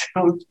Bristol City.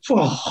 I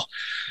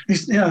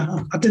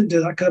didn't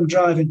do that because I'm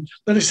driving.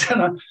 But he said,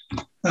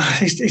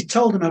 he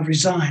told him I've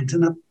resigned.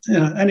 And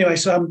anyway,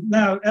 so I'm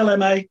now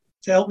LMA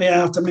to help me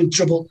out. I'm in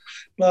trouble,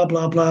 blah,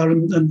 blah, blah.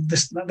 And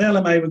the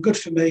LMA were good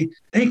for me.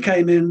 He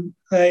came in,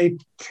 they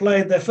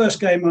played their first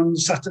game on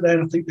Saturday,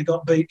 and I think they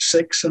got beat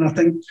 6.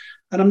 And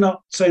I'm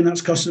not saying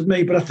that's because of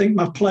me, but I think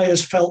my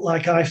players felt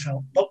like I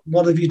felt.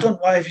 What have you done?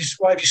 Why have you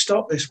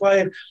stopped this?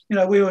 Why,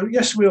 we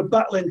were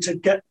battling to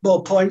get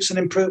more points and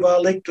improve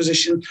our league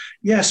position.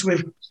 Yes,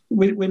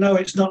 we know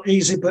it's not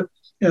easy, but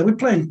we're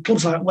playing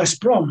clubs like West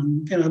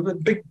Brom,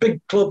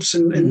 big clubs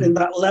in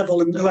that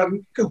level, and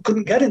who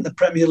couldn't get in the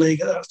Premier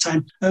League at that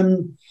time.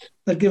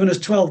 They'd given us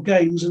 12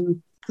 games,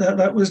 and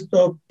that was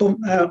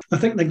bumped out. I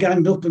think they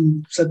ganged up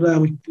and said,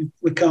 well,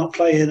 we can't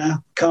play here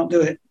now, can't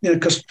do it,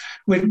 because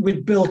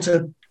we'd built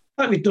a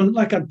we've done,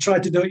 like I'd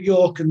tried to do at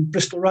York and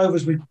Bristol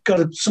Rovers. We've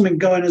got something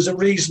going as a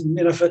reason,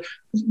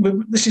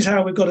 this is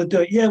how we've got to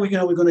do it. Yeah, we're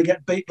going to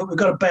get beat, but we've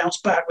got to bounce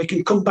back. We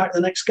can come back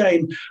the next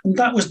game. And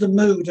that was the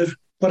mood of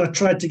what I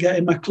tried to get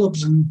in my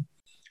clubs. And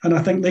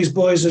I think these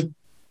boys have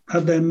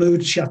had their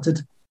mood shattered.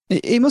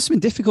 It must have been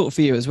difficult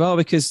for you as well,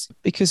 because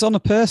on a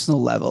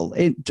personal level,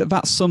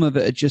 that summer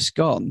that had just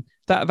gone,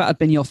 that had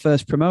been your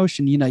first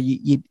promotion.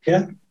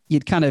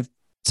 You'd kind of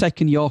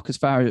taken York as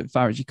far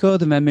as you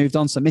could, and then moved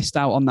on, so missed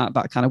out on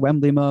that kind of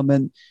Wembley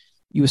moment.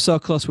 You were so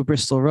close with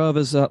Bristol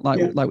Rovers,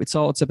 like we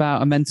talked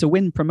about, and then to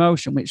win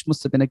promotion, which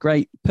must have been a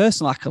great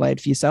personal accolade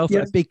for yourself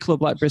at a big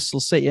club like Bristol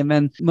City. And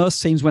then most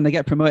teams, when they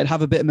get promoted,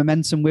 have a bit of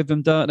momentum with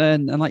them, don't they?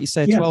 And like you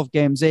say, 12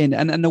 games in,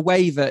 and the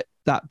way that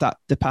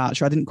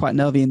departure, I didn't quite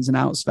know the ins and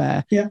outs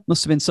there.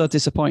 Must have been so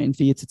disappointing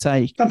for you to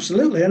take.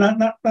 Absolutely, and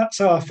that's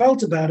how I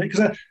felt about it,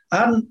 because I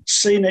hadn't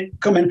seen it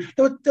coming.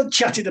 They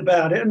chatted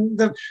about it, and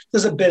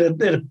there's a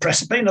bit of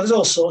press. There's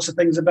all sorts of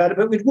things about it,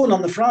 but we'd won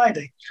on the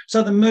Friday,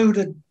 so the mood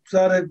had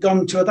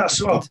gone to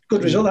that's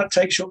good result. That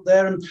takes you up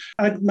there, and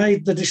I'd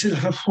made the decision.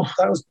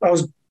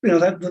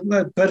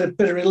 That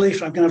bit of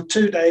relief. I can have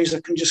 2 days. I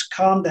can just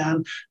calm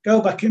down,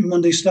 go back in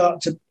Monday, start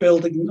to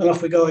build, and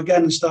off we go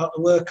again and start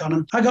to work on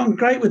them. I got on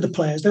great with the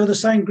players. They were the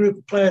same group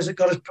of players that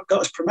got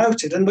us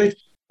promoted, and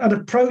I'd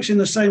approached in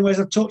the same ways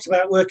I've talked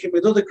about working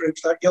with other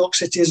groups like York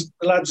City. As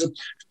the lads,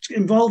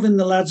 involving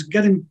the lads,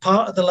 getting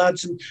part of the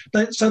lads, and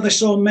so they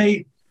saw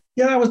me.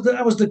 Yeah, I was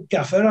the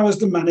gaffer. I was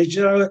the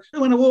manager.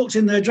 When I walked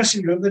in their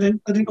dressing room, they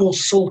didn't all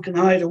sulk and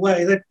hide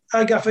away.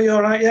 Hi, gaffer, you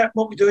all right? Yeah,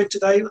 what we doing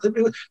today?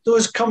 There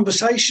was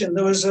conversation.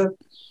 There was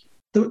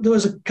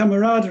a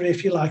camaraderie,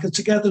 if you like, a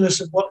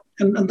togetherness of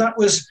and that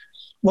was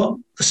what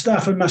the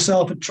staff and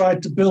myself had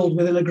tried to build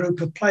within a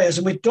group of players,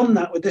 and we've done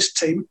that with this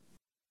team.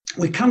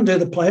 We can do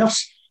the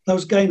playoffs.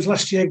 Those games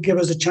last year give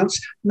us a chance.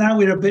 Now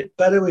we're a bit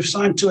better. We've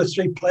signed 2 or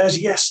 3 players.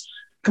 Yes.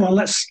 Come on,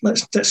 let's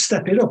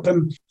step it up.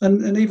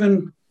 And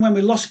even when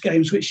we lost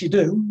games, which you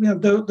do,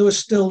 there was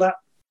still that,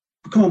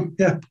 come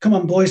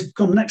on, boys,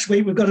 come next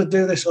week, we've got to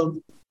do this. Or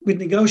we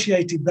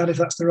negotiated that, if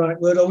that's the right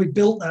word, or we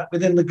built that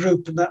within the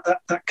group, and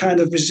that kind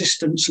of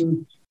resistance.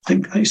 And I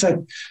think, like you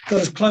said,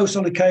 got us close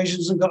on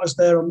occasions and got us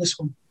there on this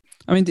one.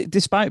 I mean,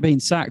 despite being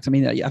sacked, I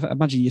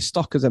imagine your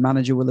stock as a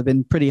manager will have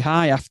been pretty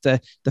high after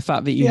the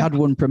fact that you had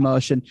won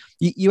promotion.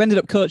 You ended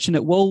up coaching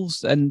at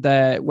Wolves and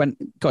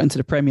got into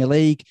the Premier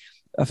League.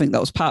 I think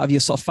that was part of your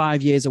sort of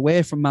 5 years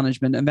away from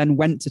management, and then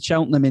went to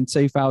Cheltenham in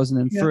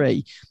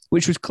 2003,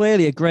 which was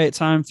clearly a great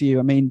time for you.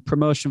 I mean,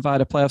 promotion via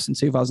the playoffs in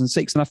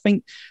 2006. And I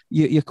think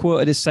you're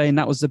quoted as saying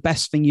that was the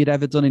best thing you'd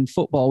ever done in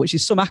football, which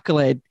is some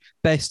accolade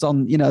based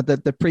on,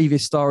 the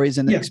previous stories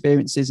and the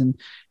experiences and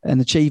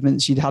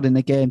achievements you'd had in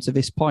the game to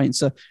this point.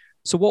 So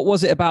what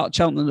was it about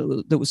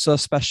Cheltenham that was so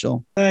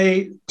special?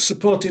 They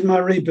supported my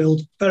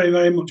rebuild very,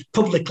 very much,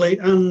 publicly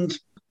and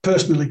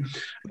personally.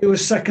 It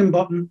was second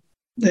bottom.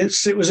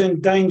 It was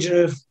in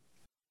danger of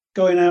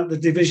going out the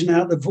division,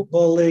 out the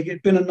Football League.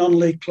 It'd been a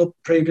non-league club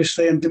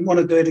previously and didn't want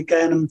to do it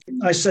again. And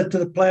I said to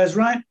the players,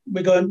 right,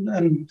 we're going,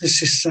 and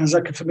sounds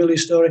like a familiar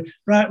story,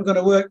 right, we're going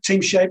to work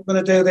team shape, we're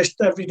going to do this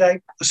every day.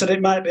 I said,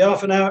 it might be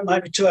half an hour, it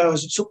might be 2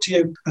 hours, it's up to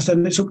you. I said,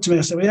 it's up to me.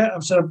 I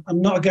said,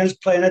 I'm not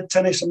against playing head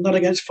tennis, I'm not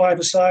against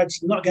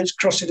five-a-sides, I'm not against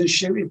crossing and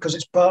shooting because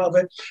it's part of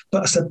it.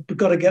 But I said, we've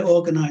got to get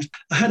organised.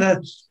 I had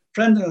a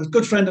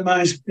good friend of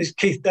mine is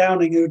Keith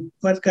Downing, who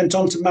went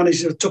on to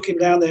manage, took him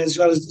down there as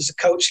well as a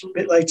coach a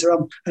bit later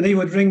on. And he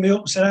would ring me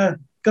up and say,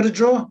 got a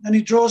draw?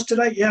 Any draws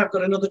today? Yeah, I've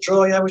got another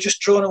draw. Yeah, we're just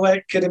drawing away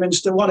at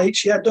Kidderminster, 1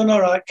 each. Yeah, done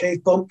all right,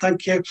 Keith. Bump,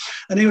 thank you.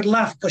 And he would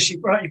laugh because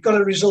you've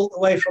got a result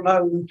away from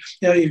home.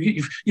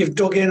 You've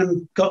dug in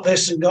and got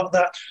this and got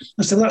that.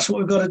 And so that's what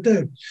we've got to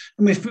do.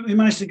 And we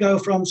managed to go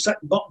from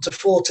second bottom to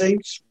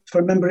 14th, if I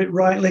remember it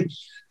rightly.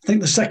 I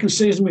think the second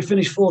season we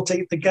finished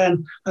 14th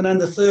again, and then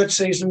the third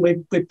season we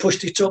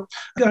pushed it up.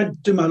 I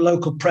do my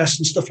local press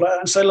and stuff like that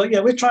and say, look,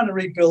 we're trying to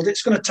rebuild.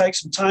 It's going to take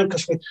some time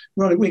because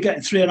we're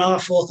getting 3,500,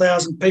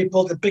 4,000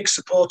 people. The big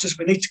supporters,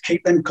 we need to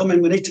keep them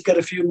coming. We need to get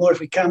a few more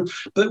if we can,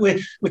 but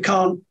we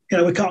can't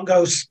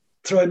go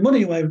throwing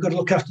money away. We've got to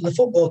look after the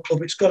football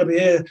club. It's got to be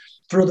here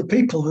for other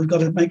people. We've got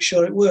to make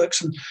sure it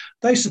works. And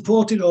they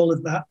supported all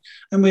of that.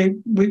 And we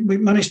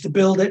managed to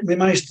build it. We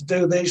managed to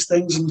do these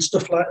things and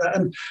stuff like that.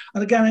 And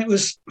again, it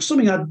was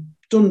something I'd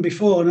done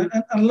before. And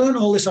I learned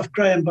all this off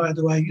Graham, by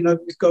the way.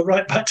 We go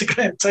right back to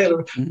Graham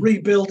Taylor,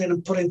 rebuilding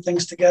and putting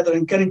things together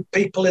and getting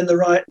people in the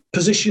right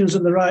positions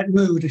and the right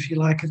mood, if you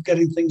like, of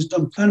getting things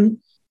done. And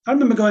I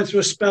remember going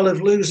through a spell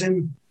of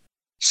losing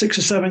 6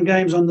 or 7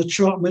 games on the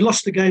trot. And we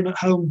lost the game at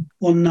home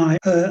one night.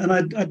 And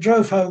I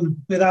drove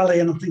home with Ali,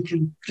 and I'm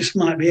thinking, this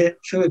might be it.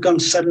 So we've gone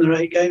 7 or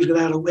 8 games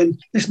without a win.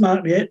 This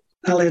might be it.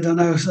 Ali, I don't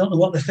know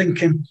what they're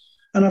thinking.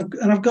 And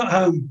I've got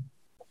home.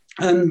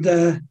 And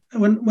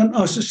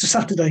it's just a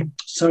Saturday.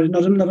 Sorry,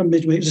 not a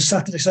midweek. It was a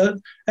Saturday. So at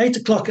 8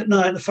 o'clock at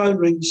night, the phone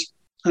rings.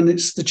 and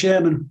it's the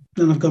chairman.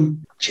 And I've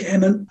gone,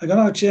 chairman? I go,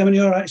 oh, chairman,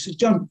 you're all right. He said,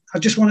 John, I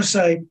just want to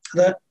say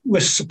that we're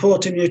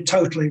supporting you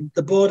totally.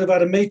 The board have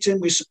had a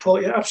meeting. We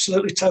support you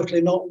absolutely,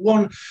 totally. Not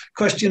one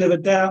question of a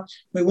doubt.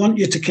 We want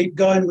you to keep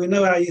going. We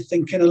know how you're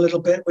thinking a little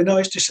bit. We know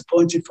it's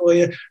disappointing for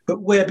you,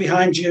 but we're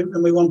behind you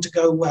and we want to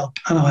go well.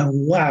 And I went,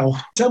 wow.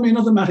 Tell me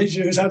another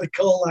manager who's had a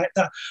call like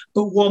that,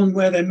 but one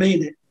where they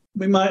mean it.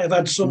 We might have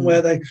had some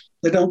where they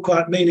don't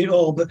quite mean it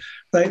all, but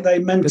they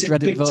meant it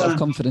big vote time. Of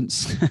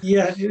confidence.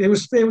 Yeah, it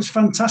was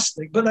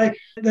fantastic. But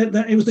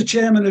it was the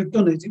chairman who'd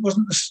done it. It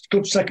wasn't the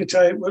club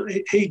secretary.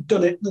 He'd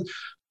done it.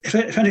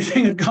 If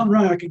anything had gone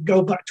wrong, I could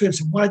go back to him and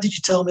say, "Why did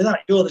you tell me that?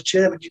 You're the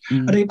chairman."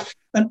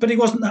 But he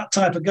wasn't that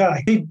type of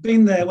guy. He'd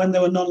been there when they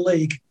were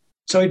non-league,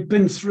 so he'd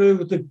been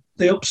through the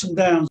ups and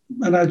downs,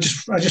 and I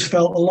just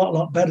felt a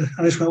lot better.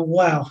 And I just went,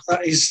 wow,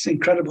 that is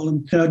incredible.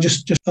 And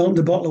just opened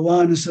a bottle of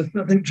wine and said,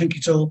 I didn't drink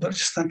it all, but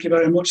just thank you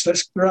very much.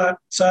 That's right.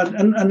 So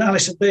and Ali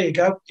said, there you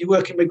go. You're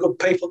working with good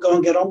people. Go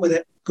and get on with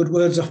it. Good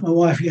words off my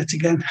wife yet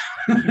again.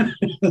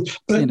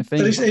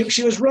 but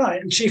she was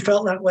right, and she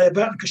felt that way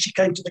about it because she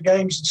came to the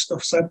games and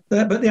stuff. So,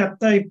 but yeah,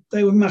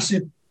 they were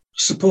massive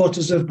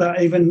supporters of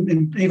that. Even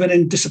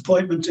in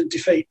disappointment and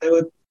defeat, they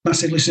were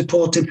massively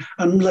supporting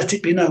and let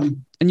it be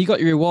known. And you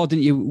got your reward,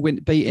 didn't you?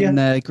 Beating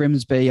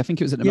Grimsby. I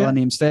think it was at the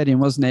Millennium Stadium,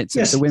 wasn't it?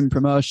 To win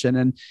promotion.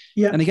 And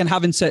again,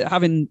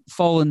 having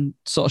fallen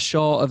sort of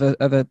short of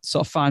a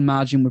sort of fine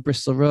margin with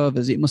Bristol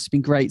Rovers, it must have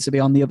been great to be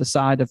on the other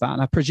side of that.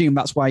 And I presume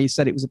that's why you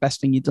said it was the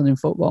best thing you'd done in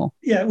football.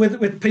 Yeah,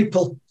 with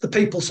people, the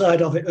people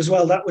side of it as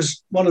well. That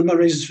was one of my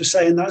reasons for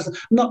saying that.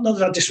 Not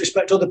that I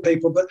disrespect other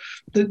people, but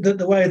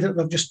the way that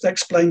I've just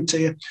explained to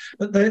you.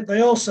 But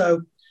they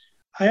also,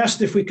 I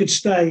asked if we could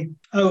stay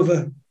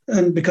over.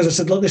 And because I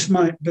said, look, this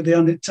might be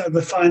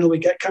the final we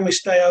get. Can we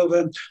stay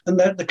over? And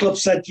the club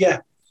said, yeah.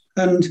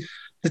 And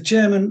the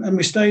chairman, and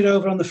we stayed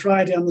over on the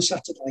Friday and the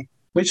Saturday,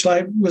 which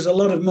was a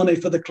lot of money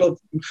for the club.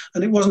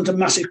 And it wasn't a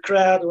massive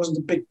crowd. It wasn't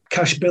a big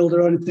cash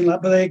builder or anything like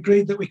that. But they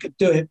agreed that we could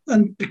do it.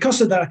 And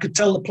because of that, I could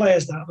tell the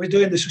players that we're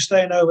doing this, we're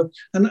staying over.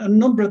 And a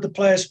number of the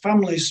players'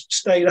 families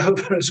stayed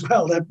over as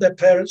well, their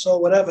parents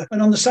or whatever.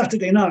 And on the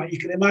Saturday night, you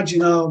can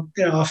imagine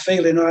our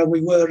feeling, how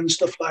we were and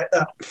stuff like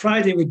that.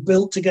 Friday, we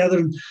built together,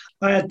 and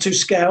I had 2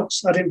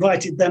 scouts. I'd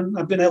invited them.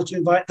 I'd been able to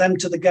invite them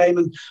to the game,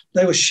 and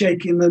they were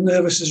shaking. They're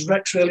nervous as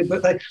wrecks, really,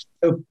 but they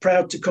were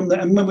proud to come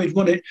there. And when we'd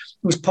won it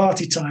was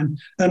party time.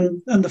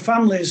 And the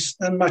families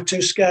and my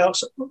 2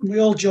 scouts, we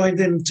all joined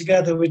in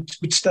together. We'd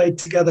stayed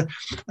together.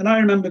 And I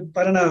remember,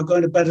 I don't know,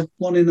 going to bed at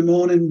 1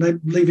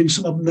 a.m, leaving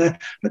some of them there,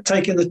 but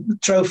taking the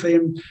trophy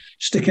and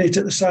sticking it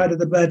at the side of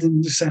the bed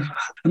and just saying,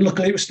 and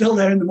luckily it was still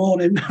there in the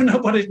morning.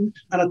 Nobody,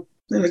 and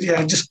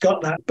I just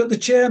got that. But the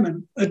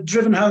chairman had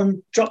driven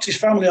home, dropped his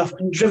family off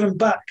and driven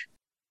back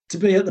to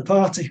be at the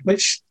party,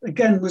 which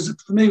again was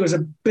a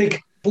big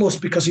plus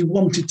because he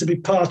wanted to be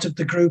part of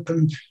the group.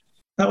 And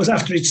that was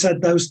after he'd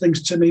said those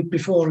things to me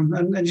before.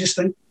 And you just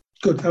think,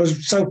 good, I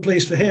was so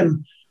pleased for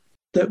him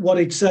that what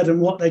he'd said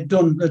and what they'd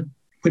done, that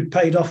we'd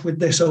paid off with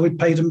this, or we'd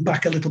paid them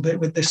back a little bit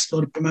with this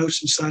sort of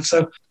promotion side.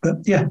 So, but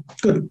yeah,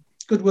 good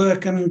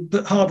work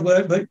but hard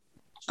work, but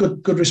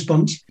good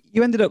response.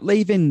 You ended up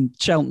leaving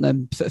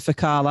Cheltenham for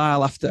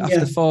Carlisle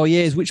after 4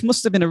 years, which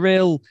must have been a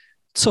real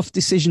tough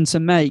decision to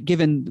make,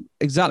 given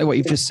exactly what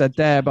you've just said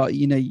there about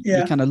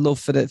your kind of love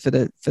for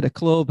the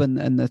club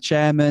and the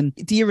chairman.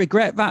 Do you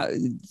regret that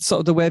sort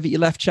of the way that you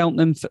left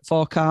Cheltenham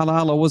for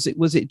Carlisle, or was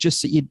it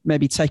just that you'd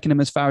maybe taken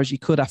them as far as you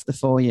could after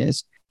 4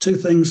 years? 2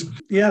 things.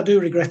 Yeah, I do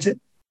regret it,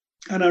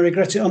 and I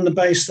regret it on the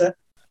base that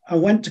I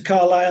went to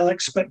Carlisle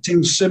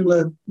expecting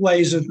similar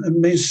ways of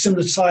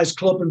similar size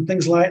club and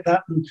things like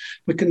that, and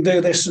we can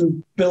do this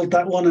and build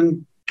that one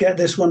and get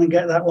this one and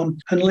get that one,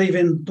 and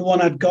leaving the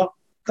one I'd got.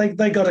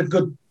 They got a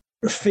good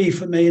fee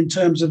for me in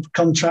terms of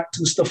contract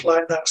and stuff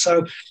like that.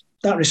 So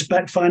that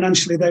respect,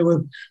 financially, they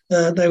were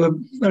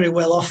very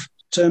well off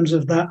in terms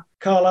of that.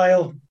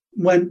 Carlisle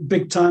went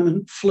big time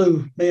and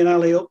flew me and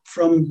Ali up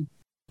from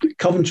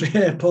Coventry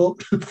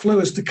Airport, flew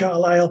us to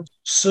Carlisle,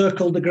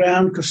 circled the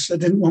ground because they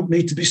didn't want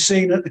me to be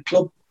seen at the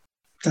club.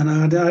 And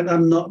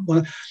I'm not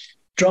one.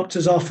 Dropped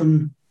us off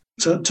and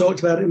talked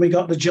about it, and we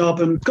got the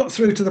job and got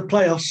through to the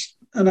playoffs.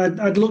 And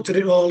I'd looked at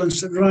it all and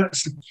said, right.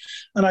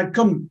 And I'd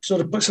come so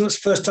it's the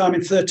first time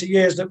in 30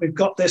 years that we've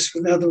got this.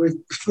 Now that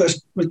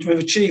we've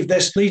achieved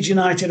this. Leeds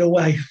United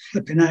away,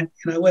 flipping out.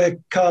 Where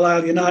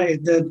Carlisle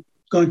United, they're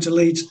going to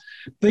Leeds,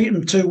 beat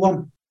them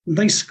 2-1.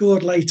 They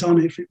scored late on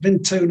it. It'd been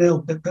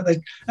 2-0. But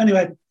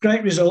anyway,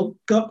 great result.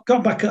 Got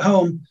back at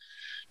home.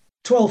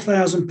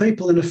 12,000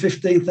 people in a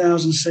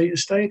 15,000-seater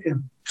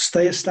stadium,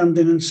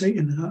 standing and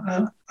seating.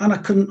 And I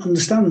couldn't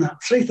understand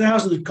that.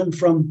 3,000 had come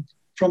from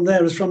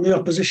there, as from the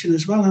opposition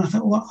as well. And I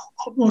thought,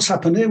 what's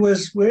happened here?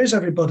 Where is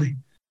everybody?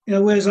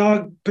 Where's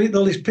all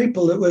these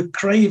people that were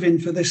craving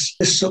for this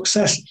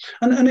success?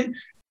 And it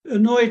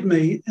annoyed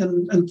me,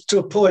 and to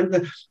a point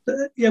that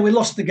we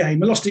lost the game.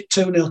 We lost it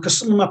 2-0 because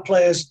some of my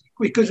players,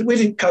 we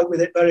didn't cope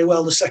with it very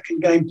well the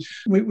second game.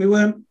 We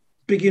weren't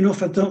big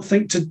enough, I don't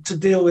think, to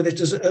deal with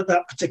it at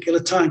that particular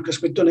time,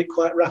 because we'd done it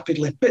quite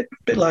rapidly. Bit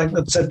like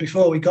I'd said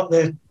before, we got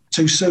there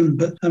too soon.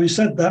 But having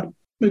said that,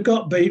 we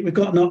got beat, we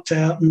got knocked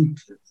out, and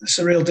it's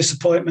a real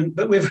disappointment.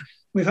 But we've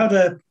had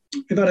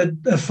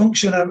a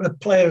function, a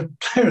player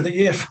of the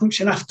year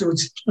function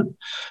afterwards.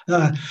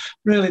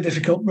 Really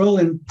difficult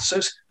rolling.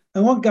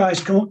 And one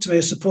guy's come up to me,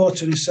 a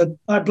supporter, and he said,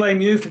 "I blame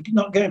you for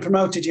not getting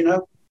promoted, you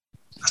know."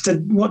 I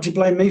said, "What do you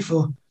blame me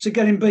for?" He said,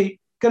 "Getting beat."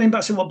 Getting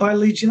back to what, by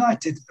Leeds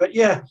United? But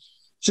yeah.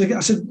 So I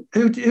said,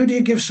 who do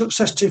you give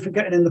success to for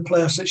getting in the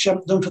playoffs that you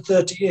haven't done for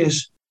 30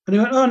 years? And he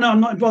went, "Oh, no, I'm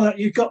not involved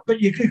with that. But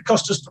you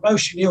cost us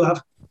promotion, you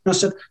have." And I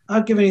said,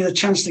 "I've given you the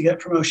chance to get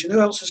promotion. Who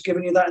else has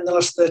given you that in the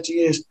last 30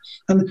 years?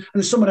 And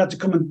someone had to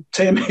come and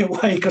tear me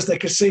away because they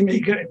could see me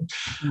getting.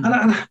 And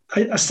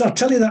I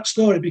tell you that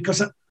story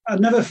because I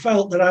never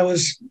felt that I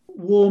was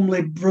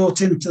warmly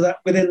brought into that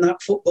within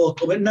that football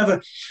club. It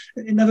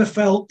never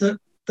felt that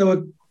they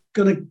were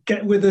going to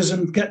get with us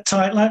and get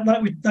tight, like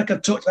I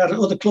talked about at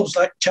other clubs,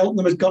 like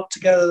Cheltenham had got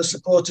together, the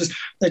supporters,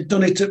 they'd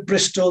done it at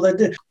Bristol, they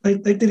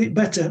did it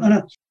better.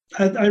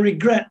 And I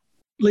regret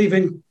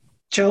leaving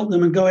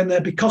Cheltenham and going there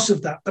because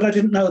of that, but I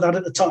didn't know that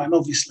at the time,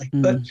 obviously.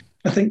 But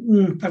I think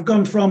I've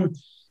gone from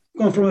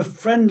a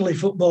friendly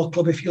football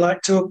club, if you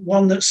like, to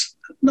one that's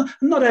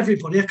not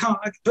everybody.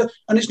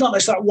 And it's not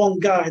that one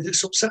guy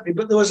that's upset me,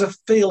 but there was a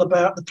feel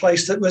about the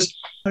place that was.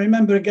 I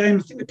remember a game,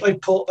 I think we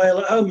played Port Vale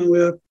at home, and we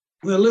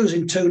were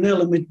losing 2-0,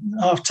 and we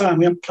half time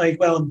we hadn't played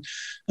well,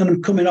 and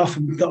I'm coming off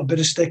and got a bit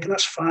of stick, and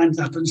that's fine. It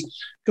happens.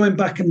 Going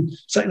back and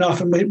second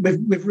half, and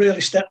we've really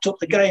stepped up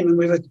the game, and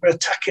we're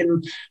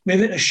attacking. We've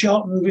hit a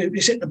shot, and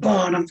it's hit the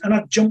bar, and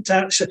I jumped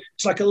out. It's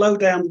like a low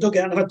down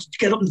dugout, and I had to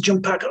get up and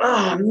jump out.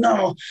 Oh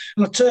no!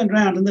 And I turned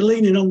around, and they're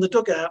leaning on the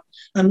dugout,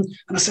 and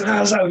I said,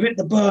 "How's that? We've hit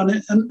the bar,"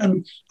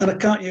 and I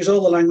can't use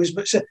all the language,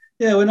 but said,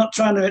 "Yeah, we're not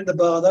trying to hit the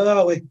bar, though,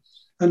 are we?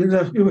 And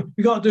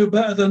we got to do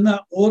better than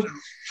that, Ward."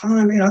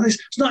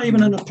 It's not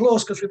even an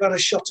applause because we've had a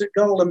shot at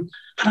goal. And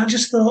I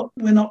just thought,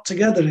 we're not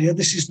together here.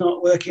 This is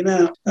not working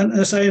out. And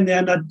I say in the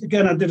end, I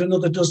did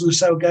another dozen or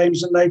so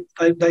games, and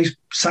they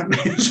sacked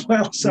me as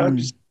well. So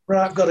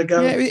I've got to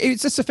go. Yeah,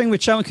 it's just the thing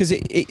with Cheltenham, because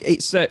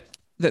it's that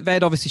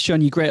they'd obviously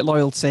shown you great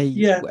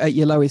loyalty at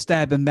your lowest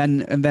ebb, and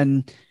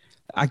then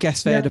I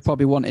guess they'd have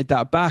probably wanted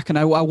that back. And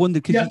I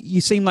wondered, because you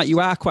seem like you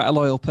are quite a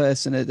loyal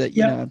person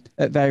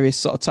at various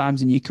sort of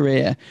times in your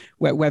career,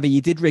 whether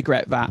you did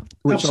regret that,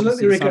 which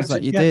absolutely obviously sounds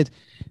like you did.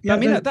 Yeah, I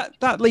mean,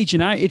 that Leeds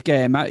United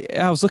game,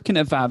 I was looking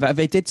at that.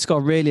 They did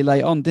score really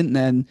late on, didn't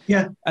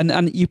they?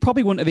 And you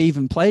probably wouldn't have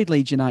even played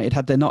Leeds United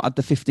had they not had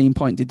the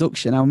 15-point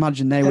deduction. I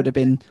imagine they would have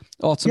been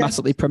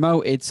automatically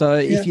promoted. So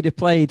if you'd have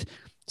played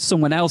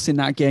someone else in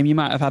that game, you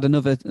might have had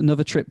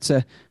another trip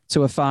to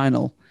a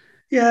final.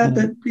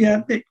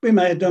 We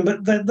may have done,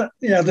 but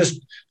there's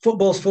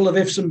football's full of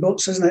ifs and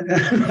buts, isn't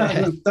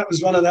it? That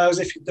was one of those.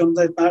 If you've done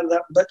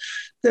that, but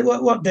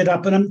what did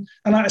happen, and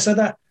like I said,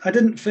 that I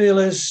didn't feel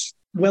as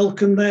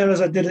welcome there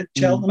as I did at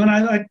Cheltenham,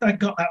 and I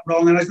got that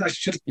wrong, and I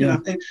should,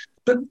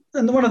 But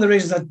one of the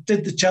reasons I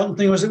did the Cheltenham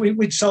thing was that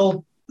we'd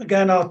sold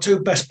again. Our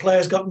two best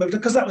players got moved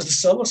because that was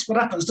that's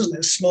what happens, doesn't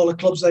it? Smaller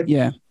clubs,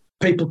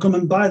 people come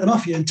and buy them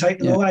off you and take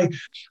them away,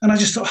 and I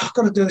just thought, I've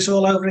got to do this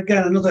all over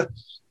again.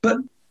 But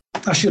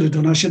I should have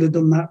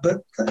done that,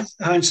 but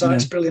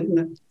hindsight's brilliant,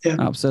 isn't it? Yeah,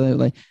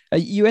 absolutely.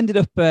 You ended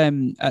up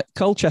at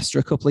Colchester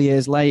a couple of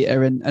years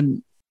later,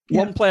 and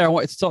one player I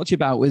wanted to talk to you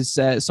about was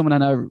someone I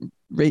know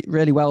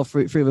really well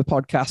through the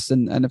podcast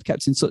and have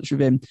kept in touch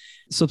with him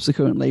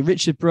subsequently,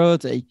 Richard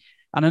Brodie.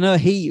 And I know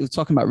he was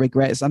talking about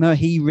regrets. I know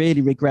he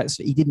really regrets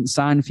that he didn't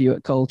sign for you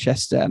at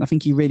Colchester. And I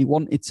think he really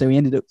wanted to. He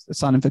ended up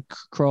signing for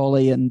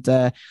Crawley, and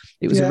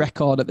it was a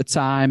record at the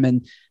time.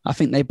 And I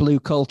think they blew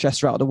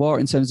Colchester out of the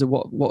water in terms of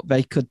what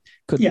they could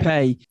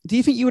pay. Do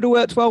you think you would have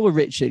worked well with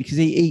Richard? Because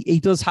he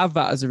does have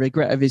that as a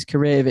regret of his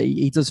career. That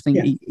he does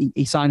think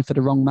he signed for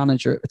the wrong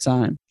manager at the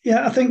time.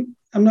 Yeah, I think,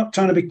 I'm not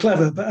trying to be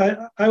clever,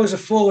 but I was a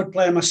forward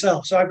player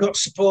myself. So I've got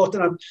support,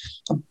 and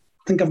I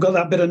think I've got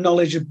that bit of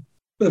knowledge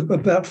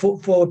about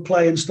forward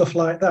play and stuff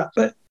like that.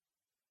 But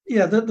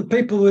yeah, the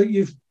people that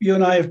you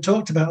and I have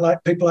talked about,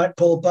 like people like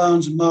Paul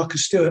Barnes and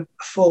Marcus Stewart,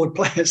 forward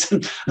players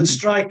and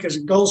strikers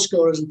and goal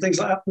scorers and things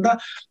like that. And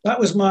that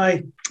was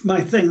my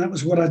thing. That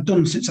was what I'd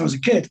done since I was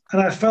a kid.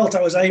 And I felt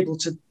I was able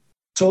to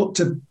talk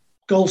to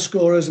goal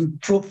scorers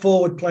and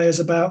forward players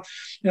about,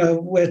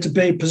 where to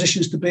be,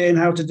 positions to be in,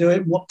 how to do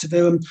it, what to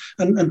do,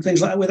 and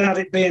things like that, without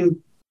it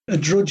being a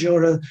drudge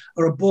or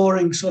a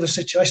boring sort of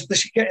situation. They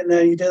should get in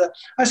there and you do that.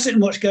 I sit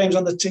and watch games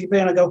on the TV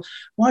and I go,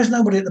 why is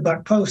nobody at the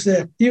back post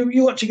there?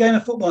 You watch a game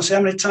of football and see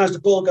how many times the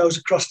ball goes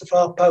across the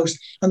far post,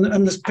 and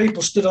there's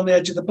people stood on the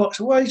edge of the box.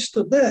 Why are you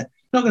stood there?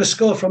 You're not going to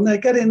score from there.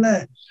 Get in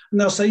there.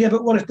 And they'll say, yeah,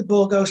 but what if the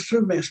ball goes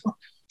through me? Well,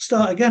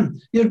 start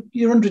again. You're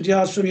 100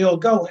 yards from your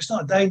goal. It's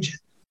not a danger.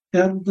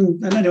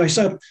 And anyway,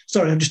 so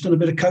sorry, I've just done a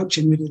bit of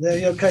coaching with you there.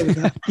 You okay with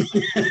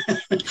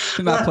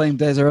that? My playing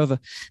days are over.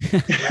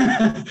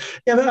 Yeah,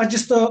 but I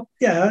just thought,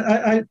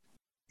 I'd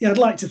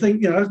like to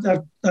think,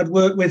 I'd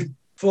work with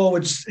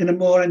forwards in a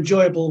more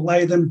enjoyable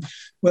way than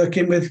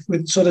working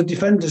with sort of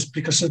defenders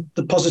because of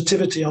the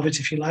positivity of it,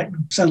 if you like.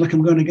 Sound like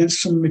I'm going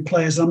against some of my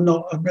players. I'm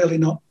really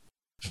not.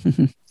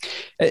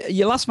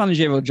 Your last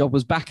managerial job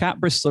was back at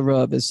Bristol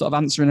Rovers, sort of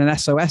answering an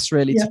SOS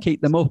really to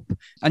keep them up.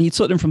 And you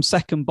took them from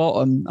second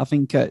bottom, I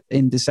think,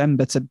 in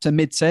December to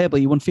mid-table.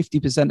 You won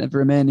 50% of the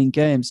remaining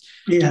games.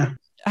 Yeah.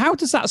 How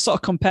does that sort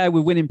of compare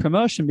with winning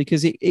promotion?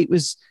 Because it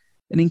was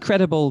an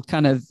incredible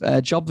kind of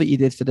job that you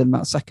did for them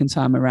that second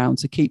time around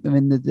to keep them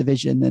in the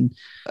division and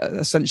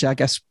essentially, I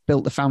guess,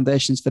 built the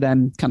foundations for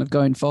them kind of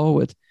going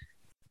forward.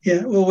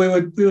 Yeah, well, we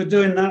were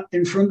doing that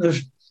in front of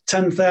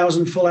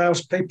 10,000 full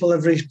house people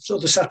every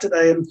sort of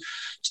Saturday and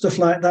stuff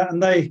like that,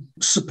 and they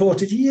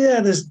supported. Yeah,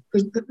 there's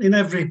in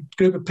every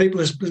group of people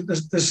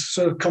there's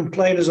sort of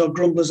complainers or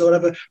grumblers or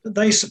whatever, but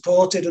they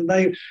supported, and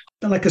they,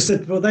 like I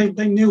said before,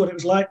 they knew what it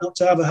was like not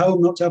to have a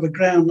home, not to have a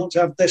ground, not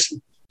to have this.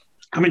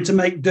 I mean, to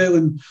make do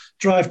and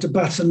drive to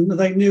bat, and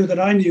they knew that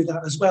I knew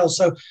that as well.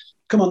 So,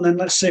 come on then,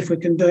 let's see if we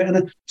can do it.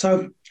 And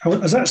so I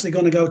was actually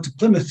going to go to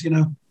Plymouth,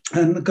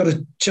 and I got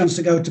a chance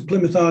to go to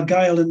Plymouth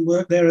Argyle and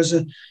work there as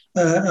a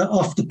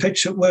off the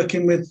pitch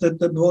working with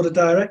the board of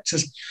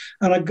directors.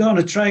 And I got on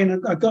a train,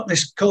 and I got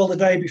this call the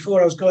day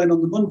before I was going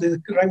on the Monday. They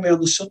rang me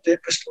on the Sunday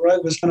at Bristol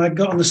Rovers, and I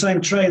got on the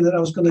same train that I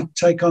was going to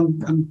take on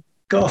and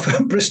go off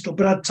at Bristol.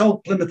 But I'd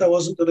told Plymouth I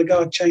wasn't going to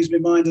go. I'd changed my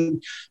mind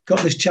and got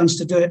this chance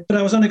to do it. But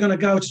I was only going to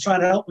go to try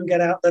and help them get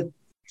out the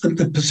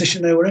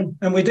position they were in.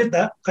 And we did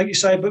that, like you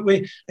say. But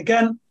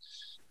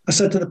I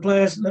said to the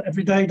players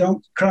every day,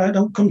 don't cry,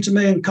 don't come to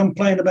me and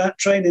complain about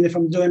training if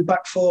I'm doing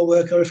back four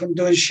work or if I'm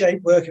doing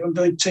shape work, if I'm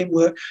doing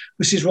teamwork.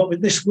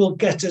 This will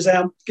get us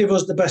out, give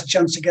us the best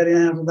chance of getting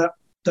out of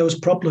those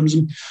problems.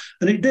 And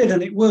it did,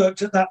 and it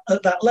worked at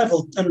that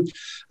level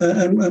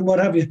and what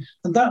have you.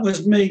 And that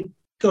was me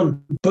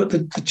done. But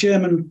the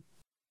chairman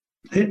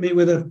hit me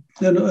with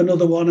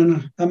another one,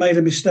 and I made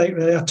a mistake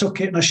really. I took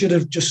it, and I should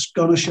have just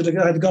gone.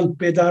 I'd gone to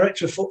be a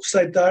director of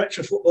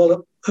football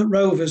at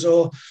Rovers,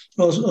 or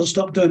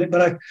stop doing it.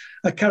 But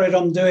I carried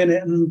on doing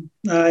it, and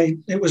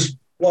it was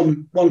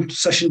one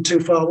session too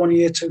far, 1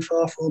 year too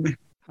far for me.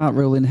 Heart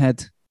rolling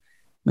head,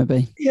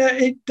 maybe. Yeah,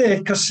 it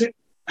did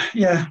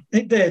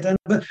it did.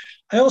 But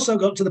I also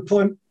got to the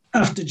point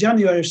after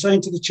January of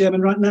saying to the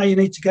chairman, right now you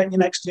need to get your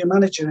next year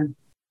manager in.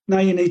 Now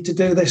you need to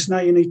do this. Now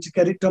you need to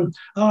get it done.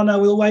 Oh no,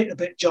 we'll wait a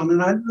bit, John.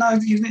 And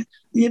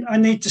I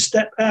need to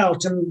step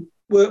out and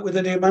work with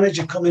a new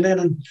manager coming in,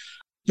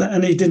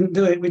 and he didn't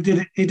do it.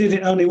 He did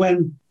it only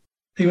when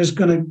he was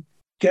going to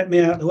get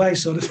me out of the way,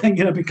 sort of thing,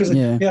 because he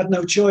had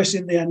no choice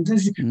in the end.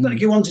 Like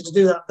he wanted to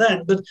do that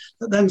then, but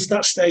then at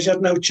that stage, I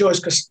had no choice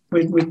because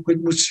we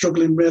were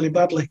struggling really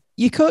badly.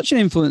 Your coaching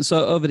influence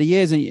over the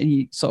years, and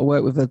you sort of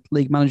work with the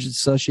League Managers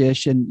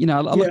Association. I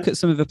look at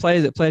some of the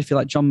players that played for you,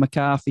 like John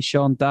McCarthy,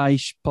 Sean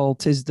Dyche, Paul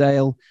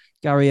Tisdale,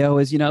 Gary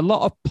Owers. A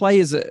lot of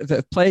players that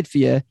have played for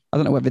you, I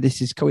don't know whether this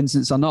is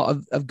coincidence or not,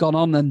 have gone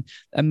on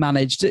and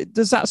managed.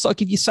 Does that sort of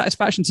give you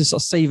satisfaction to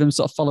sort of see them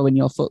sort of following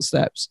your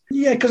footsteps?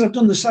 Yeah, because I've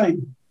done the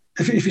same.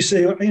 If you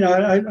see,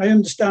 I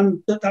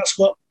understand that that's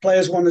what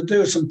players want to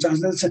do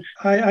sometimes.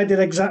 I did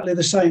exactly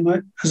the same.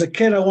 As a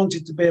kid, I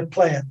wanted to be a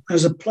player.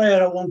 As a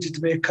player, I wanted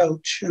to be a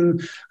coach.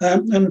 And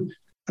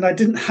I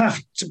didn't have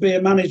to be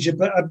a manager,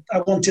 but I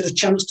wanted a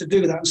chance to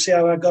do that and see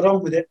how I got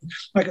on with it.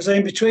 Like I say,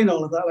 in between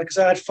all of that, like I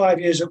say, I had 5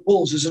 years at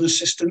Wolves as an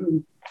assistant,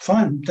 and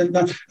fine. Then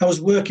I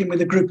was working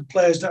with a group of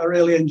players that I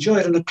really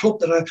enjoyed and a club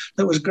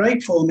that was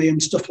great for me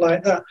and stuff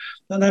like that.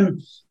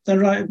 And then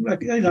right,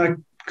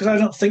 because I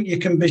don't think you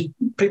can be,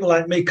 people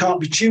like me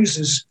can't be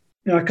choosers.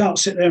 I can't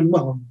sit there and,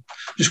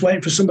 just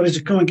waiting for somebody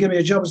to come and give me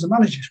a job as the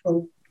manager.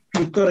 Well,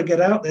 we've got to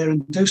get out there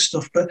and do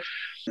stuff. But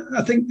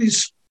I think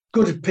it's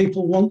good if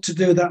people want to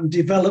do that and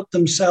develop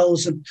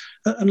themselves and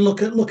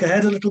look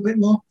ahead a little bit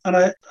more.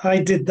 And I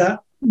did that.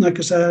 Like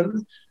I said,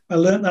 I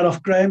learnt that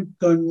off Graham,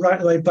 going right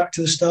the way back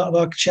to the start of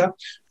our chat.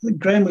 I think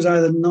Graham was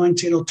either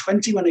 19 or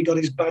 20 when he got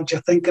his badge, I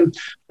think, and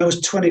I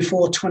was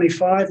 24,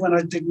 25 when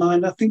I did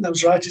mine. I think that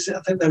was right, is it?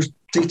 I think those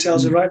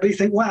details are right. But you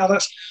think, wow,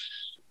 that's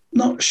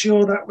not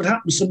sure that would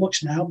happen so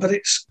much now, but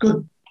it's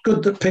good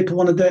that people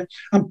want to do it.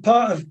 I'm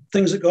part of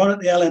things that go on at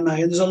the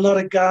LMA, and there's a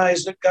lot of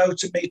guys that go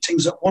to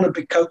meetings that want to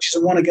be coaches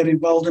and want to get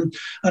involved,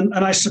 and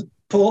I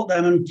support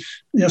them.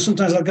 And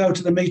sometimes I'll go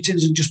to the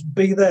meetings and just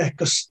be there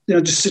because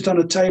just sit on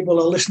a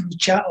table or listen to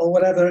chat or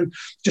whatever, and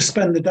just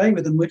spend the day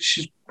with them, which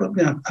is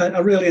I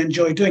really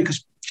enjoy doing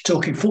because you're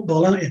talking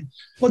football, aren't you?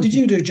 What did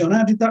you do, John?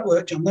 How did that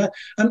work, John?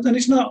 And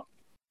it's not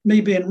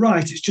me being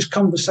right; it's just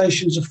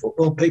conversations of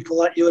football people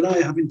like you and I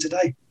are having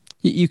today.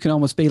 You can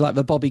almost be like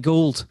the Bobby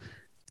Gould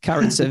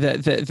character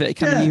that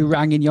kind of you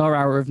rang in your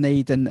hour of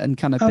need and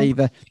kind of be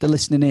the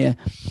listening ear.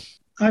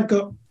 I've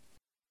got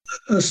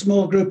a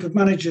small group of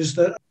managers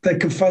that they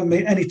can phone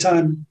me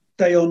anytime,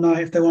 day or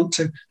night, if they want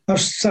to.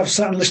 I've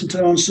sat and listened to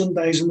them on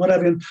Sundays and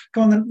whatever, and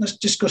go on then, let's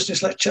discuss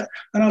this, let's chat.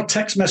 And I'll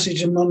text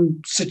message them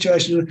on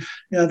situations.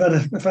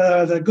 If I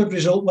had a good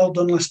result, well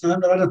done last night.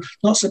 No,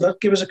 not so bad,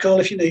 give us a call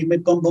if you need me,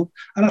 bum bum.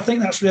 And I think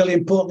that's really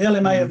important. The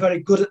LMA are very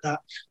good at that,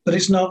 but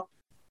it's not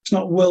it's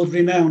not world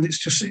renowned.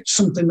 It's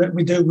something that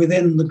we do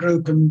within the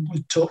group, and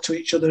we talk to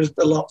each other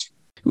a lot.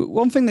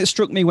 One thing that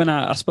struck me when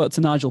I spoke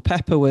to Nigel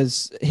Pepper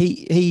was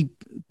he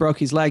broke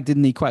his leg,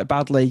 didn't he, quite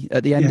badly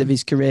at the end of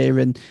his career.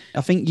 And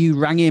I think you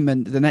rang him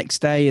and the next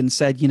day and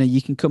said,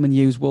 you can come and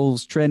use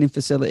Wolves training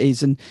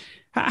facilities. And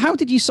how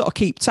did you sort of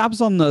keep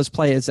tabs on those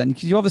players then?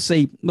 Because you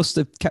obviously must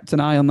have kept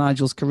an eye on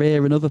Nigel's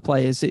career and other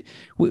players.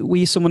 Were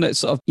you someone that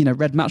sort of,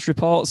 read match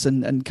reports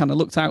and kind of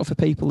looked out for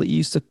people that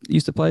used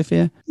to play for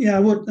you? Yeah, I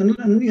would.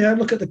 And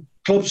look at the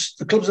clubs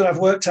that I've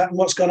worked at and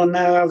what's gone on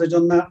now, how they've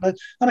done that.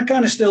 And I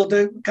kind of still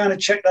do, kind of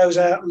check those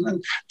out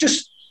and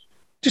just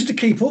to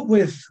keep up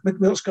with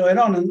what's going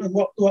on and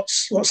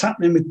what's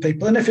happening with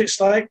people. And if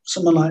it's like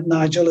someone like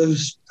Nigel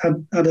who's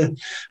had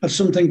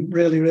something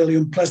really, really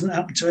unpleasant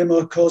happen to him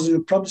or causing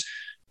him problems,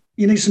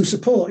 you need some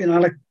support.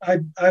 Like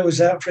I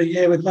was out for a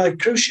year with my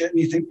cruciate, and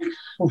you think,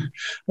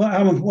 what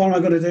am I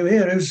going to do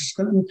here?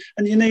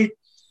 And you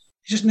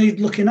just need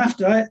looking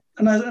after it.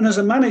 And as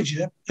a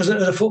manager, as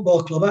a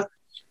football club,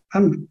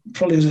 and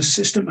probably as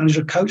assistant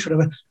manager, coach,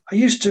 whatever, I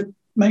used to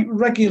make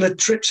regular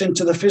trips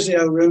into the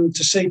physio room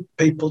to see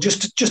people,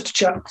 just to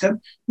chat.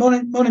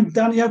 Morning,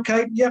 Dan, you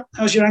okay? Yeah.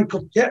 How's your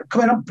ankle? Yeah,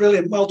 coming up,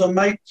 brilliant. Well done,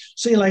 mate.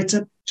 See you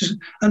later.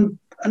 And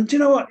do you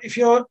know what? If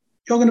you're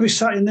going to be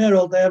sat in there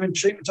all day having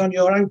treatment on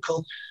your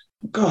ankle,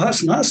 God,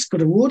 that's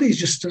good award. He's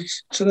just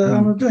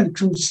I'm doing.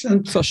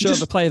 So show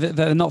the player that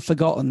they're not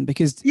forgotten,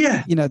 because you are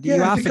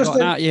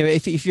forgotten, aren't you?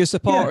 If you're a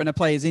supporter and a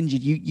player's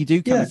injured, you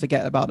do kind of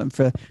forget about them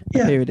for a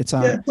period of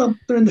time. Yeah, well,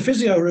 they're in the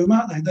physio room,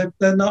 aren't they?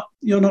 They're not.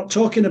 You're not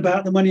talking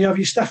about them when you have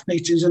your staff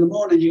meetings in the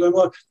morning. You're going,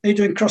 well, are you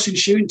doing crossing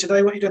shooting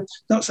today? What are you doing?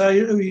 That's how are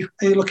you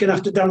looking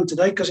after Dan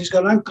today because he's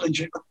got an ankle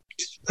injury.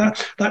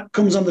 That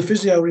comes on the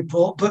physio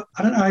report. But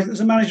I don't know,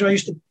 as a manager, I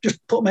used to just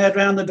put my head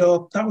around the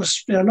door. That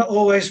was, not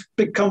always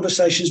big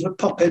conversations, but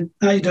pop in.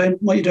 How you doing?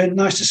 What are you doing?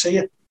 Nice to see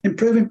you.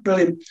 Improving?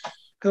 Brilliant.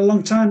 Got a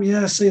long time?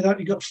 Yeah, I see that.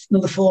 You've got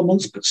another 4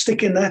 months, but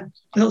stick in there.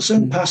 It'll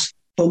soon pass.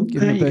 Boom.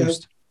 There you go.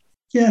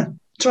 Yeah,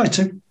 try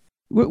to.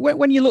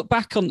 When you look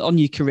back on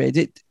your career,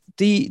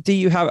 do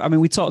you have, I mean,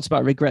 we talked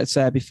about regrets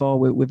there before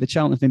with the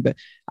Cheltenham thing, but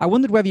I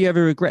wondered whether you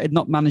ever regretted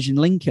not managing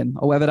Lincoln,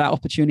 or whether that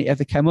opportunity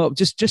ever came up,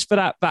 just for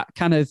that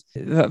kind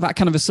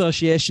of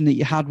association that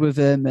you had with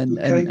them,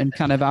 and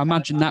kind of, I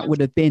imagine that would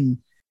have been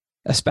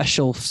a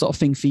special sort of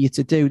thing for you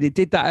to do.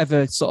 Did that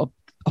ever sort of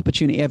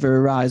opportunity ever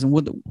arise, and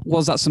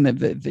was that something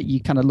that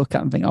you kind of look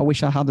at and think, I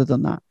wish I had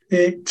done that?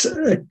 It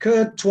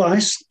occurred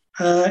twice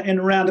in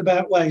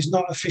roundabout ways,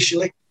 not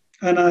officially,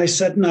 and I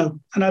said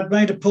no, and I'd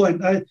made a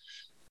point.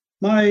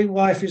 My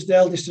wife is the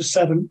eldest of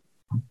 7,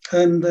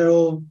 and they're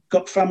all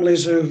got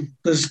families who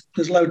there's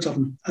loads of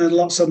them, and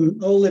lots of them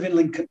all live in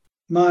Lincoln.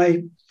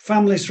 My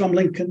family's from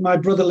Lincoln. My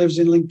brother lives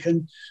in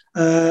Lincoln.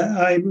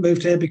 I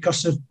moved here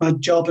because of my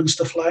job and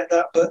stuff like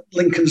that, but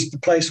Lincoln's the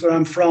place where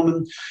I'm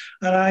from,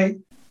 and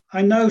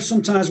I know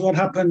sometimes what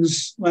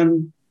happens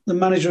when the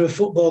manager of a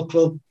football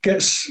club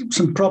gets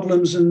some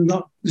problems and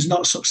is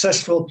not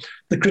successful,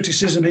 the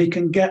criticism he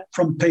can get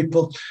from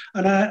people,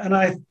 and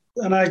I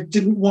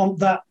didn't want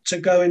that to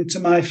go into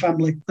my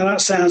family. And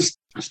that sounds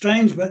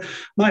strange, but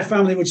my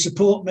family would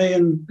support me,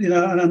 and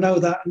and I know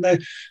that,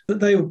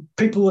 and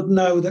people would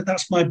know that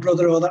that's my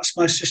brother, or that's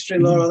my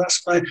sister-in-law, or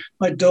that's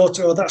my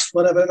daughter, or that's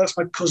whatever, that's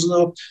my cousin,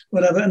 or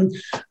whatever. And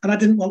I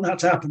didn't want that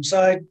to happen,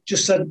 so I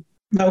just said,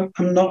 no,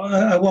 I'm not.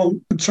 I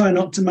won't. I try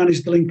not to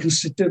manage the Lincoln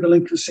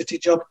City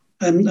job.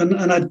 And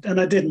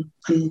I didn't.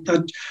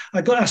 And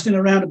I got asked in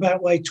a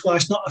roundabout way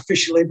twice, not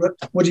officially, but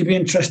would you be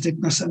interested?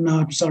 And I said, no,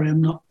 I'm sorry,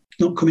 I'm not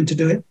coming to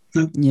do it.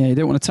 No. Yeah, you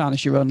don't want to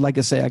tarnish your own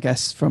legacy, I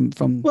guess, from...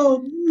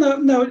 Well,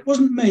 no, it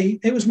wasn't me.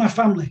 It was my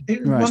family.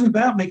 It wasn't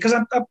about me, because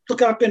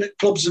I've been at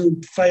clubs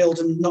and failed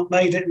and not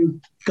made it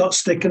and got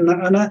stick and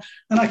that,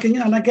 and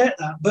I get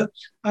that, but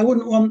I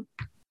wouldn't want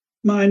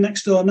my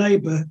next door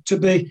neighbour to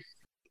be,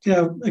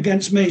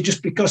 against me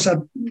just because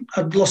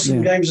I'd lost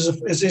some games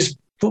as his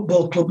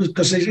football club,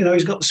 because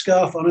he's got the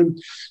scarf on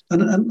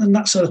and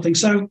that sort of thing.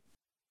 So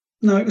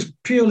no, it was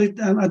purely,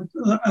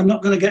 I'm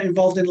not going to get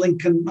involved in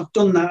Lincoln. I've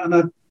done that, and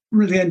I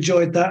really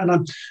enjoyed that,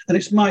 and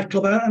it's my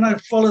club, and I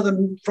follow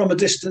them from a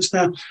distance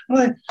now.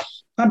 And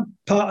I'm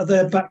part of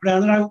their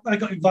background, and I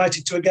got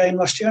invited to a game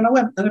last year, and I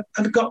went, and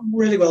I got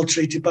really well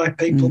treated by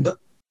people. But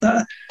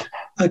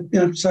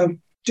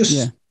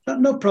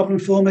no problem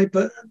for me.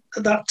 But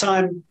at that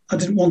time, I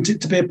didn't want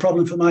it to be a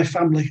problem for my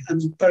family,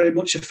 and very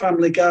much a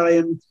family guy,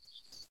 and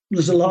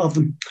there's a lot of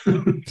them.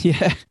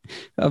 Yeah,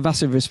 a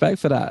massive respect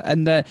for that.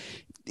 And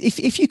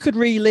if you could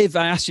relive,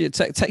 I asked you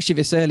to text you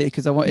this earlier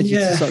because I wanted you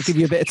to sort of give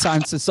you a bit of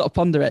time to sort of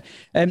ponder it.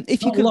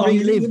 If you could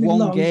relive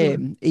one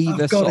game,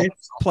 either sort of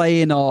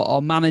playing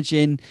or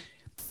managing,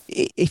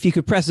 if you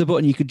could press a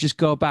button, you could just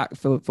go back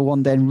for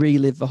one day and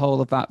relive the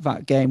whole of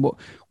that game.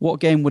 What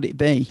game would it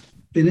be?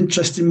 Be an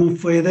interesting one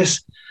for you,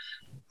 this.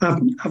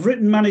 I've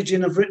written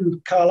managing, I've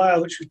written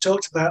Carlisle, which we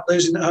talked about,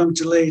 losing at home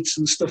to Leeds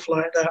and stuff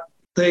like that.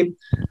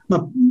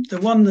 The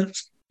one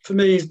that's for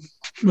me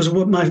was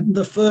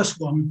the first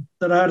one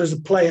that I had as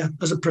a player,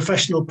 as a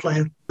professional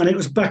player. And it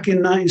was back in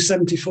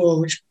 1974,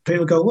 which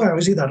people go, wow,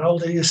 is he that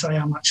old? Yes, I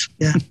am actually.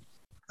 Yeah.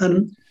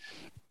 And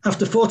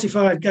after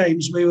 45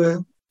 games, we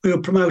were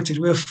promoted.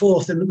 We were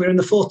fourth, we were in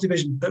the fourth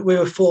division, but we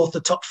were fourth.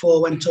 The top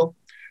four went up.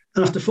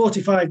 And after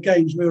 45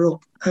 games, we were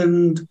up.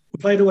 And we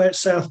played away at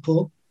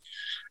Southport.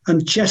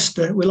 And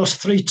Chester, we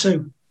lost 3-2.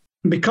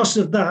 And because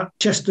of that,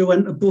 Chester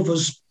went above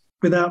us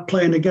without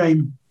playing a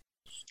game.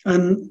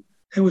 And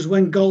it was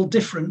when goal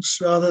difference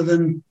rather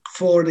than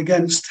for and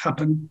against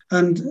happened.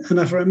 And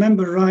if I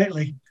remember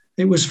rightly,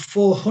 it was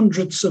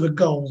 4/100ths of a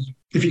goal,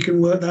 if you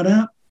can work that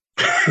out.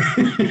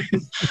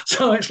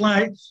 So it's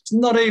like, it's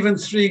not even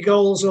 3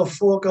 goals or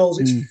 4 goals,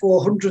 it's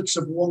 4/100ths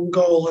of 1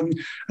 goal. And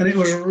it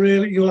was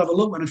really, you'll have a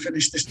look when I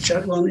finish this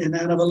chat, won't you, now,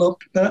 and have a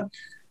look. But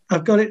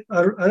I've got it,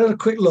 I had a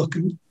quick look,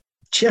 and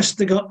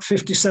Chester got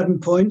 57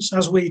 points,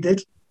 as we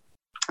did.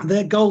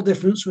 Their goal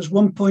difference was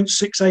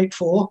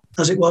 1.684,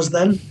 as it was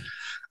then,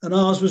 and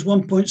ours was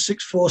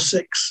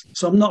 1.646.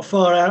 So I'm not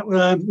far out with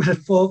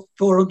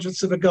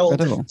 4/100ths of a goal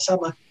difference.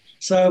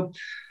 So,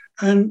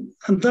 and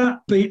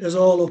that beat us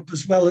all up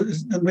as well.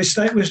 And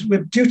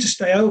we're due to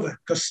stay over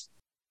because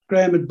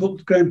Graham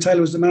Taylor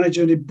was the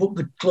manager, and he booked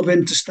the club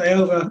in to stay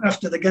over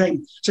after the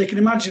game. So you can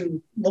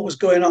imagine what was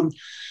going on.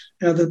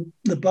 You know,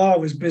 the bar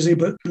was busy,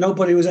 but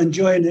nobody was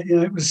enjoying it. You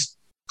know, it was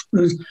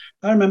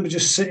I remember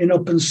just sitting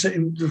up and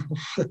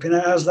flipping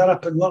out. How's that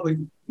happened?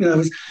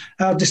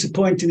 How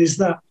disappointing is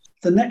that?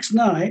 The next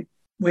night,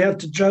 we had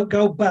to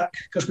go back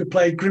because we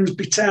played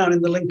Grimsby Town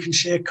in the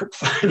Lincolnshire Cup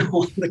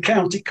final, the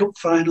County Cup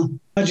final.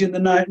 Imagine the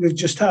night we've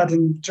just had,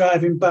 and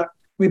driving back,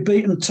 we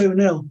beat them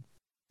 2-0.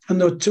 And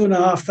there were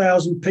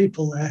 2,500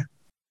 people there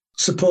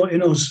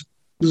supporting us.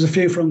 There's a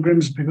few from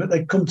Grimsby, but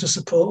they come to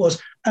support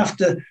us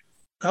after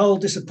the whole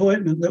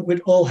disappointment that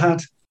we'd all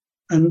had.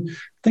 And I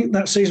think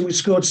that season we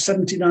scored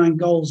 79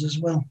 goals as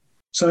well.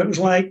 So it was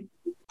like,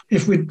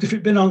 if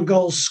it'd been on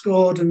goals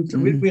scored, and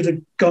we'd have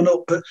gone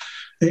up, but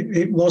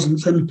it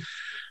wasn't. And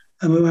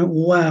we went,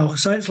 wow.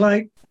 So it's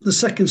like the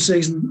second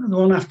season, the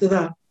one after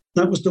that,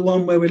 that was the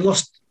one where we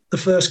lost the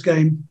first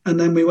game, and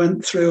then we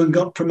went through and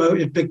got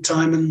promoted big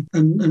time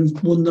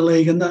and won the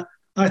league. And that,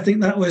 I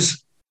think that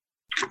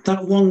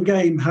one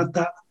game had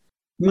that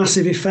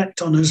massive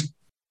effect on us,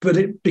 but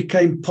it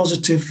became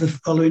positive the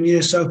following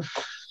year. So,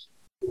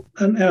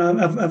 and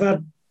I've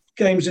had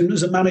games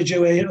as a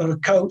manager or a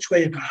coach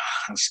where you go,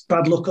 that's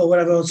bad luck or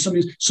whatever, or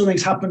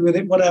something's happened with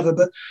it, whatever.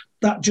 But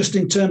that just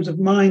in terms of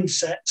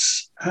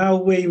mindsets, how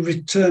we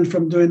returned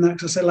from doing that.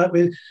 Because I say, like,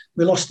 we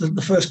lost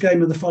the first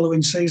game of the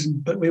following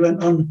season, but we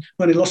went on,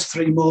 we only lost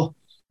 3 more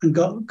and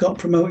got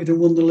promoted and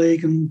won the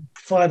league. And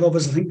 5 of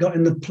us, I think, got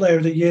in the Player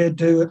of the Year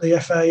do at the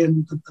FA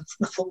and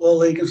the Football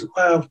League. And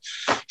wow,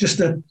 just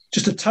a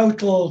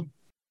total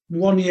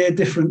 1-year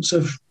difference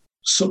of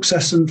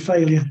success and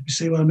failure. You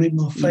see what I mean?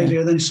 More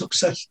failure than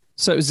success.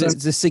 So it was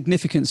the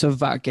significance of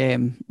that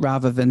game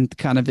rather than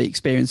kind of the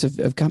experience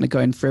of kind of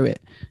going through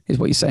it, is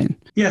what you're saying?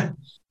 Yeah.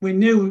 We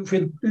knew if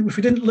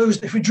we didn't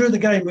lose, if we drew the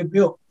game, we'd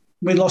be up.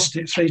 We lost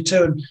it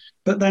 3-2.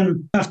 But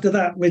then after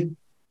that, we'd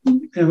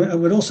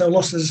also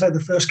lost, as I said, the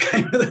first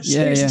game of the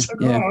season. So,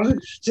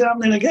 it's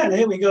happening again.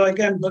 Here we go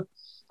again. But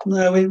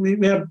no, we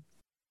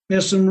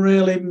had some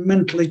really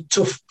mentally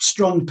tough,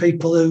 strong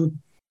people who,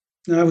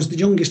 I was the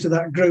youngest of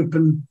that group,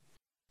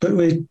 but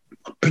we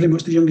pretty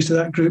much the youngest of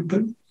that group.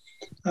 But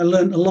I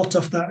learned a lot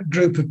off that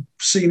group of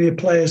senior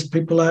players,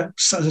 people like,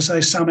 as I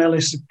say, Sam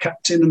Ellis, the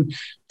captain, and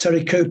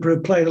Terry Cooper,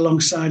 who played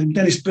alongside him.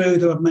 Dennis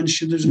Booth, who I've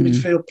mentioned, who's a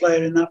midfield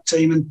player in that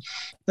team. And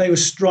they were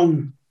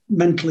strong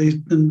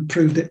mentally and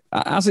proved it.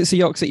 As it's a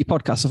York City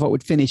podcast, I thought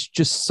we'd finish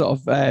just sort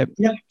of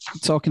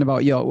talking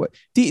about York.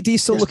 Do you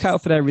still look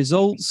out for their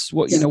results?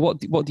 What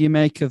do you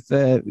make of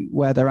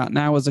where they're at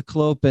now as a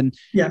club? And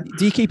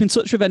do you keep in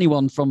touch with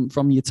anyone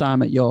from your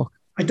time at York?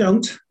 I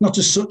don't, not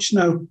as such,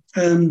 no.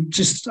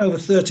 Just over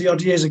 30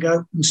 odd years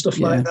ago and stuff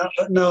like that.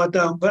 But no, I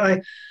don't.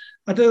 But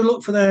I do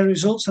look for their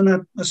results, and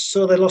I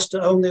saw they lost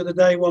at home the other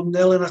day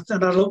 1-0,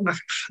 and I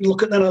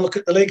look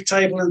at the league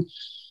table, and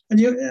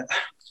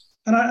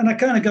I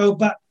kind of go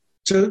back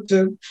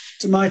to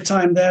my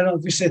time there.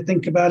 Obviously, I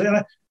think about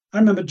it. I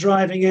remember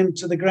driving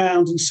into the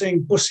ground and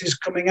seeing buses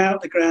coming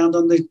out the ground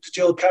on the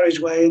dual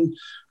carriageway,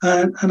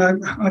 and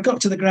I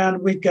got to the ground,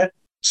 and we'd get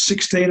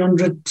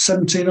 1,600,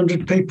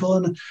 1,700 people,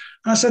 and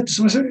I said to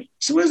someone,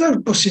 so where's those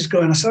buses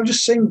going? I said, I've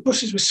just seen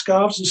buses with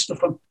scarves and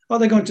stuff on. Oh,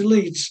 they're going to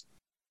Leeds.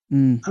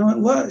 And I went,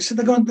 what? I said,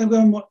 they're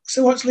going what?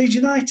 So what's Leeds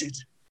United?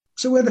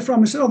 So where they're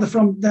from? I said, they're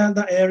from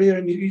that area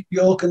in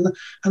York, and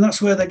that's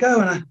where they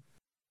go.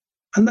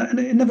 And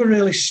it never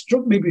really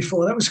struck me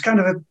before. That was kind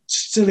of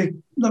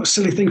not a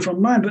silly thing from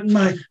mine, but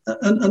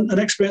an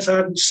experience I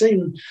hadn't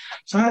seen.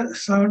 So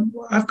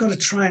I've got to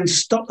try and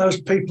stop those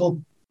people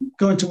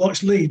going to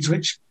watch Leeds,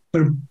 which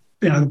were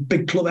a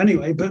big club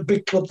anyway, but a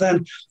big club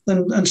then,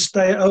 and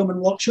stay at home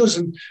and watch us.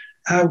 And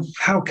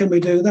how can we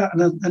do that?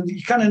 And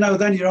you kind of know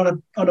then you're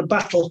on a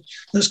battle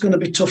that's going to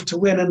be tough to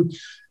win. And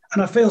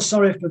I feel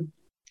sorry for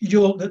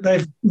York that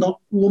they've not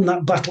won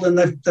that battle and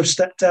they've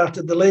stepped out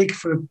of the league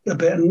for a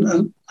bit,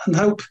 and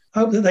hope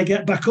that they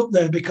get back up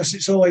there, because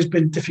it's always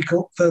been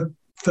difficult for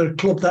a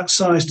club that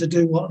size to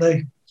do what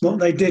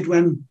they did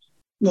when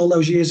all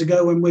those years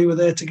ago when we were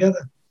there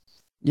together.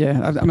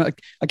 Yeah,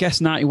 I guess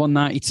 91,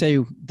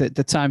 92, the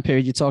time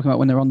period you're talking about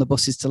when they're on the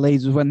buses to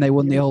Leeds was when they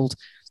won the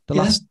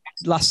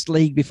last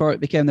league before it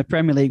became the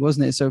Premier League,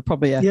 wasn't it? So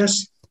probably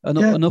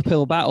an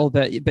uphill battle,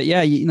 but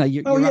yeah,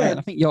 you're right.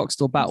 I think York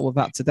still battle with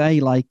that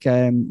today, like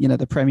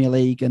the Premier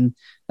League and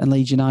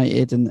Leeds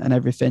United and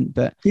everything.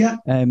 But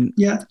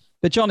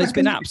But John, it's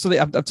been absolutely.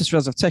 I've just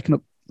realised I've taken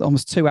up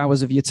almost 2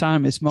 hours of your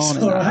time this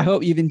morning. Right. I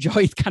hope you've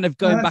enjoyed kind of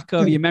going back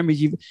over your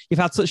memories. You've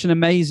had such an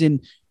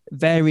amazing,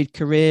 varied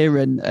career,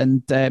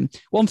 and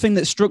one thing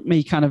that struck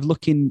me kind of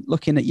looking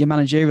at your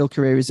managerial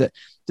career is that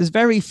there's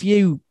very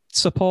few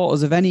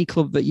supporters of any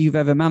club that you've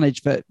ever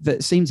managed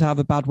that seem to have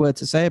a bad word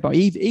to say about.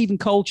 Even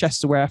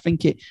Colchester, where I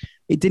think it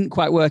didn't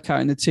quite work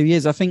out in the 2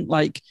 years. I think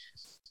like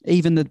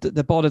even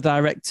the board of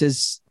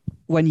directors,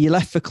 when you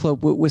left the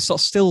club, we're sort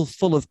of still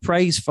full of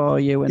praise for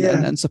you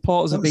and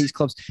supporters of these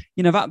clubs.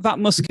 That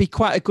must be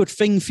quite a good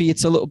thing for you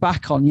to look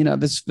back on.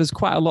 There's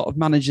quite a lot of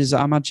managers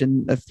that I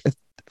imagine of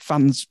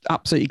fans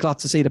absolutely glad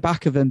to see the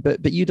back of them,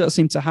 but you don't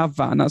seem to have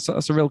that, and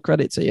that's a real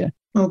credit to you.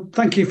 Well,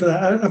 thank you for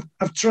that.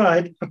 I've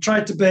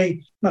tried to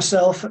be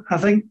myself. I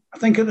think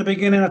at the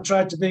beginning I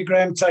tried to be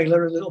Graham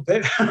Taylor a little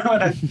bit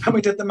when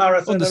we did the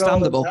marathon.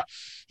 Understandable.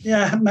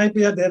 Yeah,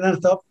 maybe I did. And I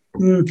thought,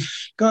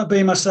 got to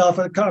be myself.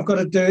 I've got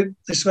to do it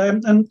this way.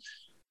 And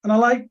I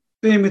like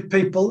being with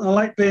people. I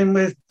like being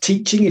with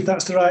teaching, if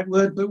that's the right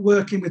word, but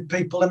working with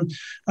people. And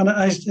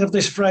I have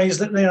this phrase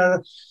that,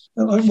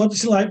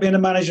 what's it like being a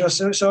manager?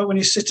 So when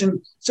you sit in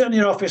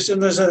your office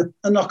and there's a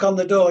knock on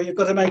the door, you've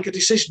got to make a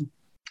decision.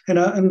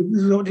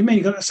 And what do you mean?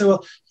 You've got to say,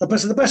 well,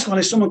 the best one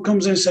is someone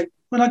comes in and says,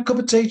 "Want a cup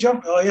of tea,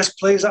 John?" "Oh, yes,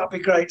 please, that'd be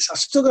great." So I've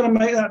still got to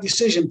make that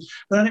decision.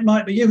 But then it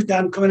might be you,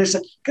 Dan, coming in and say,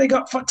 "Okay, you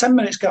got 10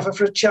 minutes, Gaffer,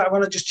 for a chat. I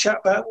want to just chat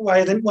about why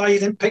you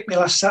didn't pick me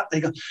last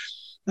Saturday."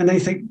 And then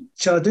you think,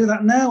 shall I do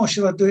that now or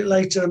shall I do it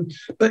later?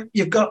 But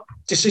you've got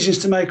decisions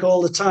to make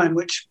all the time,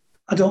 which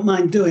I don't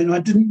mind doing. I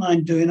didn't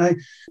mind doing. I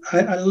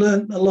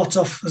learned a lot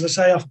off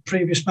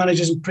previous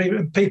managers and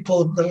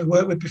people that I've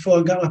worked with before,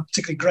 and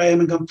particularly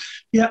Graham, and gone,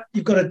 yeah,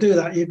 you've got to do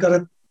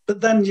that.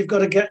 But then you've got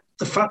to get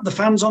the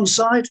fans on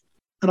side.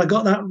 And I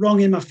got that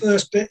wrong in my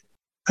first bit.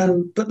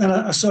 But then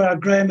I saw how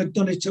Graham had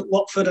done it at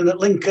Watford and at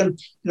Lincoln.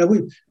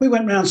 We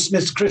went round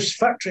Smith's Crisps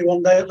factory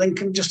one day at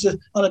Lincoln just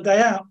on a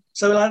day out.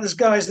 So there's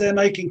guys there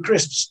making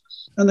crisps,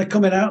 and they're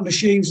coming out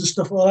machines and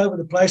stuff all over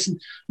the place, and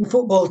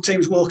football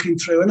teams walking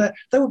through, and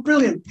they were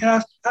brilliant.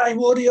 "Hey,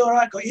 Ward, are you all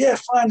right?" "Go, yeah,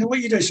 fine. What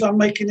are you doing?" "So I'm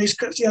making these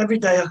crisps every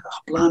day." "Oh,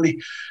 blimey."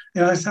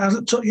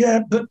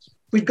 But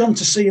we'd gone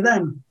to see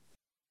them,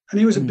 and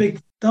he was a big.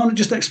 Don't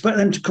just expect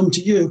them to come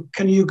to you.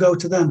 Can you go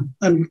to them?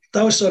 And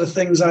those sort of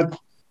things,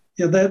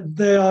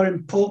 they are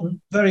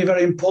important, very,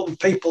 very important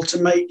people to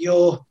make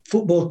your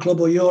football club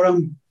or your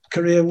own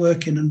career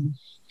working. And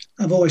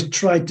I've always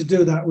tried to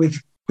do that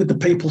with the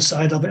people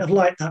side of it. I've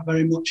liked that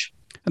very much.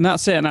 And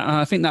that's it. And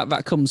I think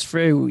that comes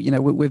through,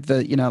 with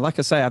the, like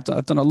I say, I've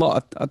done a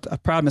lot. I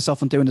pride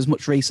myself on doing as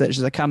much research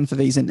as I can for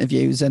these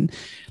interviews, and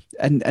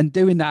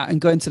doing that and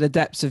going to the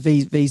depths of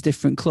these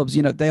different clubs.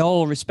 They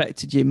all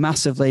respected you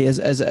massively as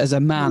a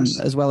man, yes,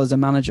 as well as a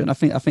manager. And I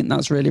think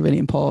that's really, really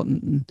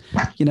important.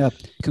 And,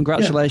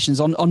 congratulations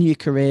on your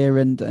career,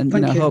 and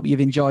I hope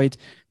you've enjoyed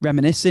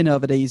reminiscing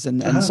over these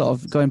and sort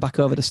of going back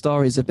over the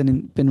stories have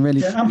been really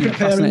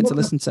fascinating to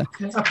listen to.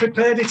 I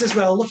prepared it as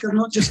well. Look, I've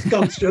not just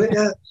gone through it.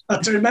 I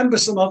had to remember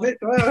some of it.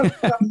 But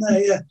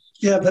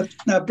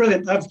no,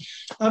 brilliant.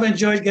 I've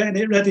enjoyed getting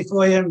it ready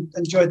for you and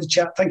enjoyed the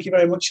chat. Thank you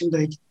very much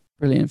indeed.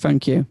 Brilliant.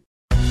 Thank you.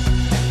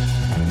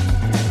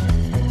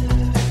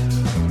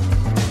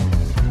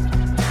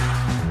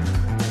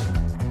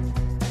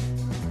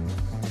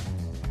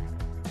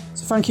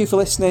 Thank you for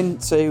listening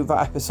to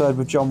that episode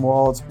with John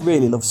Ward.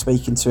 Really love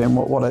speaking to him.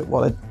 What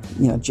a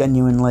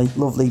genuinely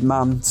lovely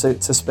man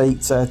to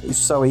speak to. It was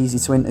so easy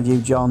to interview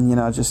John.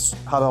 I just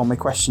had all my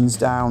questions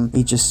down.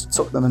 He just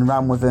took them and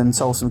ran with them,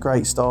 told some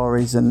great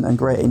stories and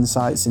great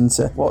insights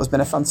into what has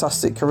been a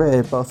fantastic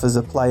career, both as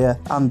a player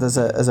and as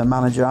a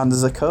manager and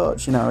as a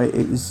coach.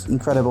 It was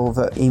incredible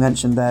that he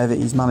mentioned there that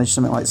he's managed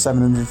something like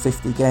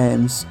 750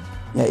 games.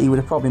 Yeah, he would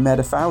have probably made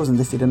 1,000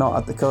 if he'd have not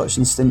had the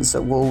coaching stints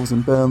at Wolves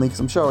and Burnley,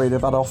 because I'm sure he'd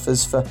have had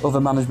offers for other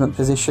management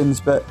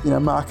positions. But,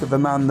 mark of a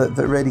man that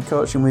really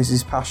coaching was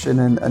his passion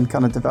and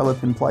kind of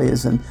developing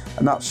players, and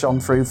that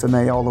shone through for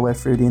me all the way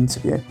through the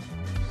interview.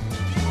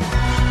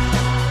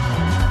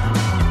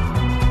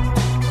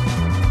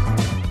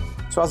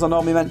 So as I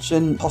normally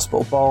mention,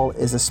 Hospital Ball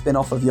is a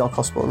spin-off of York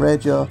Hospital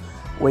Radio.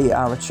 We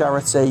are a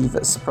charity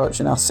that's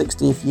approaching our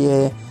 60th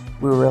year.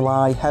 We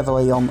rely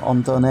heavily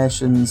on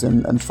donations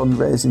and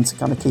fundraising to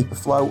kind of keep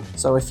afloat.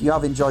 So if you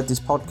have enjoyed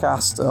this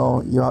podcast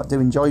or you do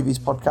enjoy these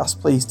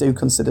podcasts, please do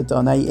consider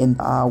donating.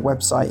 Our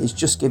website is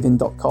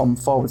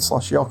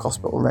justgiving.com/York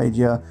Hospital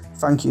Radio.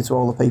 Thank you to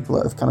all the people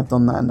that have kind of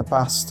done that in the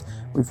past.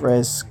 We've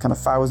raised kind of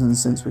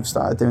thousands since we've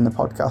started doing the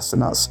podcast,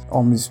 and that's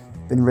always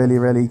been really,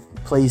 really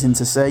pleasing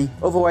to see.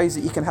 Other ways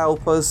that you can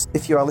help us,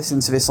 if you are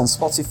listening to this on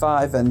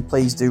Spotify, then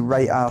please do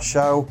rate our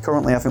show.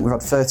 Currently, I think we've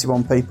had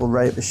 31 people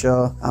rate the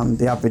show, and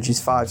the average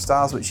is 5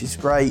 stars, which is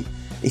great.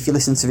 If you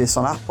listen to this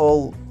on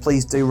Apple,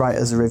 please do write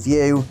us a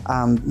review,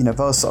 and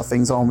those sort of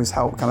things always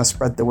help kind of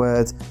spread the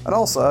word. And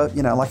also,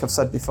 like I've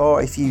said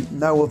before, if you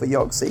know other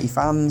York City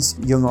fans,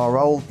 young or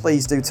old,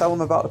 please do tell them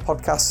about the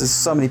podcast. There's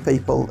so many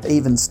people,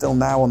 even still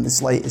now on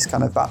this latest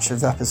kind of batch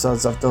of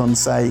episodes I've done,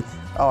 say,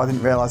 oh, I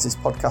didn't realise this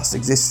podcast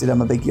existed,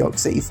 I'm a big York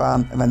City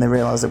fan, and then they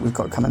realise that we've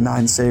got kind of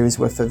 9 series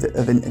worth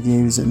of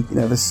interviews, and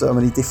there's so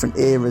many different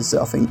eras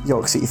that I think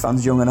York City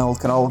fans, young and old,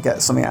 can all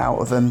get something out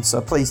of them. So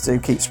please do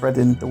keep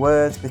spreading the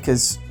word,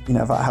 because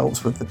that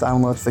helps with the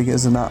download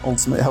figures, and that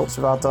ultimately helps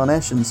with our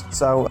donations.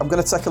 So I'm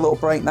going to take a little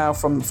break now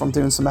from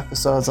doing some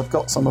episodes. I've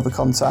got some other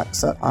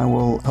contacts that I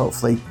will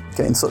hopefully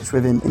get in touch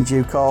with in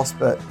due course,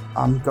 but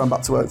I'm going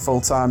back to work full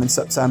time in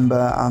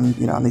September, and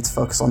I need to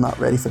focus on that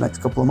really for the next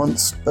couple of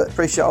months. But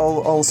appreciate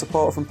all the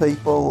support from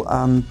people,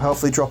 and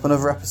hopefully drop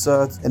another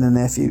episode in the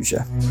near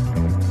future.